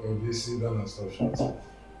 Obi, sit down and stop shouting.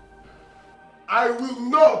 I will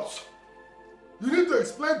not. You need to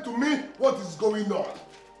explain to me what is going on.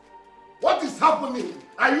 What is happening?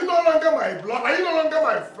 Are you no longer my blood? Are you no longer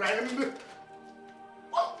my friend?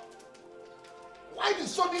 Why did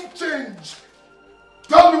something change?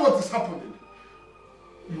 Tell me what is happening.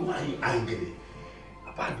 Why are you angry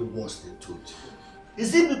about the words they told you?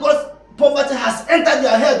 Is it because poverty has entered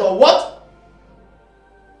your head or what?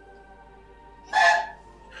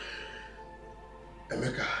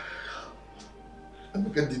 Emeka,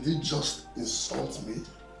 did you just insult me?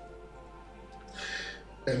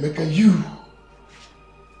 Emeka, you,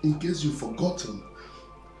 in case you've forgotten,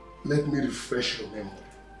 let me refresh your memory.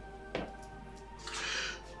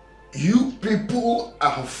 You people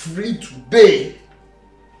are free today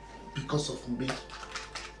because of me.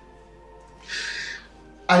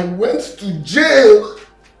 I went to jail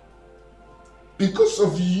because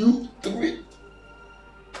of you three.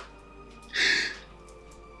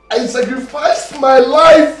 I sacrificed my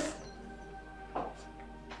life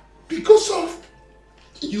because of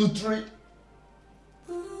you three.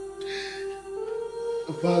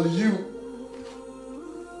 While your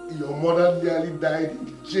mother nearly died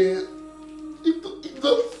in jail. If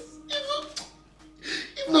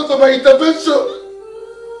not for my intervention,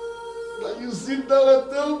 now you sit down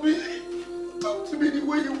and talk to me the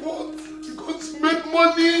way you want, because you made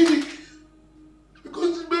money.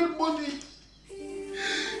 Because you made money.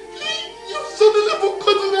 You suddenly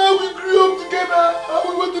forgotten how we grew up together, how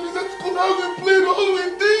we went to the same school, how we played, all we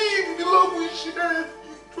did, the love we shared.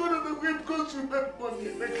 You threw it away because you made money.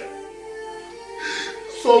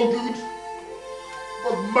 It's all good.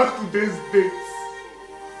 But mark today's date.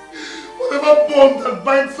 Whatever bond that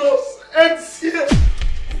binds us ends here.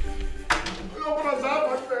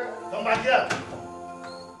 Come back here.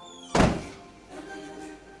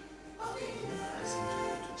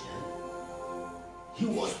 He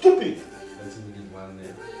was stupid.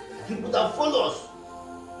 He would have followed us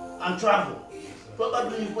and traveled.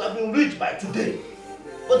 Probably he would have been rich by today.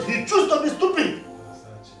 But he chose to be stupid.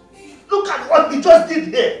 Look at what he just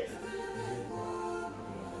did here.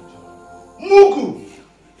 Mugu.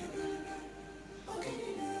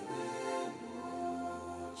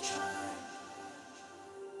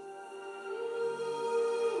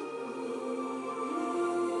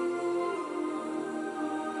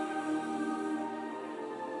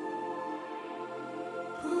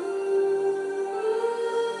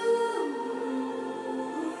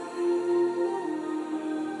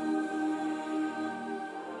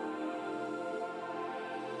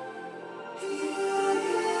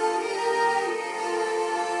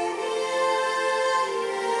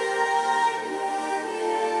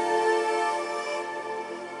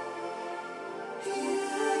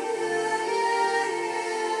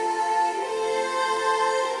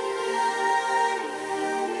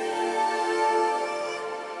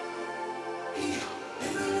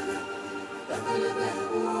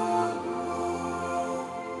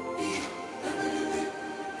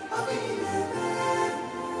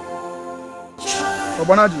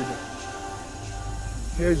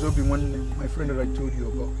 Here is Obi-Wan, my friend that I told you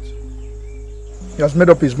about. He has made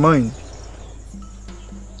up his mind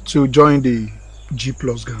to join the G+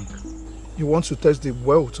 gang. He wants to test the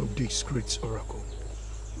wealth of this great oracle.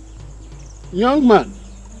 Young man,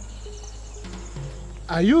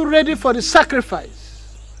 are you ready for the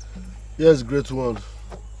sacrifice? Yes, great one.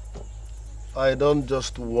 I don't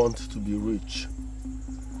just want to be rich.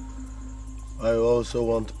 I also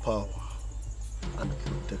want power and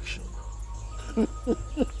protection.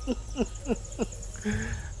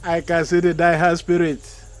 I can see the die-hard spirit.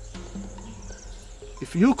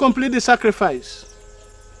 If you complete the sacrifice,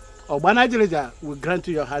 Ogbanajileja will grant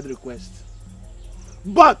you your hard request.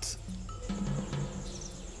 But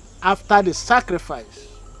after the sacrifice,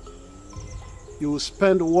 you will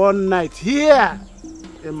spend one night here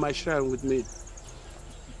in my shrine with me.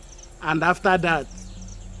 And after that,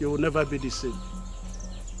 you will never be the same.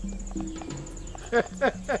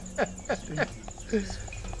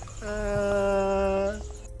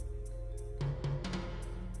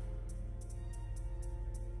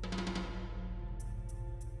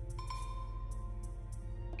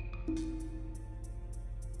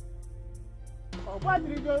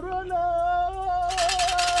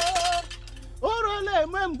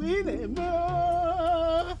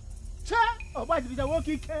 Ọgbajirija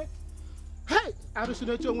nwoke ike. Hey, arụsị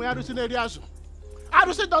na-eche onwe ya, arụsị na-eri azụ.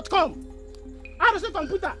 Arụsị.com. Arụsị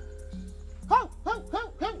kọmputa. Ho.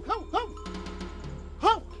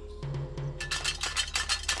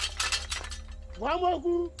 Gwa m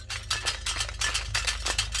okwu.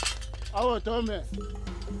 Ọ otu o mee.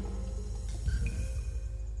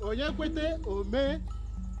 Onye kwete ome,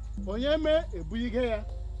 onye mee ebughige ya.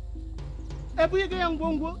 Ebughige ya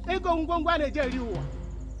ngwongwo, ego ngwongwo a na-eji eri ụwa.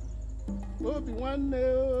 Obi nwanne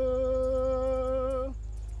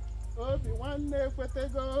Obi nwanne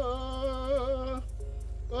ekwetego.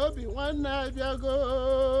 Obi nwanne abịago.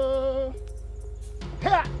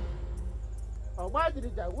 Ha!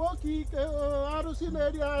 Ọgbajirija nwoke ike arụsị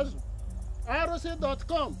na-eri azụ.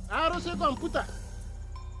 Arụsị.com, arụsị kọmputa.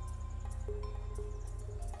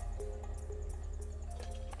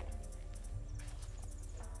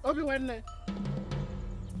 Obi nwanne,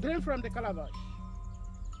 drink from the calabash.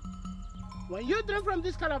 When you drink from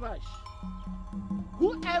this calabash,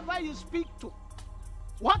 whoever you speak to,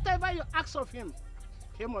 whatever you ask of him,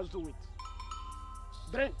 he must do it.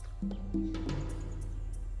 Drink.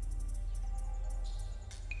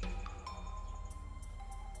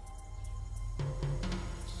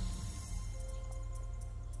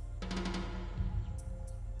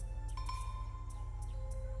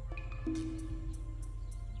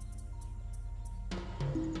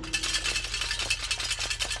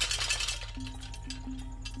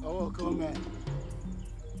 Oh, come on.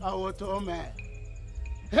 Oh, come on.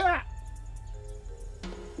 Ha!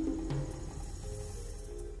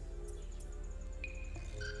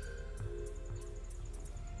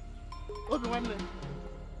 Obi-Wan,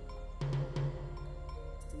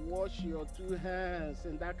 wash your 2 hands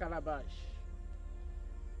in that calabash.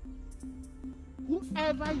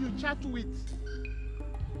 Whoever you chat with,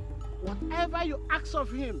 whatever you ask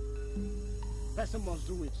of him, person must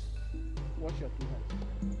do it. Wash your 2 hands.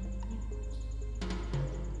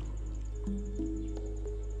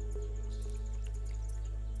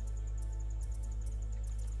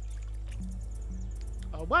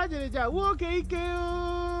 Ọgbajirija nwoke ike.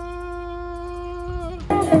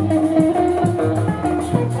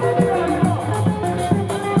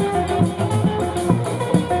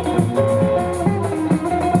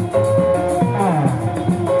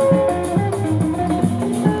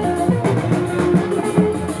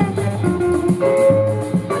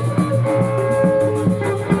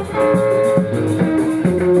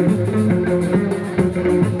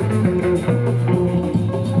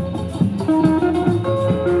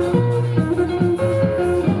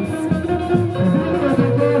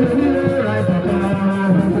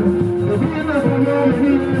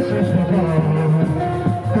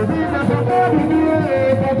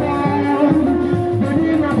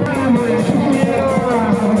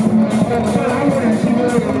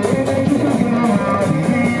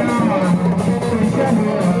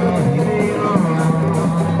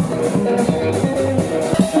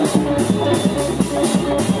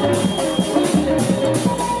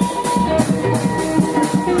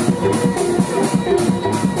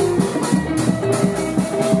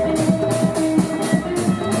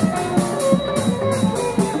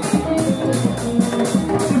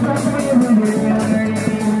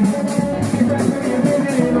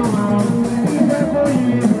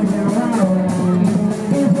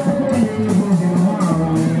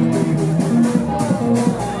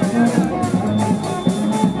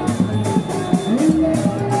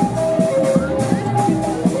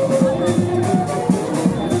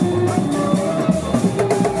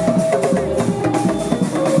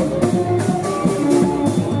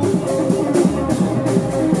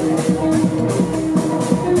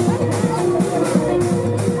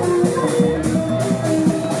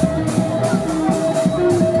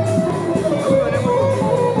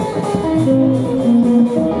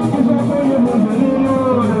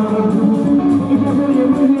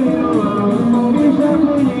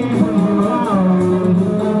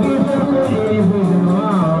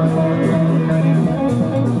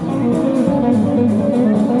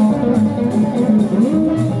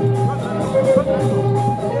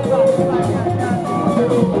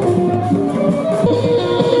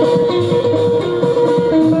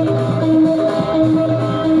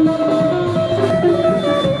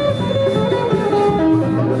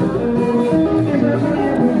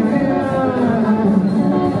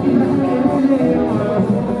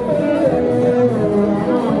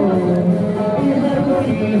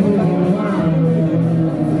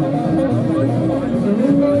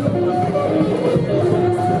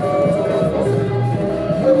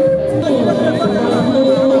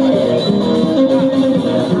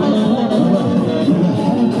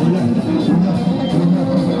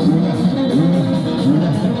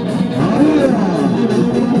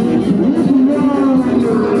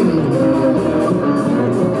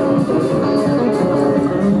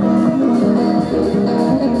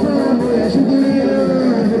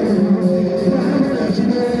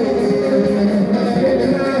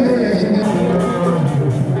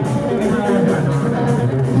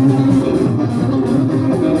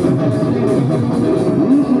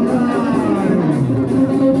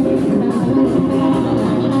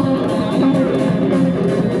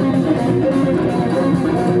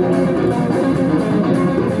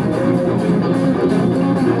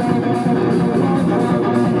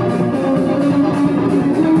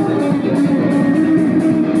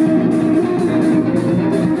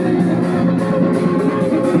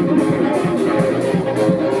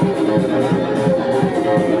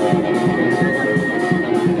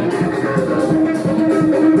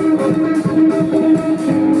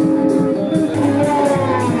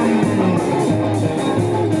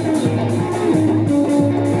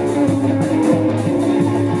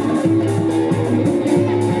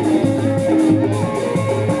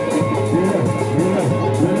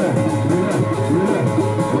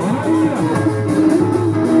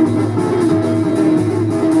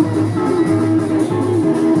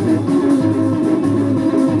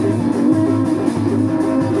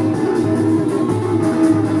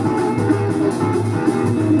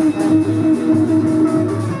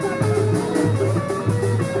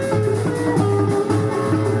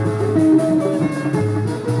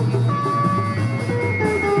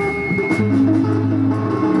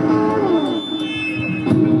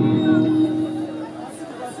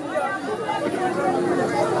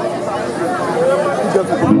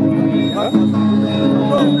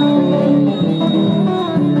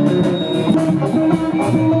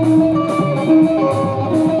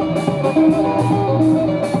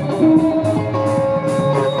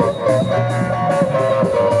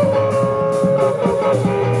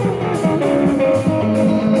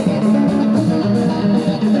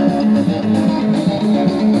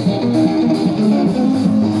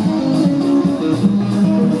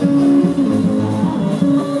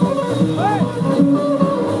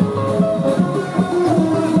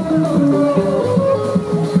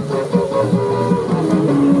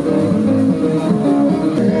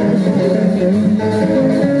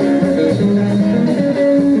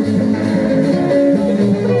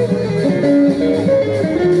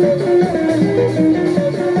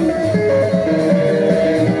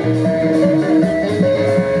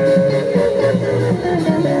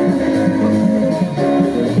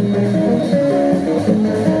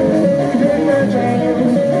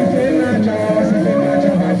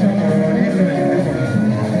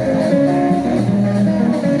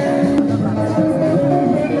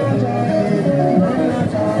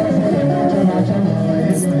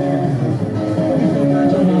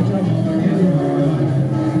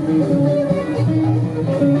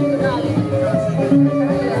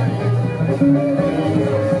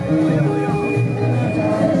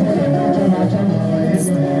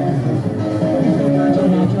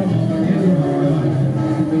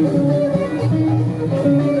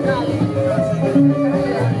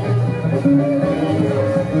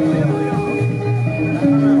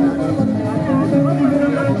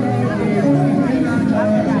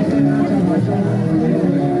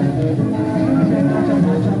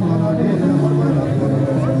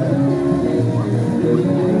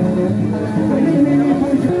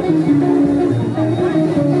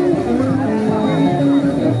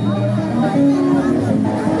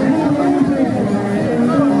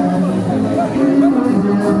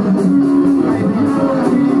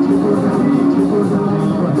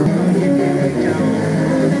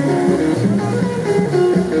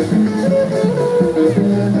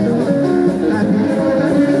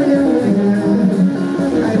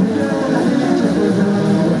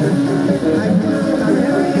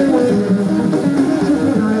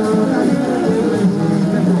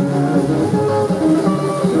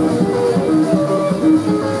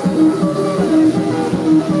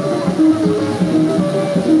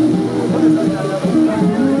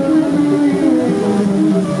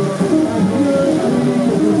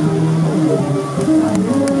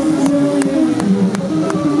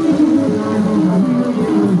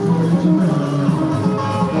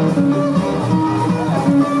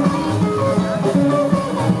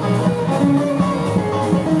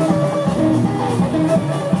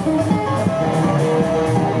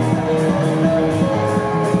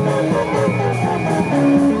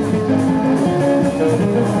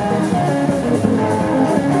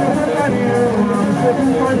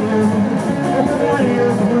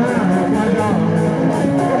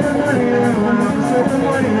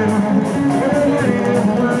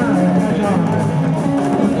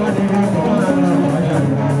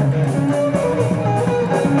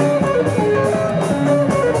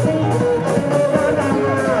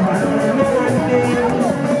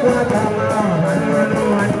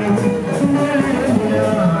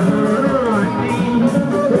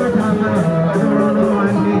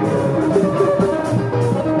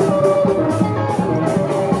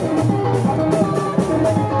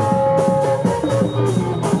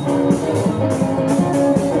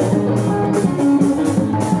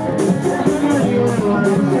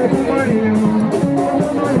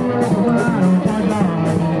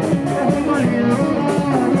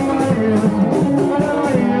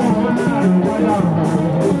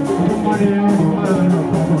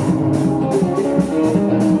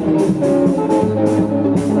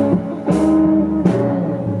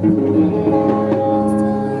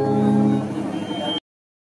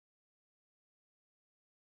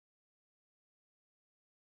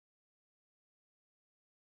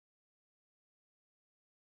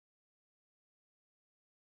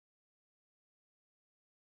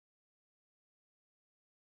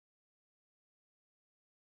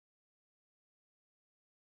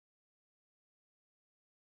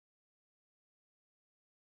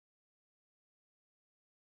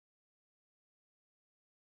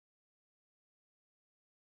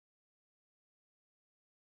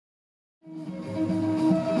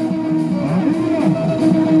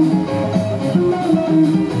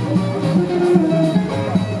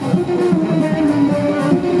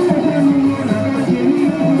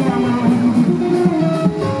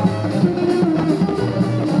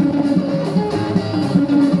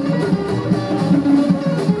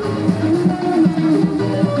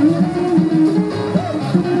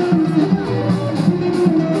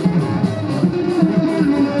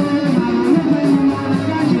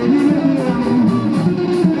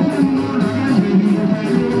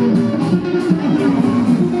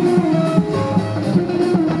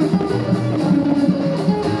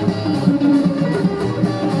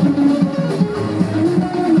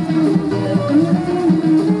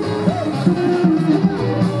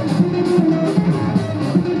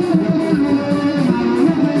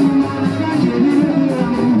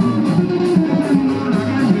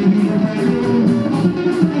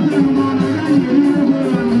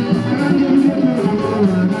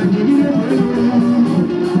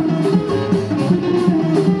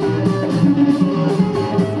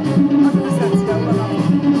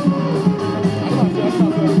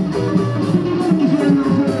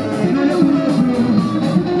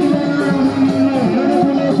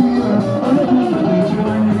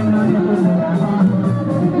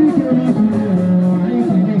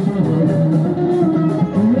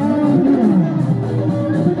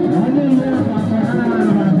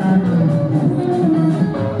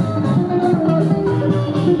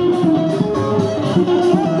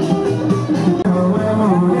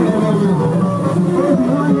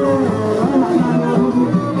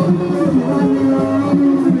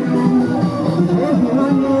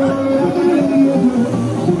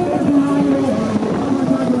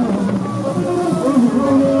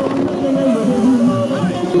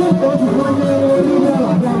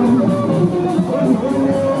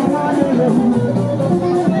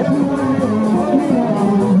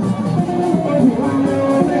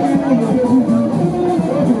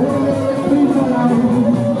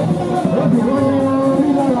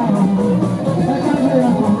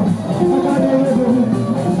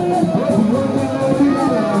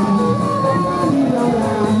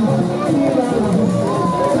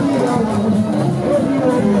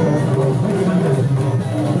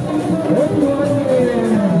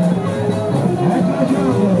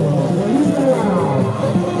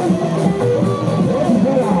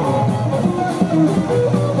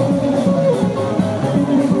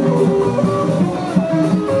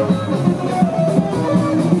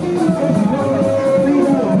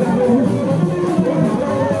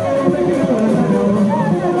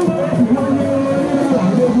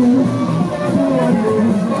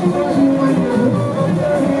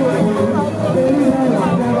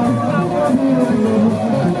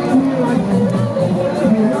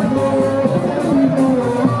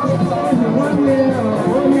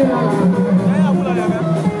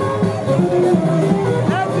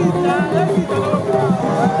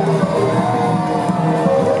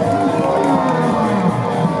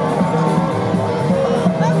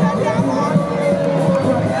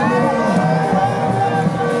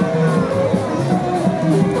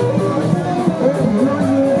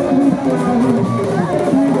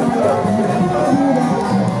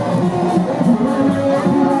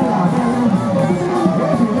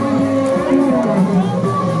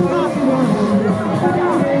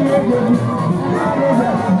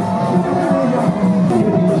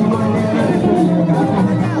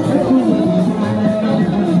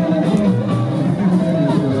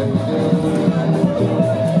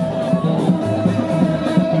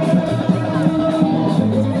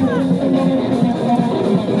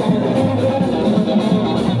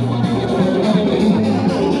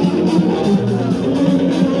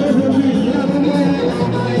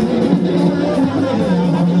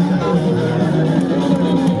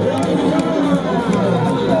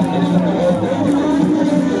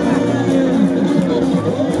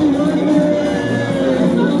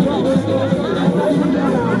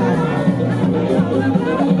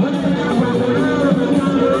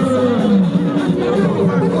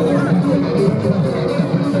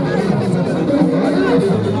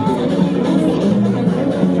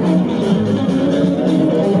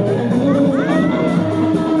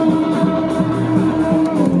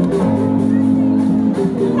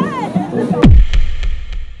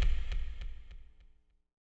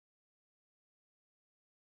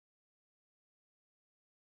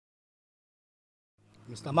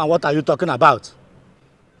 Mr. Man, what are you talking about?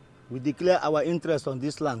 We declare our interest on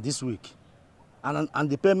this land this week. And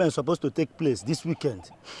the payment is supposed to take place this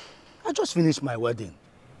weekend. I just finished my wedding.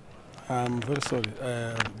 I'm very sorry.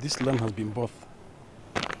 This land has been bought.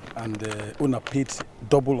 And the owner paid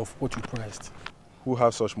double of what you priced. Who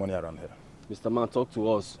has such money around here? Mr. Man, talk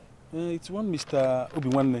to us. It's one Mr.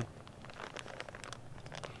 Obiwanne.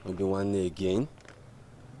 Obiwanne again?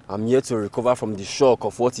 I'm here to recover from the shock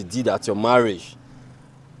of what he did at your marriage.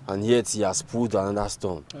 And yet he has pulled another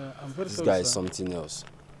stone. I'm very this sorry, guy sir. is something else.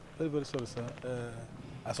 Very, very sorry, sir.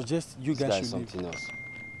 I suggest you This guys guy should is leave. something else.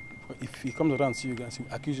 If he comes around and see you guys, he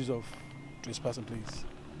will accuse you of trespassing, please.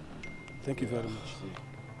 Thank you very much.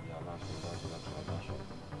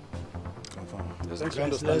 Thanks for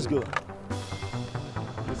understanding. Let's go.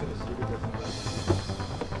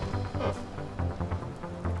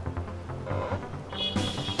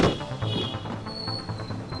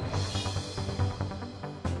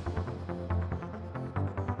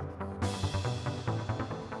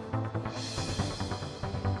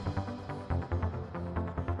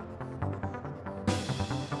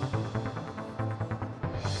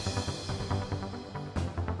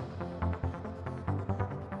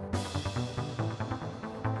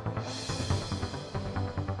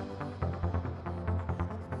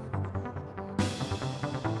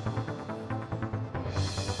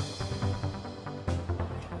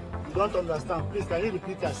 You don't understand. Please, can you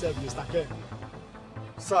repeat yourself, Mr. Ken?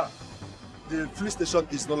 Sir, the police station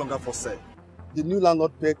is no longer for sale. The new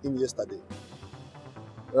landlord paid him yesterday.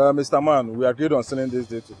 Mr. Man, we agreed on selling this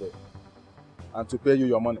day today and to pay you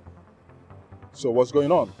your money. So what's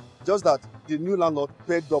going on? Just that the new landlord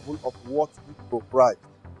paid double of what he priced.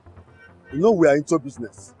 You know we are into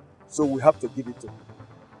business, so we have to give it to him.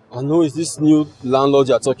 And who is this new landlord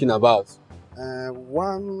you are talking about?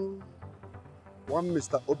 One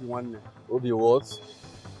Mr. Obiwanne. Obi what?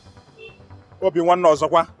 Obiwanne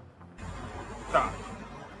Ozokwa.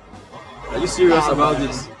 Are you serious about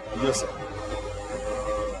this? Yes, sir.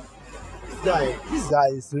 This guy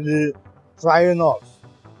is really trying us.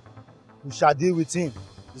 We shall deal with him.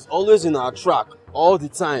 He's always in our track, all the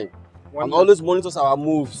time. And always monitors our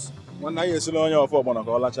moves. That's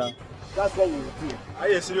what we will do.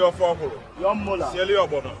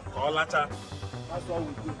 That's what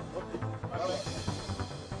we do.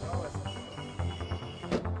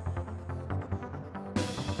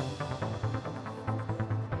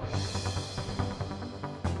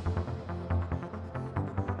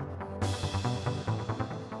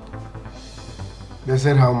 They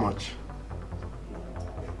said how much?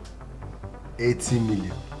 80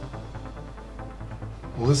 million.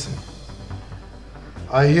 Listen,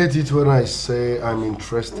 I hate it when I say I'm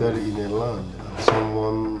interested in a land and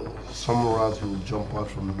some rat will jump out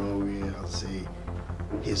from nowhere and say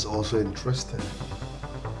he's also interested.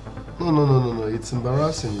 No, it's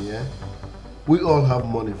embarrassing, yeah? We all have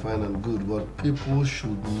money, fine and good, but people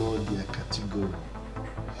should know their category.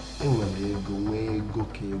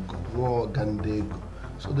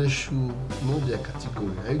 So they should know their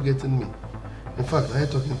category. Are you getting me? In fact, I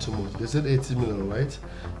ain't talking too much. They said 80 million, right?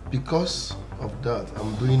 Because of that,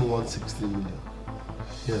 I'm doing 160 million.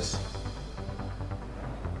 Yes.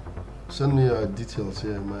 Send me your details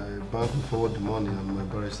here. My bank will forward the money and my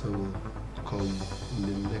barrister will call you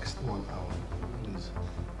in the next 1 hour. Please.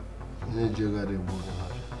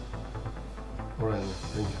 Alright,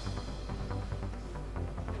 thank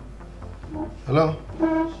you. Hello?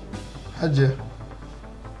 Hajia.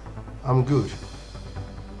 I'm good.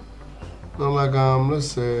 No, like, let's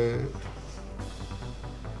say...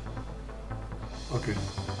 Okay.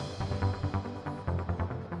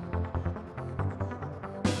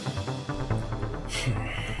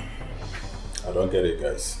 I don't get it,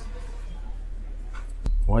 guys.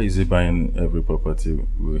 Why is he buying every property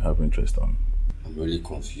we have interest on? I'm really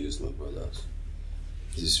confused, my brothers.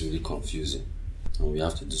 This is really confusing. And we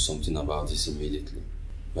have to do something about this immediately.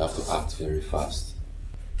 We have to act very fast.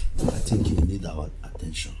 I think he needs our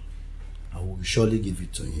attention. I will surely give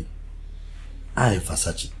it to him. I,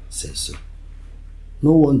 Versace, says so.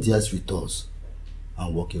 No one deals with us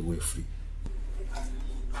and walk away free.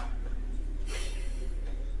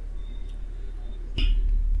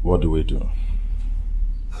 What do we do?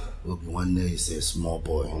 One day is a small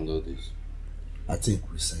boy. Under this. I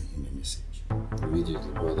think we send him a message.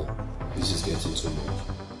 Immediately, brother. This is getting too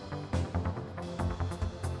much.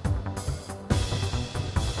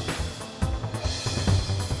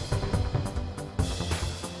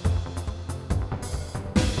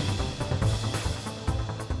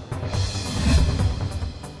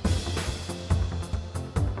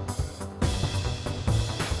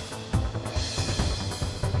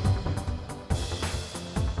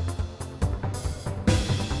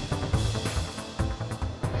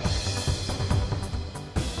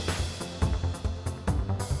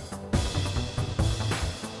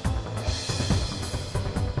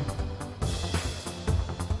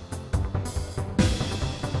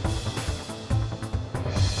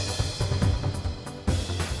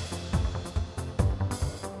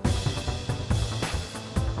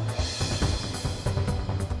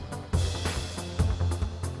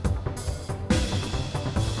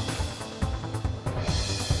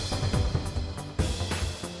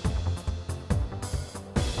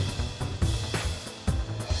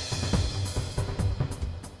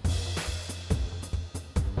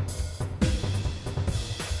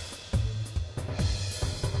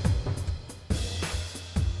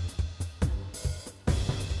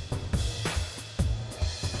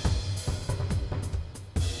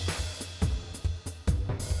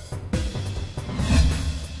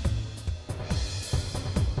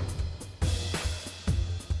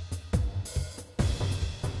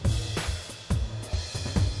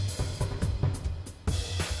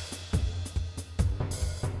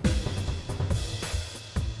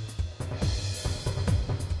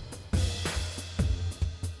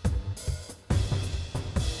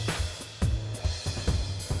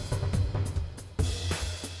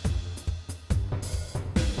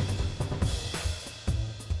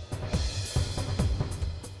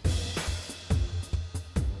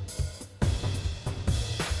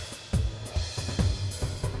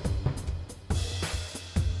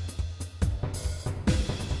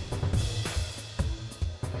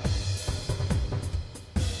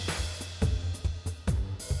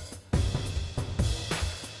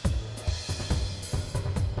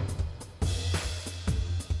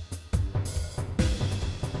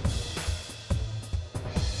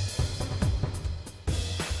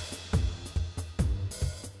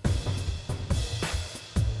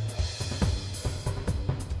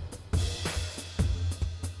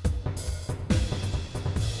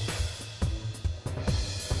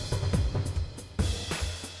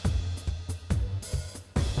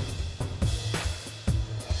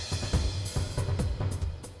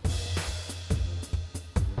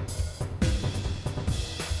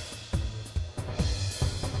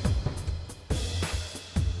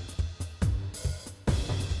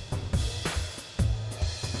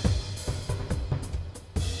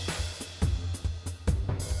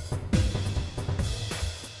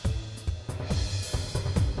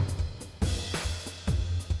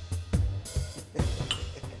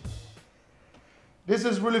 This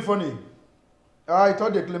is really funny. I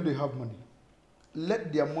thought they claimed they have money.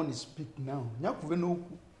 Let their money speak now.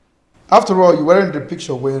 After all, you weren't in the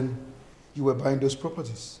picture when you were buying those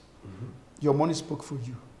properties. Your money spoke for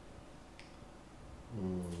you.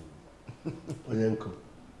 Onyenko.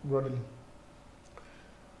 Brotherly.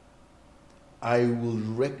 I will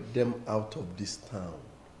wreck them out of this town.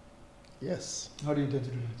 Yes. How do you intend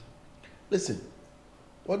to do that? Listen,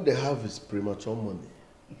 what they have is premature money.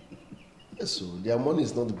 Yes, so their money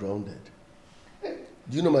is not grounded. Do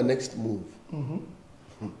you know my next move?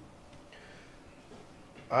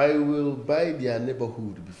 I will buy their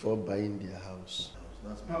neighborhood before buying their house.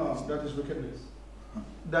 That is wickedness.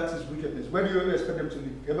 That is wickedness. Where do you expect them to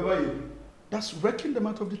live? Everybody, that's wrecking them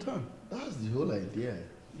out of the town. That's the whole idea.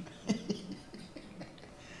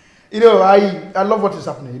 You know, I love what is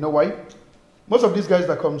happening. You know why? Most of these guys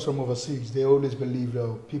that come from overseas, they always believe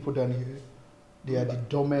people down here, they are the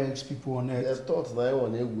dumbest people on earth. They thought that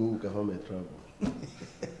one day we can travel.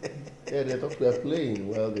 Yeah, they thought we are playing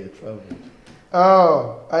while they travel.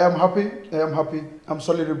 Oh, I am happy. I am happy. I'm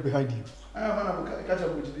solidly behind you. I am going to catch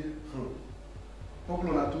up with you.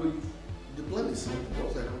 The plan is simple.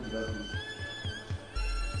 Once I come to that room.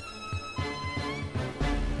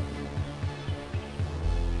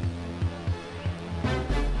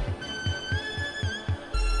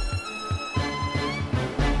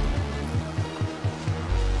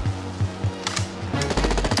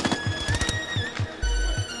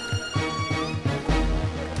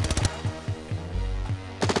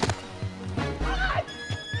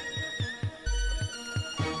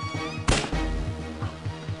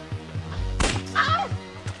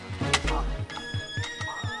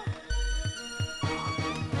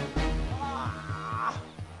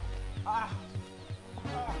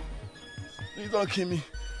 Don't kill me.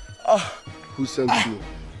 Who sent you?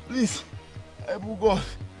 Please. God.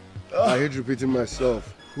 I hate repeating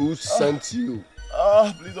myself. Who sent you?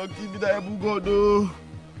 Please don't kill me, that God, though.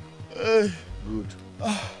 Hey. Good.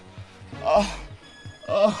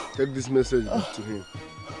 Take this message back to him.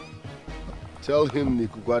 Tell him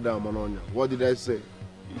Nikugwada Manonya. What did I say?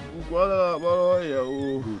 Nikugwada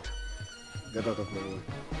Manonya. Good. Get out of my way.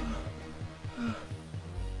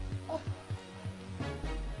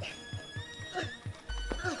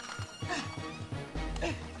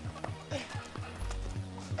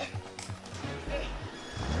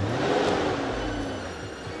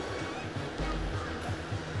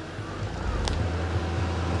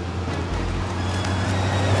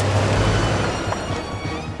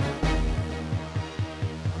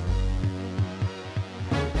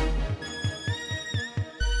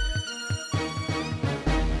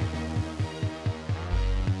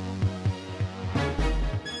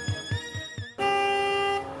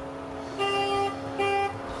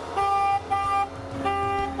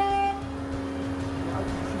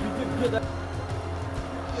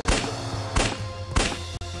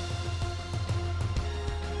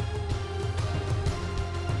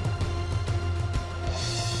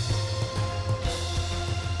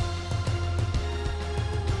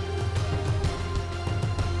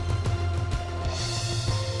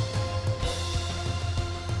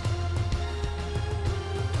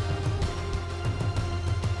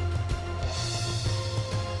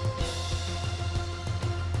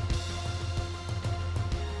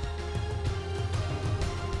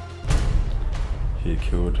 He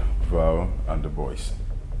killed Val and the boys.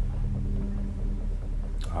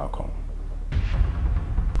 How come?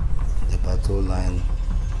 The battle line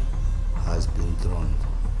has been drawn.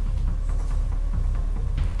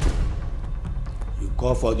 You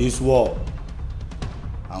call for this war,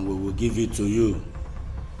 and we will give it to you.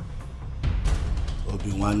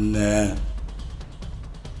 Obi-Wan,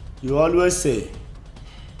 you always say,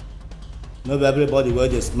 not everybody will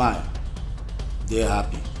just smile. They're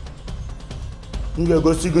happy. You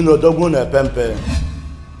go see Odogwu na Pempe.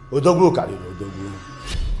 Odogwu carry Odogwu.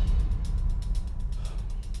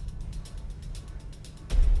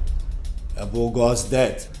 Ebogo's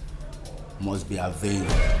death must be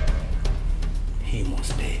avenged. He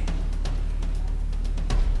must pay.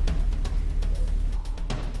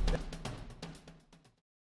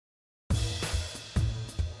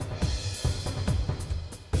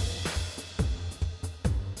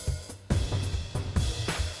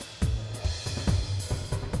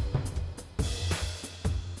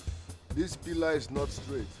 This pillar is not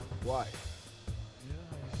straight. Why?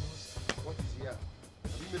 What is here?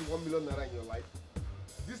 Have you made 1 million naira in your life?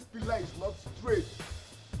 This pillar is not straight.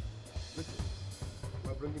 Listen,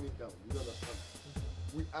 we're bringing it down. You don't understand?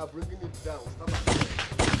 We are bringing it down.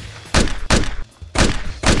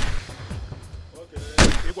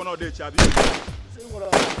 Okay. You gonna do Chabi?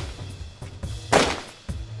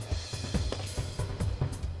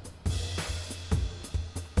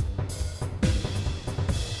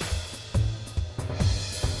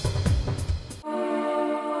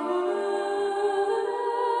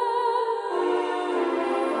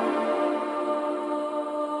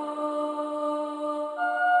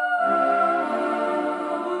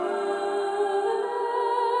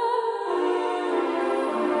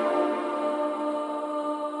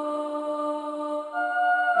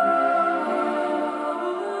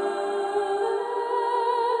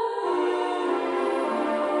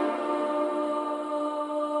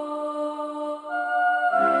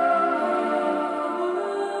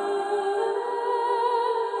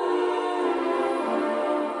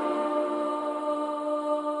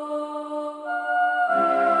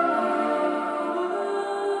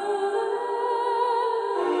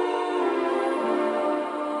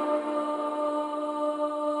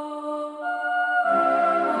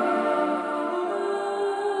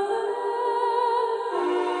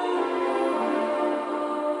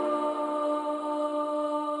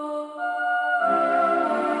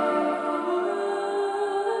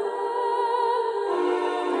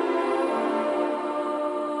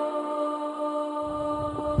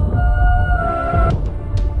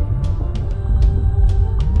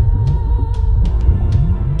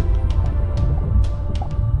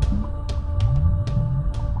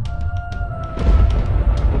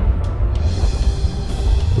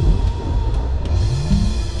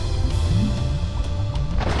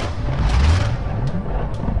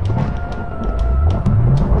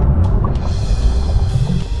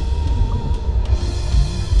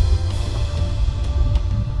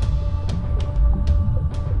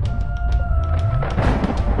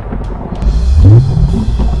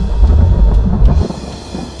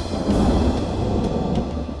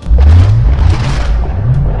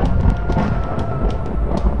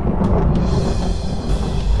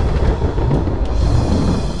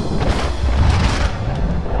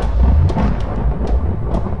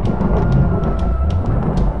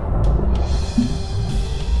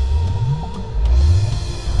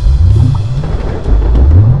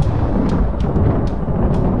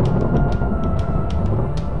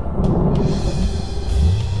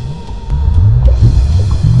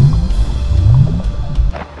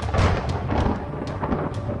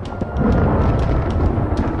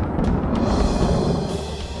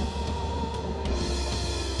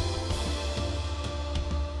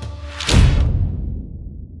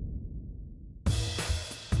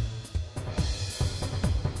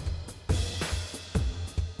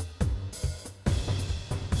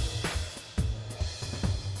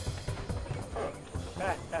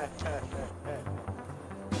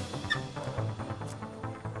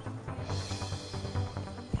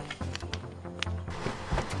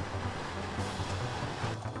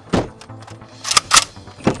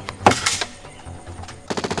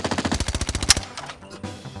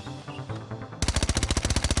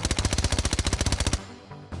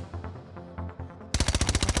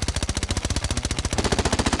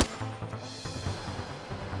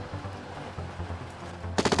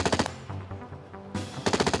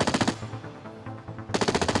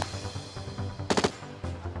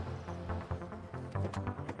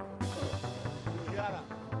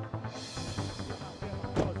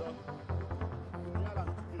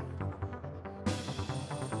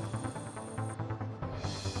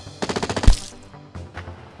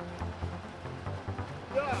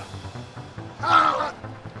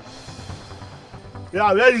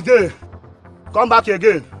 Yeah, where you there? Come back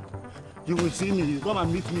again. You will see me. You come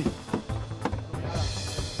and meet me.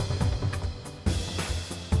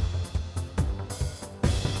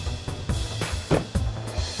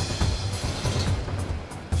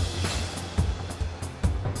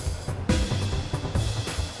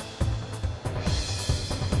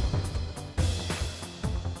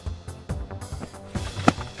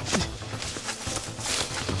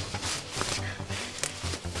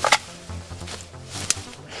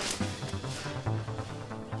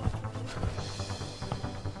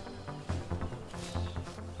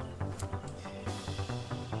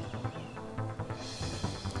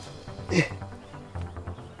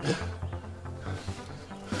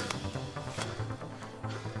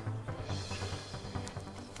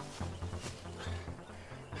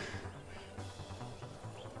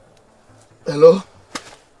 Hello?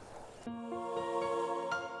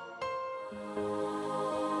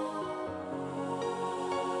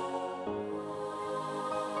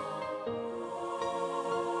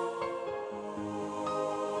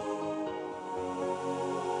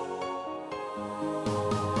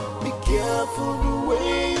 Be careful the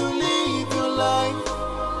way you live your life.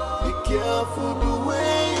 Be careful the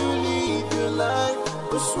way you live your life.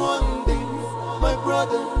 'Cause one day, my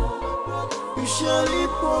brother, you shall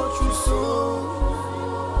reap what you sow.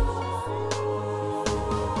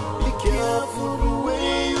 Be careful the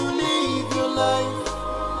way you live your life.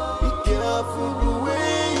 Be careful the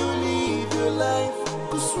way you live your life.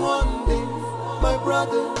 'Cause one day, my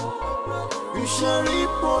brother, you shall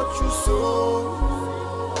reap what you sow.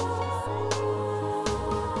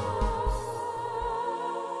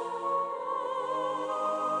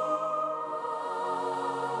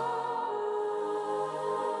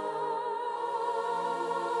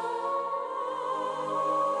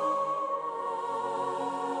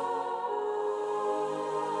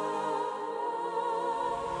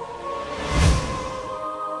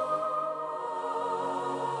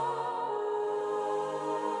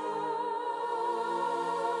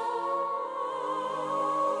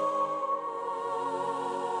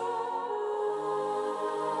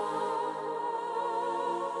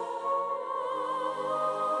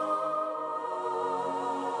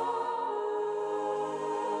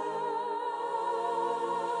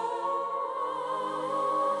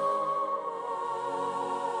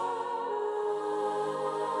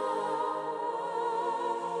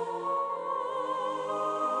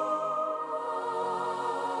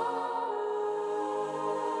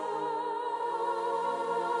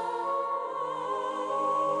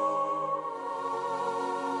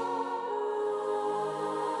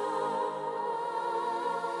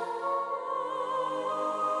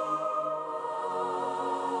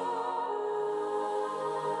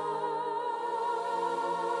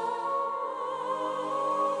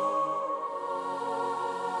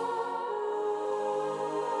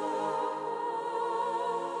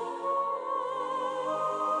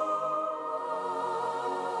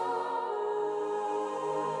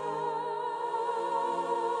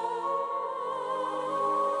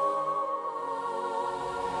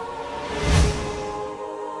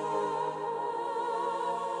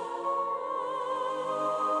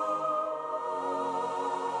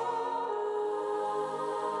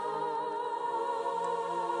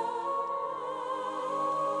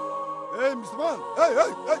 Hey, Mr. Man. Hey,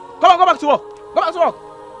 hey, hey. Come on, go back to work. Go back to work.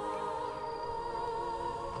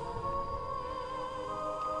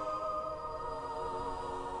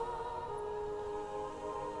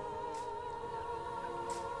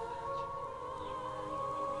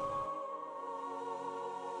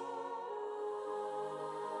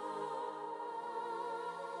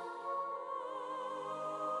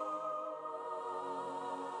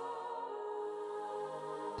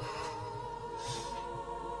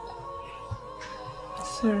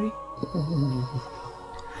 Sorry.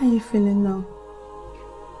 How are you feeling now?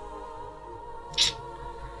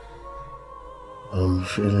 I'm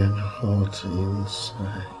feeling hot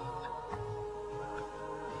inside.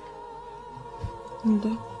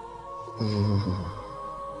 And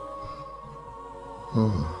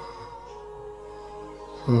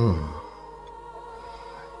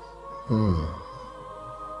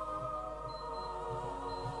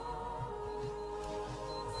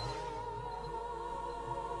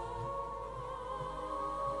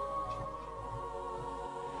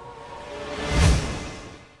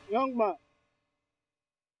Young man,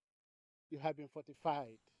 you have been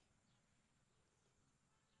fortified.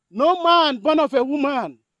 No man born of a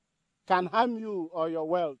woman can harm you or your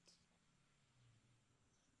wealth.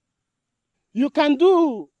 You can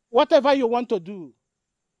do whatever you want to do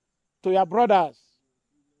to your brothers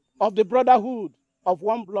of the brotherhood of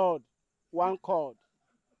one blood, one cord.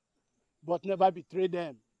 but never betray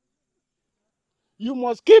them. You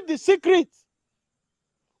must keep the secret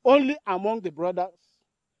only among the brothers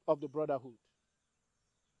of the brotherhood.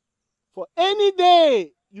 For any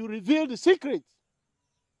day you reveal the secret,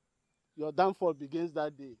 your downfall begins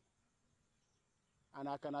that day. And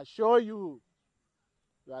I can assure you,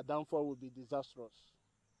 your downfall will be disastrous.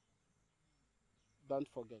 Don't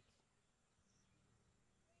forget.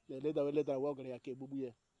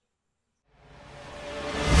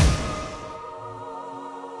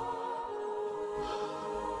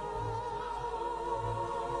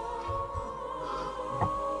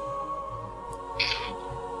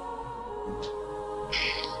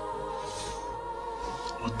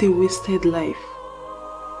 What a wasted life.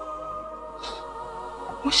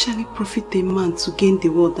 What shall it profit a man to gain the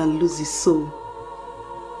world and lose his soul?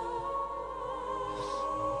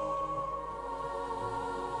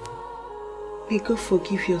 May God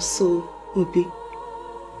forgive your soul, Obi.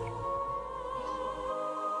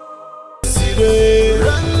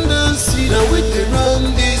 Now we dey run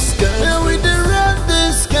this guy. Now we dey run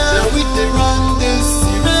this guy. Now we dey run this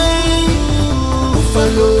city.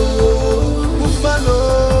 Buffalo,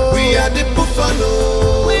 buffalo. We are the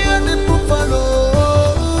buffalo. We are the buffalo.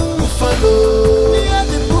 Buffalo. We are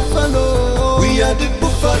the buffalo. We are the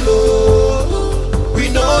buffalo. We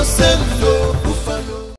know send